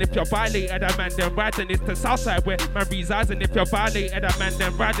resides and if you're violated a man then ride and it's the south side where man resides and if you're violated a man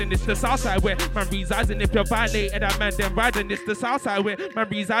then ride and it's the south side where man resides and if you're violated a man then ride and it's the south side where man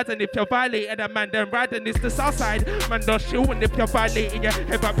resides and if you're violated a man then ride and it's the south side. Man does chill and if you're violating your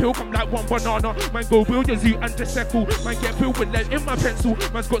head back pill come like one banana. Man go build your zoo and just settle. Man get filled with lead in my pencil.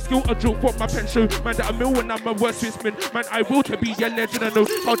 Man's got skill a joke for my pencil. Man that a mill and I'm a worse Swissman. Man I will to be your legend. I know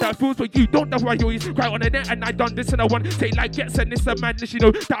how that feels but you don't know why you always cry on the net and I done this and I want take like gets and it's a madness, you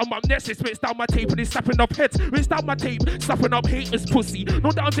know. Down my nest, it's spits down my tape and it's snapping up heads. It's down my tape, snapping up haters, pussy.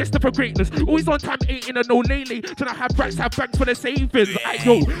 Know that I'm destined for greatness. Always on time, ain't in a no lay. Tryna have racks, have banks for the savings.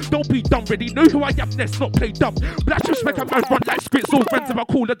 Yo, don't be dumb, ready. Know who I am, let's not play dumb. Black just make a man run like scripts. All friends if I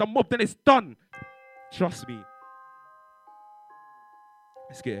call it the mob, then it's done. Trust me.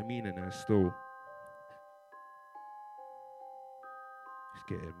 It's getting mean in there still. It's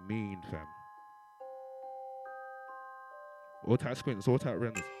getting mean, fam. All type Squints, all type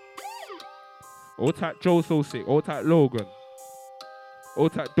Rens. All type Joe So Sick, all type Logan. All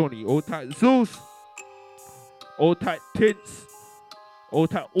type Donny, all type Zeus. All type Tints. All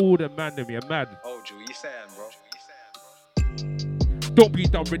type all the man them, you're mad. Oh, Drew, you saying, bro? Don't be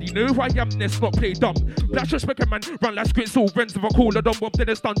dumb, ready. Know who I am, let's not play dumb. Black just make a man run like squints, all rents if I call a dumb up to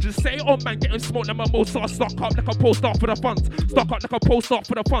the stun. Just say, oh man, getting smoked like my Mozart. Stuck up like a post off for the funds. Stuck up like a post off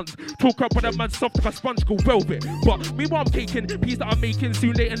for the funds. Talk up with a man soft like a sponge, go velvet. But meanwhile, I'm taking peas that I'm making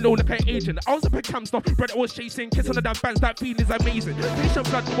soon late and low like an agent. I was up at camp stuff, bread I was chasing, kiss on the damn bands, that feeling is amazing. Patient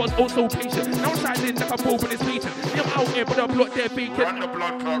blood was also patient. Now I'm shining like a bulb in his patent. I'm out here, but the blood they're vacant. Run the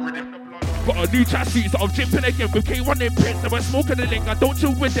blood clot, rhythm. Got a new chat suit, so I'm jimping again with K1 in pits. And we're smoking the link, I don't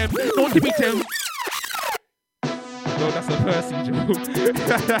chill with them. Don't to be them. No, that's a Percy joke.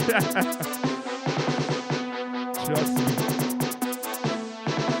 Trust me.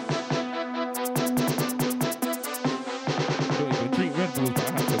 I don't even drink Red Bulls, but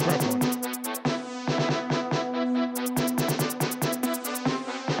I have to grab one.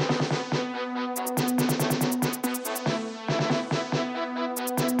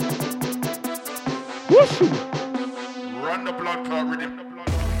 Run the blood clot rhythm.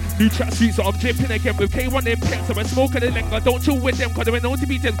 New track suits, so I'm dripping again with K1 impacts. So we're smoking the lenga, don't chill with them, cause they're known to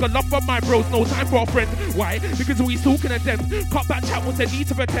be gems. Got love from my bros, no time for a friend. Why? Because we talking at them. Cut back chat, what's the need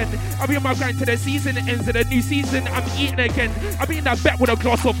to pretend? I'll be on my grind till the season ends. In the new season, I'm eating again. I'll be in that bet with a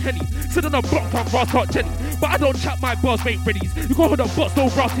glass of Henny. Sit on a block on grass, hot Jenny. But I don't chat my bars, mate, readies. You can't hold a box, no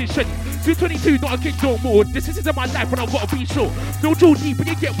grass in sheddy. 222, not a kid, no more. This isn't my life, but I've got to be sure. No Joe deep, but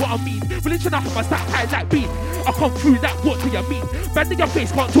you get what I mean. Religion, I have my stack high like beat. I come through that, what do you mean? Bend in your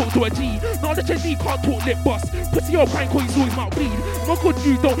face, can't talk to a G. Knowledge and D, can't talk lip bust. Pussy your crying, cause he's always might bleed. No good,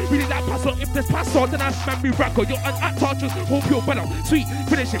 you don't really like pass on. If there's pass on, then I man move back. You're an actor, just hope you're better. Sweet,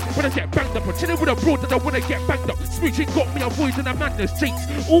 finishing, when I get banged up. I'm chilling with a broad that I wanna get banged up. Smooching got me avoiding a madness. Jakes,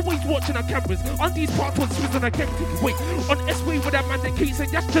 always watching our cameras. On these parts, on Swiss and I get tickets. Wait, on S-Way with that man that keys,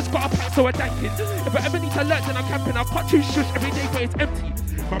 and that's just got a pack, so I dank it. If I ever need to learn, then I'm camping. I'll cut you shush every day, but it's empty.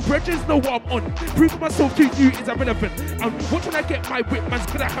 My brethren know what I'm on. Proving myself to you is irrelevant. And watch when I get my whip, man's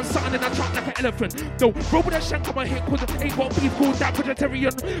gonna have something in a trunk like an elephant. Don't roll with a shank on my hip, cause it ain't got beef called that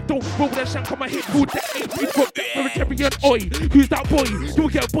vegetarian. Don't roll with a shank on my hip, called that ain't beef called that vegetarian. Oi, who's that boy? You will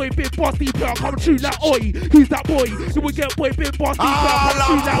get boy, big boss, deep player, come true like oi. Who's that boy? You will get boy, big boss, deep player, come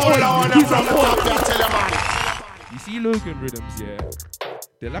true like oi. Who's that boy? You see Logan rhythms, yeah?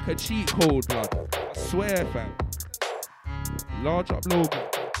 They're like a cheat code, blood. I swear, fam. Large up Logan.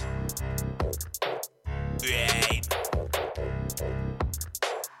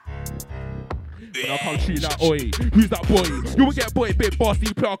 When I come true like oi, who's that boy? You will get boy, big boss,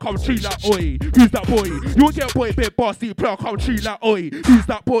 deep player, come true like oi. Who's that boy? You will get boy, big boss, deep player, come true like oi. Who's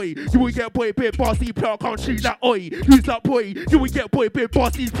that boy? You will get boy, big boss, deep player, come true like oi. Who's that boy? You will get boy, big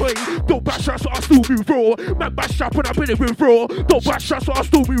boss, deep player. Don't bash us, so I still move raw. Man bash up when I put it with raw. Don't bash us, so I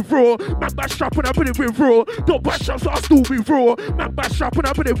still move raw. Man bash up when I put it with raw. Don't bash up, so I still move raw. Man bash up when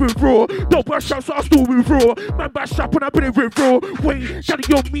I put it with raw. Don't bash up, so I still move raw. Man bash up when I put it with raw. Wait,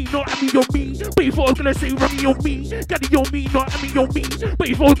 daddy on me, not at me on me. But if I was gonna say Remy on me, daddy on me, not at me on me. But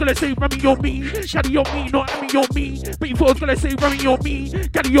if I was gonna say Remy on me, daddy on me, not at me on me. But if I was gonna say Remy on me,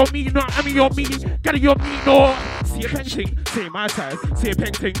 daddy on me, not at me on me. Daddy on me, no. See a painting, say my size. See a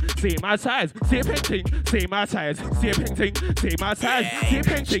painting, say my size. See a painting, say my size. See a painting, say my size. See a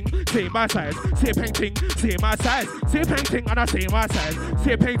painting, say my size. See a painting, say my size. See a painting, and I say my size.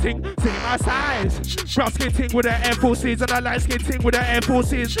 See a painting, say my size. Brown skin ting with the Air Forces, and I light skin ting with the Air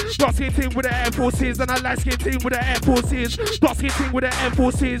Forces. Brown skin ting with the Air Forces, and I light skin ting with the Air Forces. Dark skin ting with the Air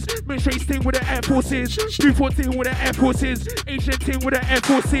Forces. Mid trace ting with the Air Forces. Blue foot ting with the Air Forces. Asian ting with the Air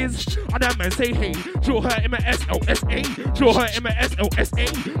Forces. And that man say hey, draw her in my SLSA. Draw her in my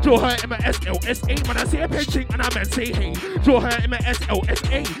SLSA. Draw her in my SLSA. Man I say a painting, and that man say hey, draw her in my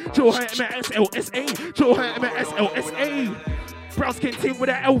SLSA. Draw her in my SLSA. Draw her in my SLSA. Brown skin ting with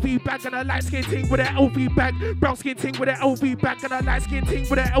an LV bag and a light skin ting with an LV bag. Brown skin ting with an LV bag and a light skin ting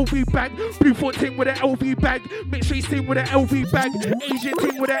with an LV bag. Blue foot ting with an LV bag. Mixed race ting with an LV bag. Asian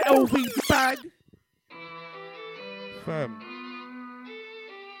ting with an LV bag. Fam.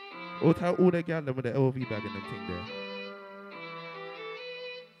 All the gal with the LV bag and them thing there.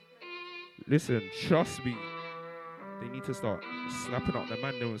 Listen, trust me. They need to start snapping up the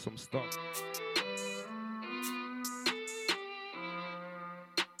man doing some stuff.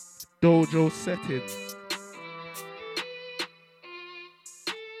 Dojo settings.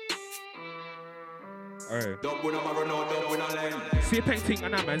 Alright. See a painting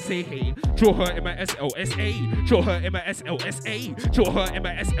and that man say hey, draw her in my SLSA. Draw her in my SLSA. Draw her in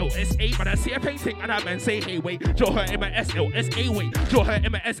my SLSA. But I see a painting and that man say hey, wait, draw her in my SLSA. Wait, draw her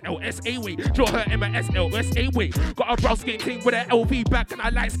in my SLSA. Wait, draw her in my SLSA. Wait, got a brown skin ting with an LV bag and I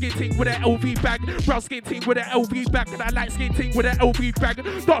light skin ting with an LV bag. Brown skin ting with an LV bag and I light skin ting with an LV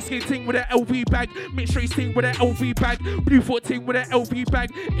bag. Dark skin ting with an LV bag. Mixed race ting with an LV bag. Blue foot ting with an LV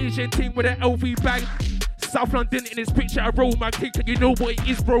bag. Asian ting with an LV bag. South London in this picture, I roll my kick, and you know what it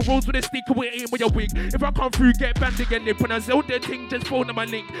is, bro. Rolls with a stick away, aim with your wig. If I come through, get banned again. If when I sell the thing, just phone on my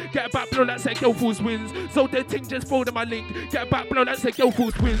link. Get back, blow, that's a girl fools wins. So the thing, just phone on my link. Get back, blow, that's a girl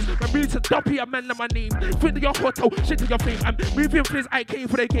fools wins. My music to dumpy, a man on my name. Fit to your hotel, shit to your fame. I'm moving fizz, I came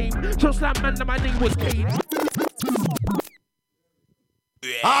for the game. Just like man, my name was Kane.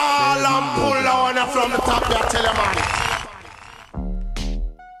 All I'm pull on from the top there, tell you man.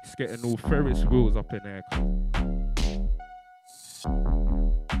 Getting all Ferris wheels up in there.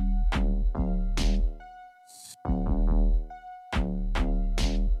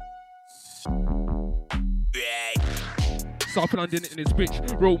 South London in this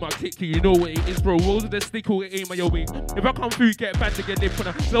bitch. Roll my kick, you know what it is, bro. Rolls with the stick, or it ain't my way. If I come through, get banned again, live for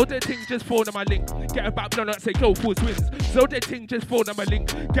now. So that thing just phone on my link. Get a back blown out, say go full swings. So that thing just phone on my link.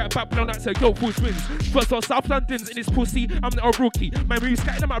 Get a back blown out, say go full swings. First off, South London's in this pussy. I'm not a rookie. My moves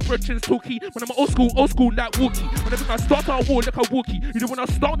scattered my brethren's talkie. When I'm old school like Wookie. Whenever I start on a wall, like a Wookie. You know when I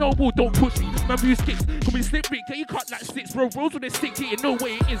start on a wall, don't push me. My moves kicks. Can we slip big? Get you cut like six, bro. Rolls with a stick, you know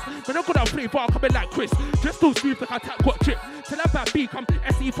where it is. When I got out play bar, coming like Chris. Just too smooth like I tap got chip. Tell that bad B come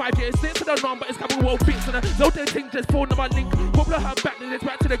SE5 years. Sit to the number, it's coming well bits. And so that thing just phone on my link. Wobble her back, then it's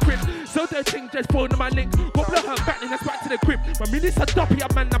back to the crib. So that thing just phone on my link. Wobble her back, then it's back to the crib. My minutes are duppy,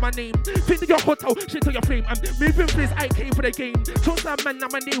 a man now my name. Think to your hotel, shit to your flame. I'm moving for this, I came for the game. Trust that man, now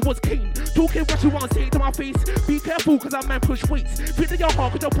my name was Kane. Talking what you want, say it to my face. Be careful, cause that man push weights. Think to your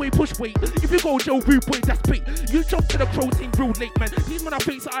heart, cause your boy push weight. If you go Joe rude boy, that's bait. You jump to the protein real late, man. These man are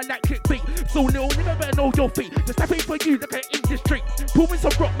face, I like clickbait. So little nigga better know your fate. Just step in for you, like an English drink. Pull me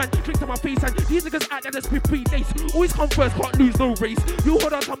some rock, man, drink to my face. And these niggas act like this with 3 days. Always come first, can't lose no race. You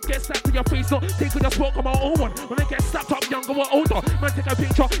hold on, come get slapped to your face. Not taking your smoke on my own one. When I get slapped up, younger or older. Man, take a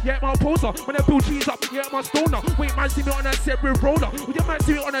picture, yeah, my poser. When I build cheese up, yeah, my stoner. Wait, man, see me on a set with roller. Or you might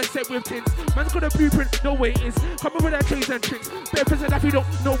see me on a set with tins. Man's got a blueprint, no way it is. Coming with their trades and tricks. Better present if you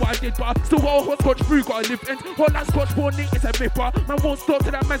don't know what I did, but I still got a hot scotch through, got a live end. Hot like scotch for Nick, it's a myth, but man won't stop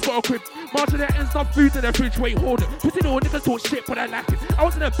till that man's got a crib. March to their ends, not food in the fridge, wait, hold it. Pussy no niggas talk shit, but I like it. I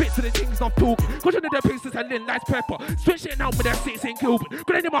was in a bit, so the thing's not talking. Cause you know the pieces and then nice pepper. Switch it out with their 6 in Gilbert.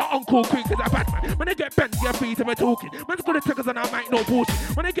 Cause I need my uncle quick, cause I'm bad man. When I get bent, your feet and we're talking. Man's gonna take us and I might no bullshit.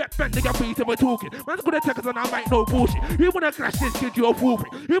 When I get bent, your feet and we're talking. Man's gonna take us and I might no bullshit. You wanna clash this kid, you're a fool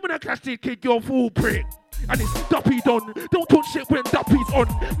prick. You wanna clash this kid, you're a fool prick. And it's Duppy done. Don't talk shit when Duppy's on.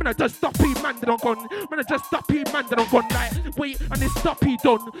 Man, I just Duppy, man, that I'm gone. Man, I just Duppy, man, that I'm gone. Like, wait, and it's Duppy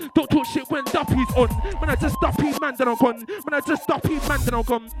done. Don't talk shit when Duppy's on. Man, I just Duppy, man, that I'm gone. Man, I just Duppy, man, that I'm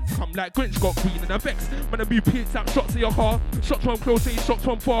gone. Come like Grinch got Queen and a Vex. Man, I be pigs out shots to your car. Shots from close, say shots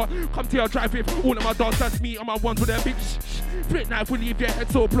from far. Come to your drive with all of my dogs. That's me and my ones with their big split knife will leave your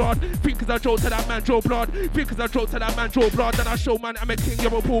head so blood. Think cause I joke to that man, Joe Blood. Think cause I joke to that man, Joe Blood. Then I show man, I'm a king,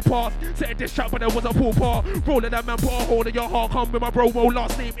 you're a pool pass. Said this shot, but there was a pool pass. Rolling that man, put a hole in your heart. Come with my bro, well,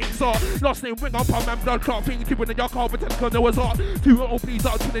 last name Exar. Last name ring up, man, blood clot. Think keeping in your car, pretend cause there was art. 2 please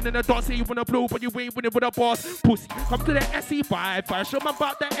out, twinning in the dot. Say you wanna blow, but you ain't winning with a boss. Pussy, come to the SE5. I show man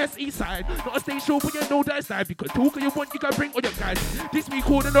about the SE side. Not a stage show, but you know that side. You can talk and you want, you can bring all your guys. This me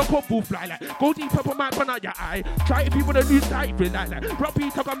calling a couple fly like. Go deep up on my pan out your eye. Try if you wanna lose tight, feel like that. Rock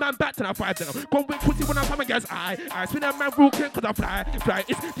beat, talk a man back to the 5 then. Go with pussy when I come against I spin a man real quick cause I fly.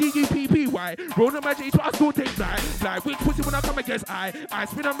 It's D-U-P-P-Y. Rolling my J's, but I still take fly. Which pussy when I come against I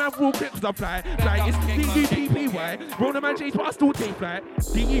spin a man real quick cause I fly. It's D-U-P-P-Y. Rolling my J's, but I still take fly.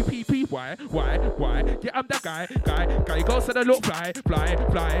 D-U-P-P-Y. Why? Yeah, I'm that guy. Go so the look fly.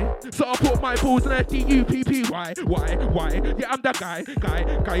 So I put my balls in a D-U-P-P-Y. Why? Yeah, I'm that guy.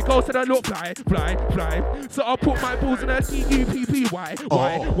 Go so the look fly. So I put my balls in a D-U-P-P-Y.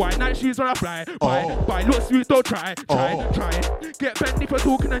 Why? Night shoes when I fly. Why? Look smooth, don't try. Get bent if you're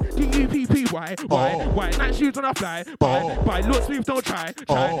talking a D-U-P-P-Y. Why? Night shoes when I fly. Why? Look smooth, don't try.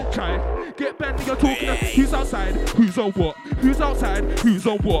 Get bent if you're talking a who's outside, who's on what? Who's outside, who's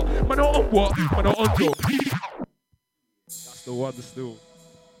on what? Man not on what? Man not on job. That's the one still.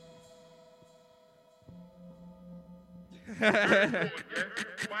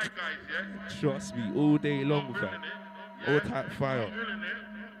 Trust me, all day long, fam. All type fire.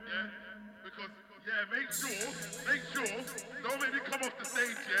 Make sure, don't make me come off the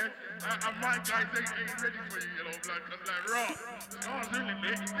stage, yeah? And my guys ain't ready for you, you know, blood, cause like, raw. No one's really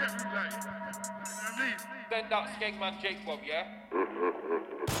lit, you get me, like, you know what I mean? Then that Skegman Jake Bob, yeah?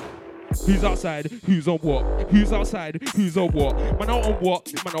 Who's outside? Who's on what? Who's outside? Who's on what? Man out on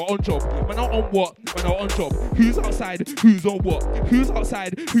what? Man out on job. Man out on what? Man out on job. Who's outside? Who's on what? Who's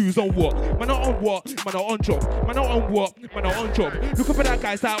outside? Who's on what? Man out on what? Man out on job. Man out on what? Man out on job. Looking for that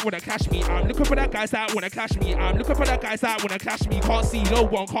guys that wanna catch me. I'm looking for that guys that wanna catch me. I'm looking for that guys that wanna catch me. Can't see no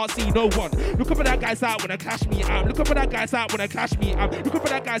one. Can't see no one. Looking for that guys that wanna catch me. I'm looking for that guys that wanna catch me. I'm looking for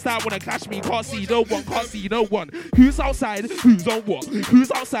that guys that wanna catch me. Can't see no one. Can't see no one. Who's outside? Who's on what?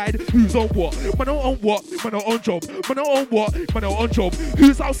 Who's outside? Who's on what? Man out on what? Man out on job. Man out on what? Man out on job.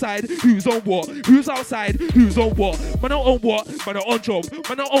 Who's outside? Who's on what? Who's outside? Who's on what? Man out on what? Man out on job.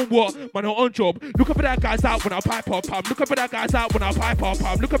 Man out on what? Man out on job. Looking for that guys out when I pipe up. I'm looking for that guys out when I pipe up.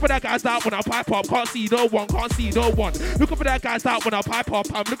 I'm looking for that guys out when I pipe up. Can't see no one. Can't see no one. Looking for that guys out when I pipe up.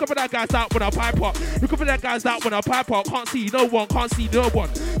 I'm looking for that guys out when I pipe up. Looking for that guys out when I pipe up. Can't see no one. Can't see no one.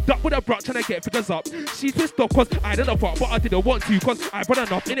 Duck with a brush trying to get figures up. She's pissed off cause I didn't fuck, but I didn't want to cause I put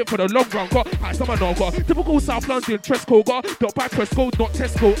enough in it for the long run. Got high summer now, got typical South London Tresco, got dot by Presco, not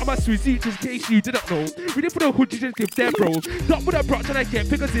Tesco. I'm a Susie, just in case you didn't know. Ready for the hood, you just give them, bro. Duck with a brush trying to get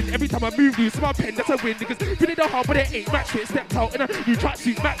figures in. Every time I move loose, my pen, that's a win. Niggas really the hard, but it ain't match fit. Stepped out in a new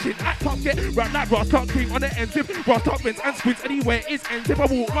tracksuit matching. Act up, get rap like Ross, top cream on the end zip. Ross top wins and squints anywhere is end zip. I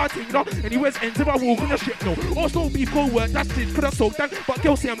walk my team, no. Anywhere's end zip, I walk on the ship, no. Also, beef go work, that's it, could I so dang. But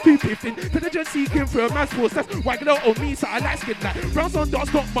girls say I'm too piffing. Penetrate seeking for a man's force, that's wagging out on me, so I like skin like. Browns on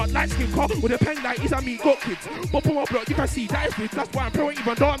dots, not mud, light skin car with a pen like is I mean got kids. But on my block, you can see that is rich, that's why I'm pro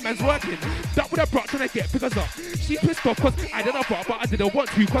even though man's working. That with a brush trying to get figures up. She's pissed off cause I didn't fuck, but I didn't want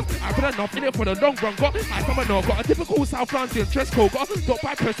to cause I put enough in it for the long run. Got I summer now, got a typical South London dress code, got dot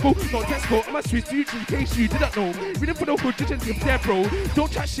by Presco, not Tesco. I'm a Swiss dude in case you didn't know. Reading for the hood, you just give there, bro.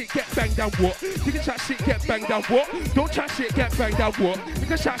 Don't chat shit, get banged down what? You can chat shit, get banged down what? Don't chat shit, get banged down what? You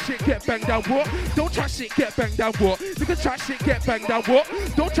can chat shit, get banged down what? Don't chat shit, get banged down what? You can chat shit, get banged down what?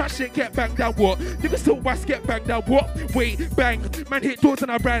 Don't chat shit, get banged down what? You can still west, get banged down what? Wait, bang, man hit doors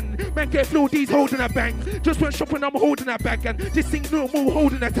and I ran. Man get flow, these holding a bang. Just went shopping, I'm holding a bag and this thing's no more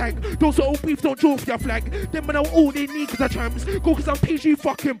holding a tag. Those old beef don't draw for your flag. Them man are all they need cause I trams. Go cause I'm PG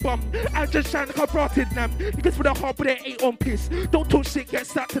fucking bum. I just shine like I brought it nam. Niggas for the heart but they ain't on piss. Don't talk shit, get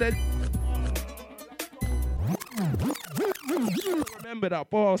stuck to the... Remember that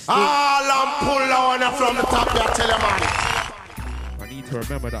boss. All I'm pull on from the top there, tell you man. I need to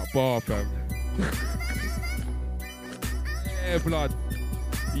remember that bar, fam. Yeah, blood.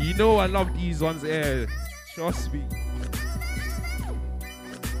 You know I love these ones here. Trust me.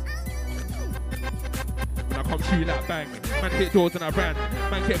 When I come through that bang, man hit doors and I ran.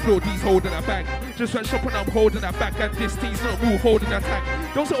 Man get floor, these holding a bang. Just went shopping, I'm holding a bag. And this thing's not move, holding a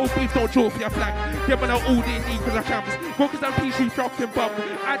tag. Those little beef don't draw for your flag. Them man are all they need cause I cams. Go cause I'm PG fucking bum.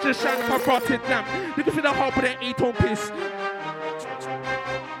 I just shine like I brought it damn. Looking for the heart but they ain't on piss.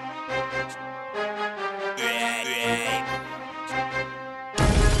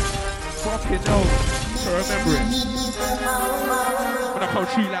 Fucking hell, to remember it. When I come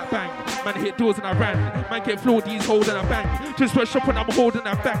through that bang, man hit doors and I ran. Man get floor, these holding a bang. Just went shopping, I'm holding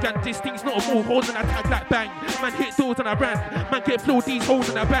a bag. And this thing's not a move, holding a tag like bang. Man hit doors and I ran. Man get floor, these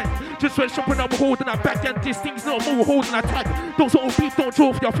holding a bang. Just went shopping, I'm holding a bag. And this thing's not a move, holding a tag. Those little beef don't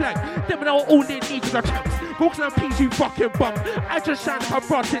draw for your flag. Them are all they need cause I champs. Go cause I'm PG fucking bum. I just shine like I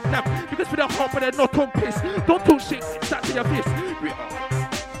brought it now. Because for the heart but they're not on piss. Don't talk shit, start to your fist.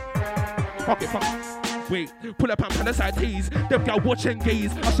 Fuck it. Wait, pull up and palasite tease. Them gal watch and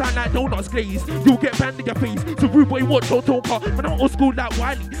gaze. I shine like donuts glaze. You'll get banned in your face. So rude boy, watch your talker. Man, I'm old school like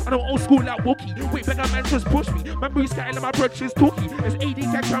Wiley. And I'm old school like Wookie. Wait, beggar man just push me. My mood sky and my brother is talky. It's AD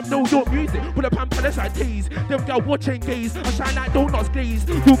gang tram, know your music. Pull up and palasite tease. Them gal watch and gaze. I shine like donuts glaze.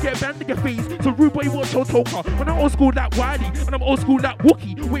 You'll get banned in your face. So rude boy, watch your talker. Man, I'm old school like Wiley. And I'm old school like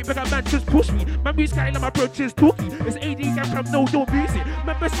Wookie. Wait, beggar man just push me. My mood sky and my brother is talky. It's AD gang tram, know your music.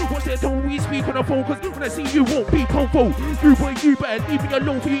 My best watch it, don't we speak on the phone. Cause when I see you won't be convo. You boy, you better leave me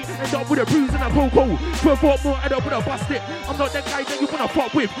alone for you end up with a bruise and a cocoa. 12 more, end up with a bust it. I'm not that guy that you wanna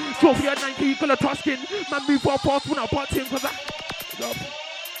fuck with. Trophy at 90, you gonna touch skin. Man, move far fast when I butt him cause I...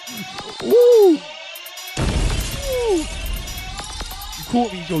 Woo! Woo! You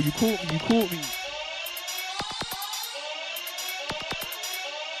caught me, Joe, you caught me.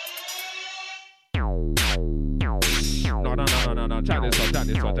 No. Chat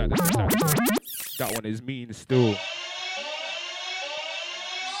this one. That one is mean still.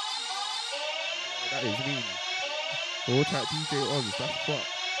 That is mean. All chat DJ Oz, that's fuck.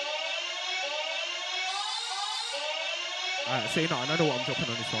 Alright, say nothing. I know what I'm dropping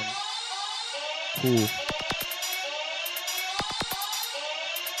on this one. Cool.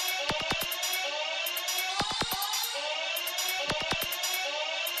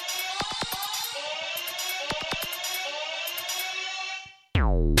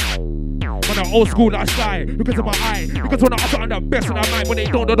 Old school like sly, look into my eye. Because when I utter on the best in my mind, when they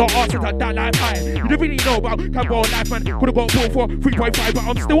don't know the answer to that life high. You don't really know about Campbell life, man. Could've got 4 for 3.5, but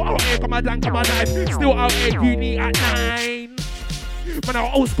I'm still out here, got my dang, got my knife. Still out here, uni at 9. Man,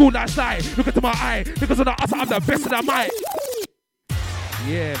 I'm old school like sly, look into my eye. Because when I utter on the best in my mind.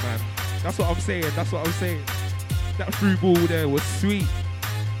 Yeah, man. That's what I'm saying, That through ball there was sweet.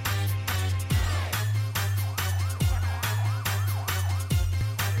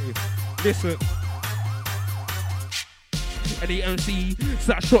 Listen. Any MC,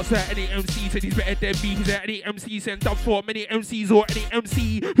 slap shots at any MC, said he's better than me. He's at any MC, send up for many MCs or any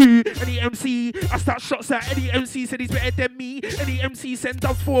MC. Who? Any MC, I start shots at any MC, said he's better than me. Any MC, send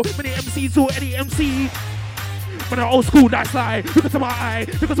up for many MCs or any MC. Man, I'm old school, that's lie. Look at my eye.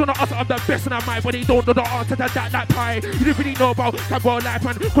 Because when I ask, I'm the best and I'm mine. But they don't know the answer to that pie. You didn't really know about that world life,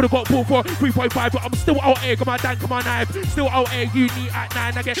 man. Could have got pulled for 3.5, but I'm still out here. Got my dan, got my knife. Still out here, uni at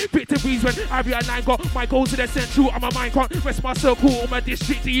 9. I get victories when I be at 9. Got my goals in the central, and my mind can't rest my circle. All my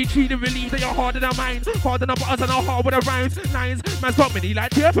district, do you truly believe that you're harder than mine? Harder than us and I'm hard with the rhymes. Nines, man's got many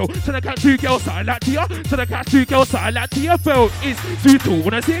like TFL. Tryna catch 2 girls, something like Tia. Tryna catch 2 girls, something like TFL. It's too tall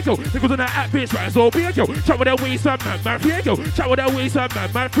when I see a girl. Niggas on that app, bitch, right, so be a girl. Chat with that waist, man, free a girl. Chat with that waist,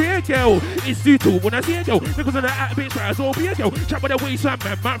 man, free a girl. It's too tall when I see a girl. Niggas on that app, bitch, right, so be a girl. Chat with that waist, man,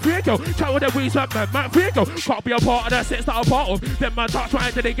 free a girl. Chat with that waist, man, free a girl. Can't be a part of the sets that I'm part of. Them man touch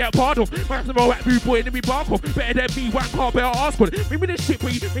right till they get part of. Man, some rap boy, and me bark off. Better than me, one car, better ask for it. Maybe this shit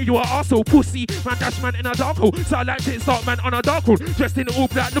made you an arsehole, pussy. Man, dash man in a dark hole. So I like to start man on a dark hole. Dressed in all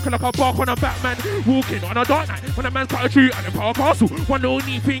black, looking like a bark on a Batman. Walking on a dark night. When a man's cut a tree at the park castle. One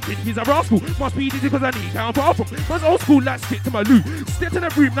only thinking he's a rascal. Must be dizzy because I need down far from. Man's old school like stick to my loot. Step in the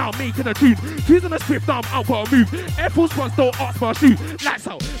room now, making a tune. Trees on the swift, now I'm out for a move. Air Force Ones don't ask for a shoe. Lights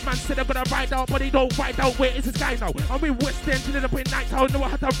out. Man said they're gonna ride out, but they don't ride out. Where is this guy now? I'm in West End, ended up in Night Town. Know I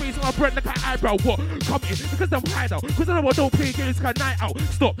had to raise my bread like an eyebrow. What? Come in, because I'm hide out. Because I know I don't play games like night out.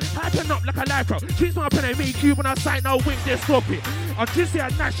 Stop, hyping up like a life crowd. Trees my pen and make you when I sign out, wink, just stop it. I'm just here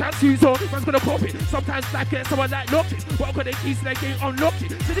at night shots, so man's gonna pop it. Sometimes life gets someone like lock it. But I got the keys to that game unlocked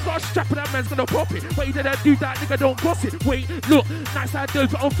it. So they got a strap and that man's gonna pop it. But he didn't do that, nigga don't gossip. Wait, look, nice I do,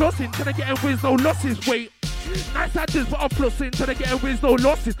 but I'm flossing. Trying to get in with no losses, wait. Nice actors, but I'm flossing, trying to get in with no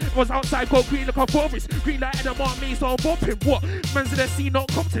losses. I was outside, got green like a forest. Green light and I'm on me, so I'm bopping. What? Man's in the sea, not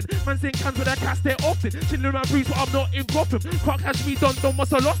Compton. Man's in cans with a cast, they're often. Chilling around Bruce, but I'm not in Gotham. Can't catch me, don't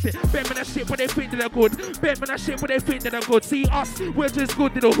must have lost it. Bet man that shit, but they think that they're good. Bet man that shit, but they think that they're good. See us, we're just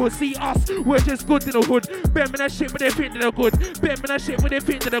good in the hood. See us, we're just good in the hood. Bet man that shit, but they think that they're good. Bet man that shit, but they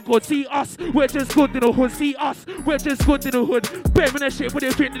think that they're good. See us, we're just good in the hood. See us, we're just good in the hood. Bet man that shit, but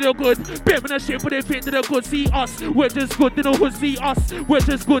they think that they're good. Bet man that shit, but they think that they're good. See us, we're just good in the hood. See us, we're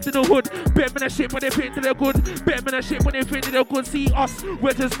just good in the hood. Bet man that shit, but they think that they're good. Bet man that shit, but they think that they're good. See us,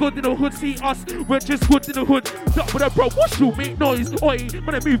 we're just good in the hood. See us, we're just good in the hood. Stop with a bro, watch you make noise. Oi,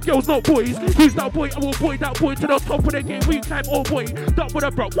 man, I move girls, not boys. Who's that boy? I will boy that boy to the top of the game. Week time, oh boy. Stop with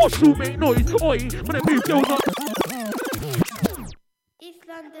a bro, watch you make noise. Oi, man, I move girls, not.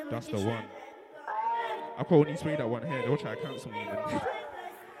 That's the one. I can only spray that one here. They'll try to cancel me.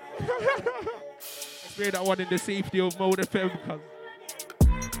 Spray that one in the safety of Mode FM, cuz.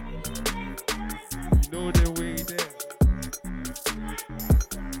 You know the way there.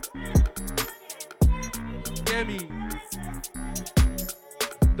 Get me.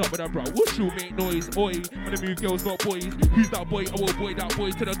 Stop with that bro, what's you make noise? Oi, when the move girls not boys. Who's that boy? I will boy that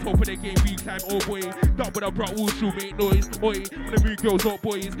boy to the top of the game. Week time, oh boy. Stop with that bro, what's you make noise? Oi, when the move girls not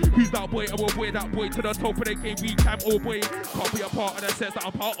boys. Who's that boy? I will boy that boy to the top of the game. Week time, oh boy. Can't be a part of the sets that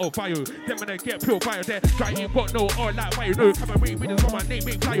I'm part of. Fire, them gonna get pure fire there. Try ain't got no all like fire. No, come and rate winners from my name,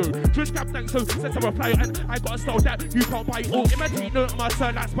 make flyer. Just grab thanks, so set up a flyer. And I got a style that you can't buy. Oh, imitate, no, my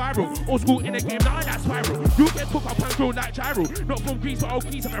son like Spiral. Old school in the game, now I like Spiral. You get took up and grown like Gyro. Not from Greece, but I'll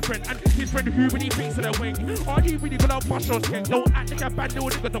Greece. My friend and his friend who really thinks of the wing. Are you really gonna bust your skin? Don't act like a bad little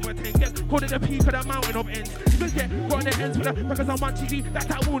nigga of a 10. Get called at the peak of the mountain of ends. Just get got in the ends with her because I'm on TV. That's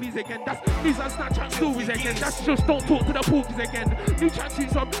that Woolies again. That's these are Snapchat stories again. That's just don't talk to the porkies again. New chat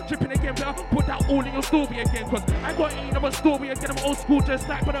sheets I'm tripping again. Better put that all in your story again. Cause I got another story again. I'm old school just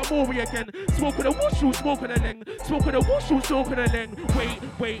like but I'm Maury again. Smoke with the whooshu, smoke with the leng. Smoke with the whooshu, smoke with the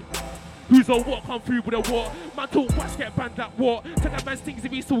leng. Wait. Who's on what? Come through with a what? Man talk fast, get banned like what? Tell that man stinks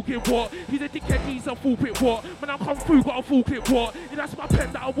if he's talking what? He's a dickhead, he's a full pit what? Man I come through, got a full clip what? Yeah, that's my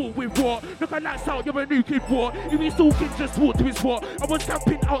pen that I walk with what? Look at lights out, you're a new kid what? If he's talking, just walk to his what? I'm on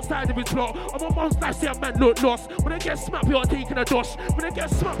jumping outside of his block. I'm on mom's life, see a man look lost. When I get smacked, you're taking a dosh. When I get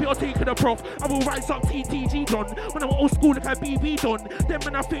smacked, you're taking a prof. I will rise up TTG done. When I'm old school, like a BB done. Then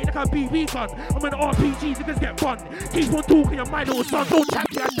when I feel like a BB gun. I'm an RPG, niggas get fun. Keep on talking, you're my little son. Don't chat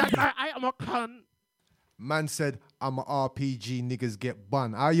me like that, I am a cunt. Man said, I'm a RPG, niggas get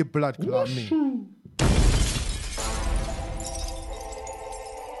bun. How you blood clot me?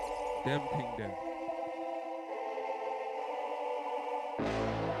 Them thing them.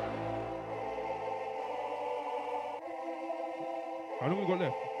 How long we got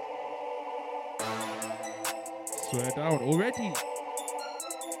left? Swear down already.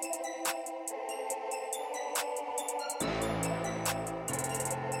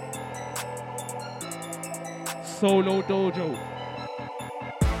 Solo Dojo.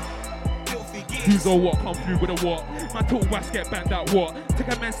 Who's on what? Come through with a what? Man talk wax, get banned out what?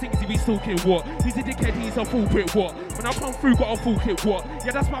 Take a man sings if he's talking what? He's a dickhead, he's a full pit what? When I come through, got a full clip, what?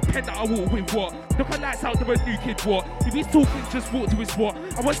 Yeah, that's my pen that I walk with, what? Look at lights out, there a new kid, what? If he's talking, just walk to his what?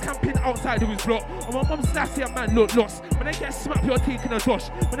 I was camping outside of his block, and my mum's nasty, a man look lost. When I get smacked, you're taking a dosh.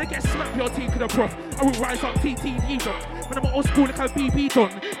 When I get smacked, you're taking a prof. I will rise up TTV done. When I'm old school, like a BB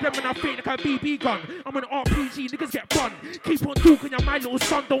done. Then when I fake like a BB gun. I'm an RPG, niggas get bun. Keep on talking, you're my little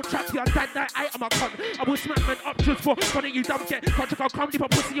son. Don't chat to your dad that I am a cunt. I will smack men up just for fun of you dumb get. Can't you come deep a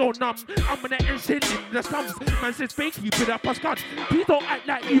pussy or numb. I'm gonna end shit in the slums. Man says fake, you put up a gun. Please don't act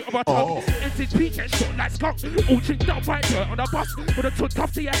like you of a tongue. NCP get shot like skunk. All chinked up right there on the bus. With a took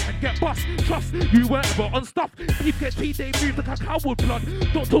tough to your head and get bust. Trust, you weren't ever on stuff. Beef gets P, they move like a cowwood blood.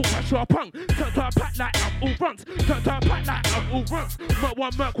 Don't talk like you're a punk. Turn to a pack like I'm all runs. Turn to a pack like I'm all runs. Merc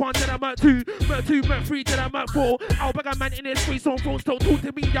 1, Merc 1, then I'm Merc 2. Merc 2, Merc 3, then I'm Merc 4. I'll bag a man in his face on phones. Don't talk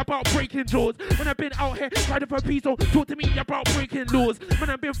to me about breaking jaws. When I've been out here riding for peace, don't talk to me about breaking laws. When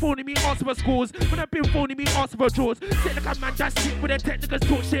I've been phoning me, ask for scores. When I've been phoning me, ask for draws. Sit like a man that's sick with a technicals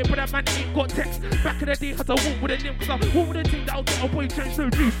talk shit, but that man ain't got text. Back in the day, cause I walk with a limp, cause I walk with a thing that'll get a boy drenched no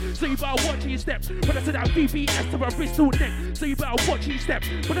juice. So you better watch your steps. When I said that VBS to a Bristol neck, so you better watch your steps.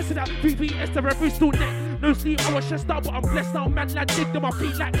 When I said that VBS to a Bristol neck, no sleep, I was stressed out, but I'm blessed now, man. Like dig to my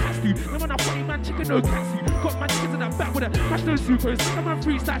feet like cats do. And when I funny man, chicken no cats do. Got my chickens in the back with a mash no supers. I'm a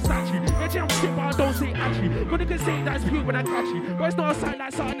freestyle statue. Yeah, I'm sick, but I don't say actually. But niggas say that's pure when I catch you. But it's not a sight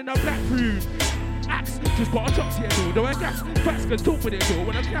like something in a black food. Axe, just got a chop to your door, no I gas. Facts can talk with it door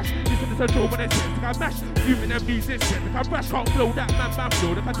when I clash. Listen to the door when I sit, like I mash. Fuming them music, like I rash. Can't blow that man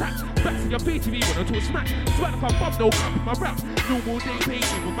flow, like I tax. Backs in your BTV when I talk smack. Sweat like a bomb, no cap in my rap. No more day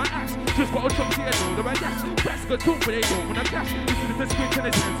painting with my axe. Just got a chop to your door, no I gas. Facts can talk with it door when I clash. Listen to the switch and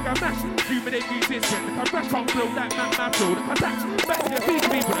it's like I mash. Fuming them music, like I rash. Can't blow that man flow, like I tax. Backs in your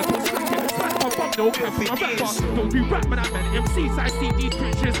BTV when I talk smack. Sweat like a bomb, no cap in my rap. Don't do rap, man, I'm an MC. So I see these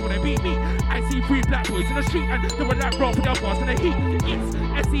bitches when they beat me. I see free black boys in the street and they were like rock with their bars in the heat. It's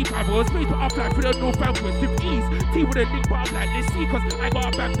SC Pavos, space but I fly through the north and west with ease. T with a link but I'm like this see cause I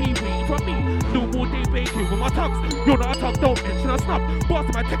got a bad B waiting for me. No more day baking with my tugs. You're not a tug, don't mention a snub.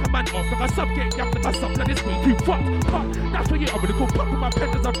 Boss man take a man off like a sub, get yapped like a sub, like this way too fucked. Fuck, that's where I'm gonna go pop with my pen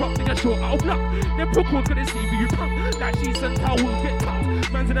as I rock, nigga short out of luck. Then Brooklyn's gonna see you punk. Like she's and towels get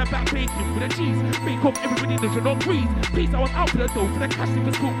tucked. Man's in the back baking with the cheese. Make up everybody knows you're not grease. Please I want out for the dough for the cash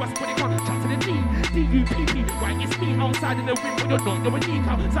niggas cool west when they can't chat to the G. DUPP, right, it's me outside in the wind, but you're not, you're a neat.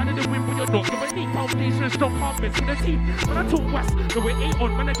 Outside in the wind, but you're not, you're a neat. Foundation, strong, can't mess with the team. When I talk west, no it ain't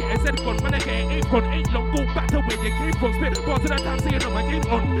on. Man, I get a Z gun, man, I get an 8 gun. Ain't long, go back to where you came from. Spit bars to the time, so you know my game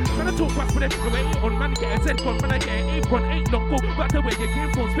on. When I talk west, but no it ain't on. Man, I get a Z gun, man, I get an 8 gun. Ain't long, go back to where you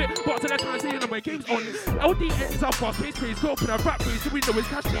came from. Spit bars to the time, so you know my game's on. LDN is our fast pace, go up in a rap race. The window is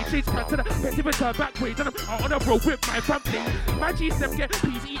cash me, chase cat to the festive and turn back way. Then I'm out on a road with my family. My G7 get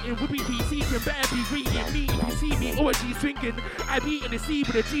peas eating, we be PC, can better be reading me. If you see me, or a G swinging, I be in the sea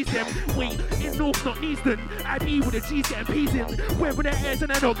with a G7. Wait, in North, not Eastern. I be with a G getting peas in. Where with the airs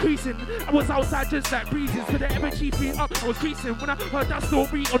and they're not creasing. I was outside just like breezes. For the MG free up, I was creasing. When I heard that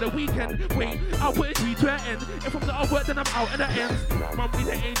story on the weekend. Wait, I'll put a tweet to an end. If I'm not at work, then I'm out at the ends. Mum is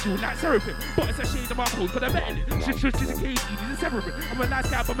an angel like seraphim. But it's a shade of my clothes, but I'm better than. She's a KD, this is seraphim. I'm a nice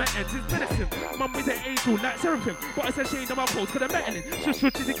guy, but my ends is medicine. Mum is an angel like seraphim. But it's a shade of my clothes, but I'm better than. She's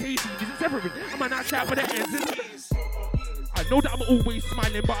a KD, this is seraphim. I'm a nice guy, but the ends is medicine. I know that I'm always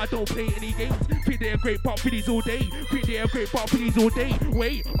smiling, but I don't play any games. Think they're great pop videos all day. Think they're great pop videos all day.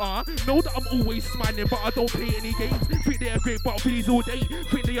 Wait, know that I'm always smiling, but I don't play any games. Think they're great pop videos all day.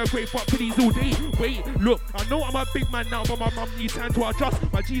 Think they're great pop videos all day. Wait, look, I know I'm a big man now, but my mum needs time to adjust.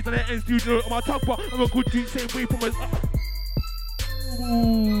 My G's on the ends do know on my tongue, but I'm a good dude, same way from us.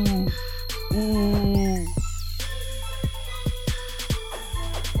 Ooh.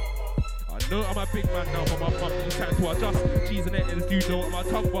 No, I'm a big man now, but my mum needs time to adjust. G's and ends do know on my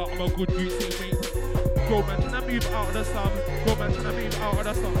tongue, but I'm a good dude, same way. Bro, man, tryna move out of the slum. Bro, man, tryna move out of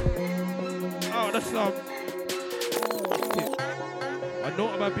the slum. Out of the slum. I know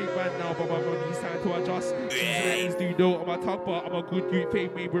I'm a big man now, but my mum needs time to adjust. G's and ends do know on my tongue, but I'm a good dude,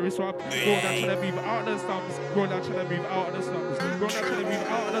 same way. Where it's from. Bro, man, tryna move out of the slums. Bro, man, tryna move out of the slums. Bro, man, tryna move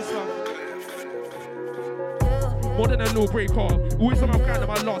out of the slums. More than a low breaker. Always on my grind and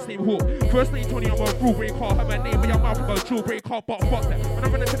my last name Hook. First name Tony, I'm a rule breaker. Have my name in your mouth, I'm a jewel breaker. But fuck that. When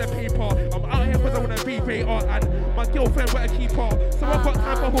I'm running to the paper, I'm out here because I want to be greater. And my girlfriend with a keeper. So I've got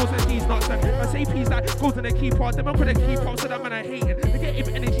time for hoes and these nuts. And I say peace that goes in the keeper. Then I'm gonna keep up so that man I hating. Negative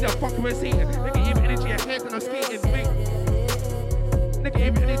energy that fucking with Satan. Negative energy ahead and I'm skating. Mate.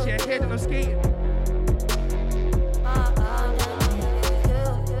 Negative energy ahead and I'm skating.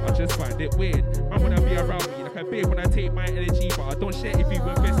 I just find it weird. Man wanna be around me like I beg when I take my energy, but I don't share. If you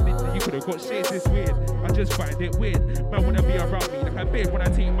invested it, you could have got shares. It's weird. I just find it weird. Man wanna be around me. Like I beg when I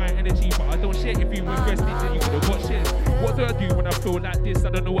take my energy, but I don't share. If you invested it, you could have got shares. What do I do when I feel like this?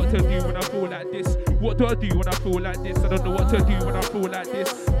 I don't know what to do when I feel like this. What do I do when I feel like this? I don't know what to do when I feel like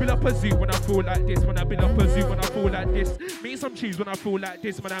this. Build up a zoo when I feel like this. When I build up a zoo when I feel like this. Make some cheese when I feel like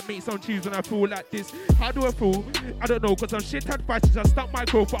this. When I make some cheese when I feel like this. How do I feel? I don't know, cause I'm shit had fighters. I stuck my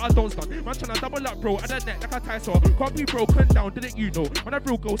growth, but I don't stun. Man tryna double up, bro. I don't net like a Tyson. Can't be broken down, didn't you know? When I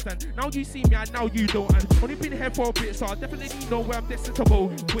real ghost and now you see me and now you don't. And only been here for a bit, so I definitely know where I'm destined to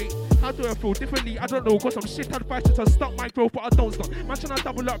go. Wait, how do I feel differently? I don't know, cause I'm shit had fighters. I stuck my growth, but I don't stun. Man tryna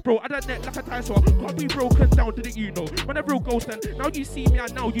double up, bro. I don't net like a Tyson. Can't be broken down, didn't you know? When I real ghost and now you see me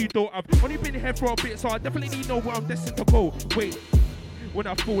and now you don't. I've only been here for a bit, so I definitely know where I'm destined to go. Wait. When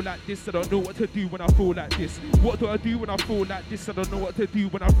I feel like this, I don't know what to do when I feel like this. What do I do when I feel like this? I don't know what to do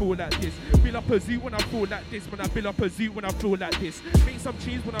when I feel like this. Build up a zoo when I feel like this. When I build up a zoo when I feel like this. Make some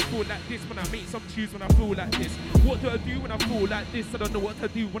cheese when I feel like this. When I make some cheese when I feel like this. What do I do when I feel like this? I don't know what to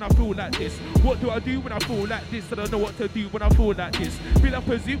do when I feel like this. What do I do when I feel like this? I don't know what to do when I feel like this. Build up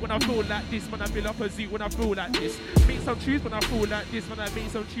a zoo when I feel like this. When I build up a zoo when I feel like this. Make some cheese when I feel like this. When I make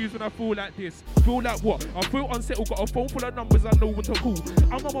some cheese when I feel like this. Feel like what? I feel unsettled. Got a phone full of numbers I know when to call.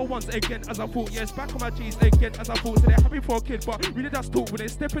 I'm on my ones again as I thought, yes, back on my G's again as I thought. So they're happy for a kid, but really that's talk. When they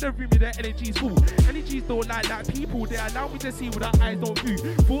step in the room, their energy's full. Energies don't like people, they allow me to see what their eyes don't do.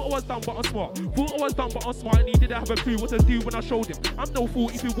 Thought I was dumb, but I'm smart. Thought I was dumb, but I'm smart, and he didn't have a clue what to do when I showed him. I'm no fool,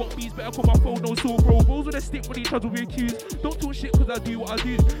 if you want bees, better call my phone, no soul, bro. Rolls with a stick when each other we accuse. Don't talk shit cause I do what I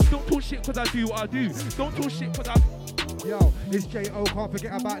do. Don't talk shit cause I do what I do. Don't talk shit cause I... Yo, it's J.O. Can't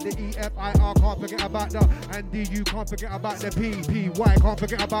forget about the E.F.I.R. Can't forget about the and D.U. Can't forget about the P.P.Y. Can't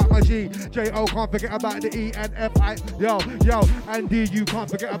forget about my G. J.O. can't forget about the E.N.F.I. Yo, and D.U. can't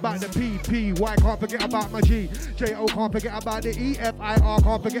forget about the P.P.Y. Can't forget about my G. J.O. can't forget about the E.F.I.R.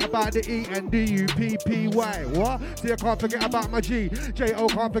 Can't forget about the E.N.D.U. P.P.Y. What? See, I can't forget about my G. J.O.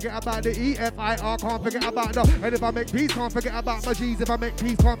 can't forget about the E.F.I.R. Can't forget about the... And if I make peace, can't forget about my G's. If I make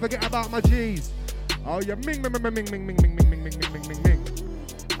peace, can't forget about my G's. Oh, yeah, ming.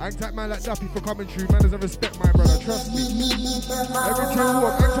 Hang tight, man, like Duppy for commentary. Man, there's a respect, my brother, trust me. Every time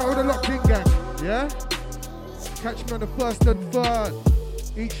walk, hang tight with the locked-in gang, yeah? Catch me on the 1st and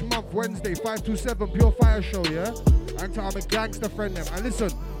 3rd. Each month, Wednesday, 5 to 7, Pure Fire Show, yeah? Hang tight, I'm a gangster friend, them. And listen,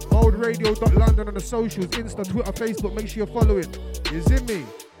 moldradio.london on the socials, Insta, Twitter, Facebook, make sure you're following. You see me?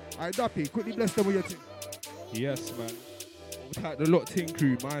 Alright, Duppy, quickly bless them with your team. Yes, man. Type the locked-in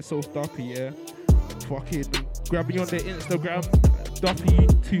crew, myself, Duppy, yeah? Fucking grab me on their Instagram,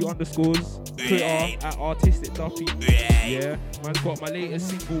 Duppy2_, Twitter at Artistic Duppy. Yeah, man's got my latest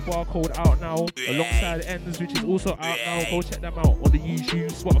single Barcode out now, alongside Ends, which is also out now. Go check them out on the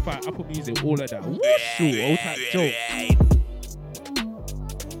YouTube, Spotify, Apple Music, all of that. Woo! Old type joke.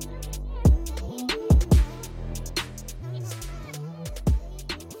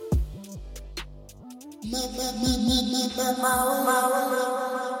 My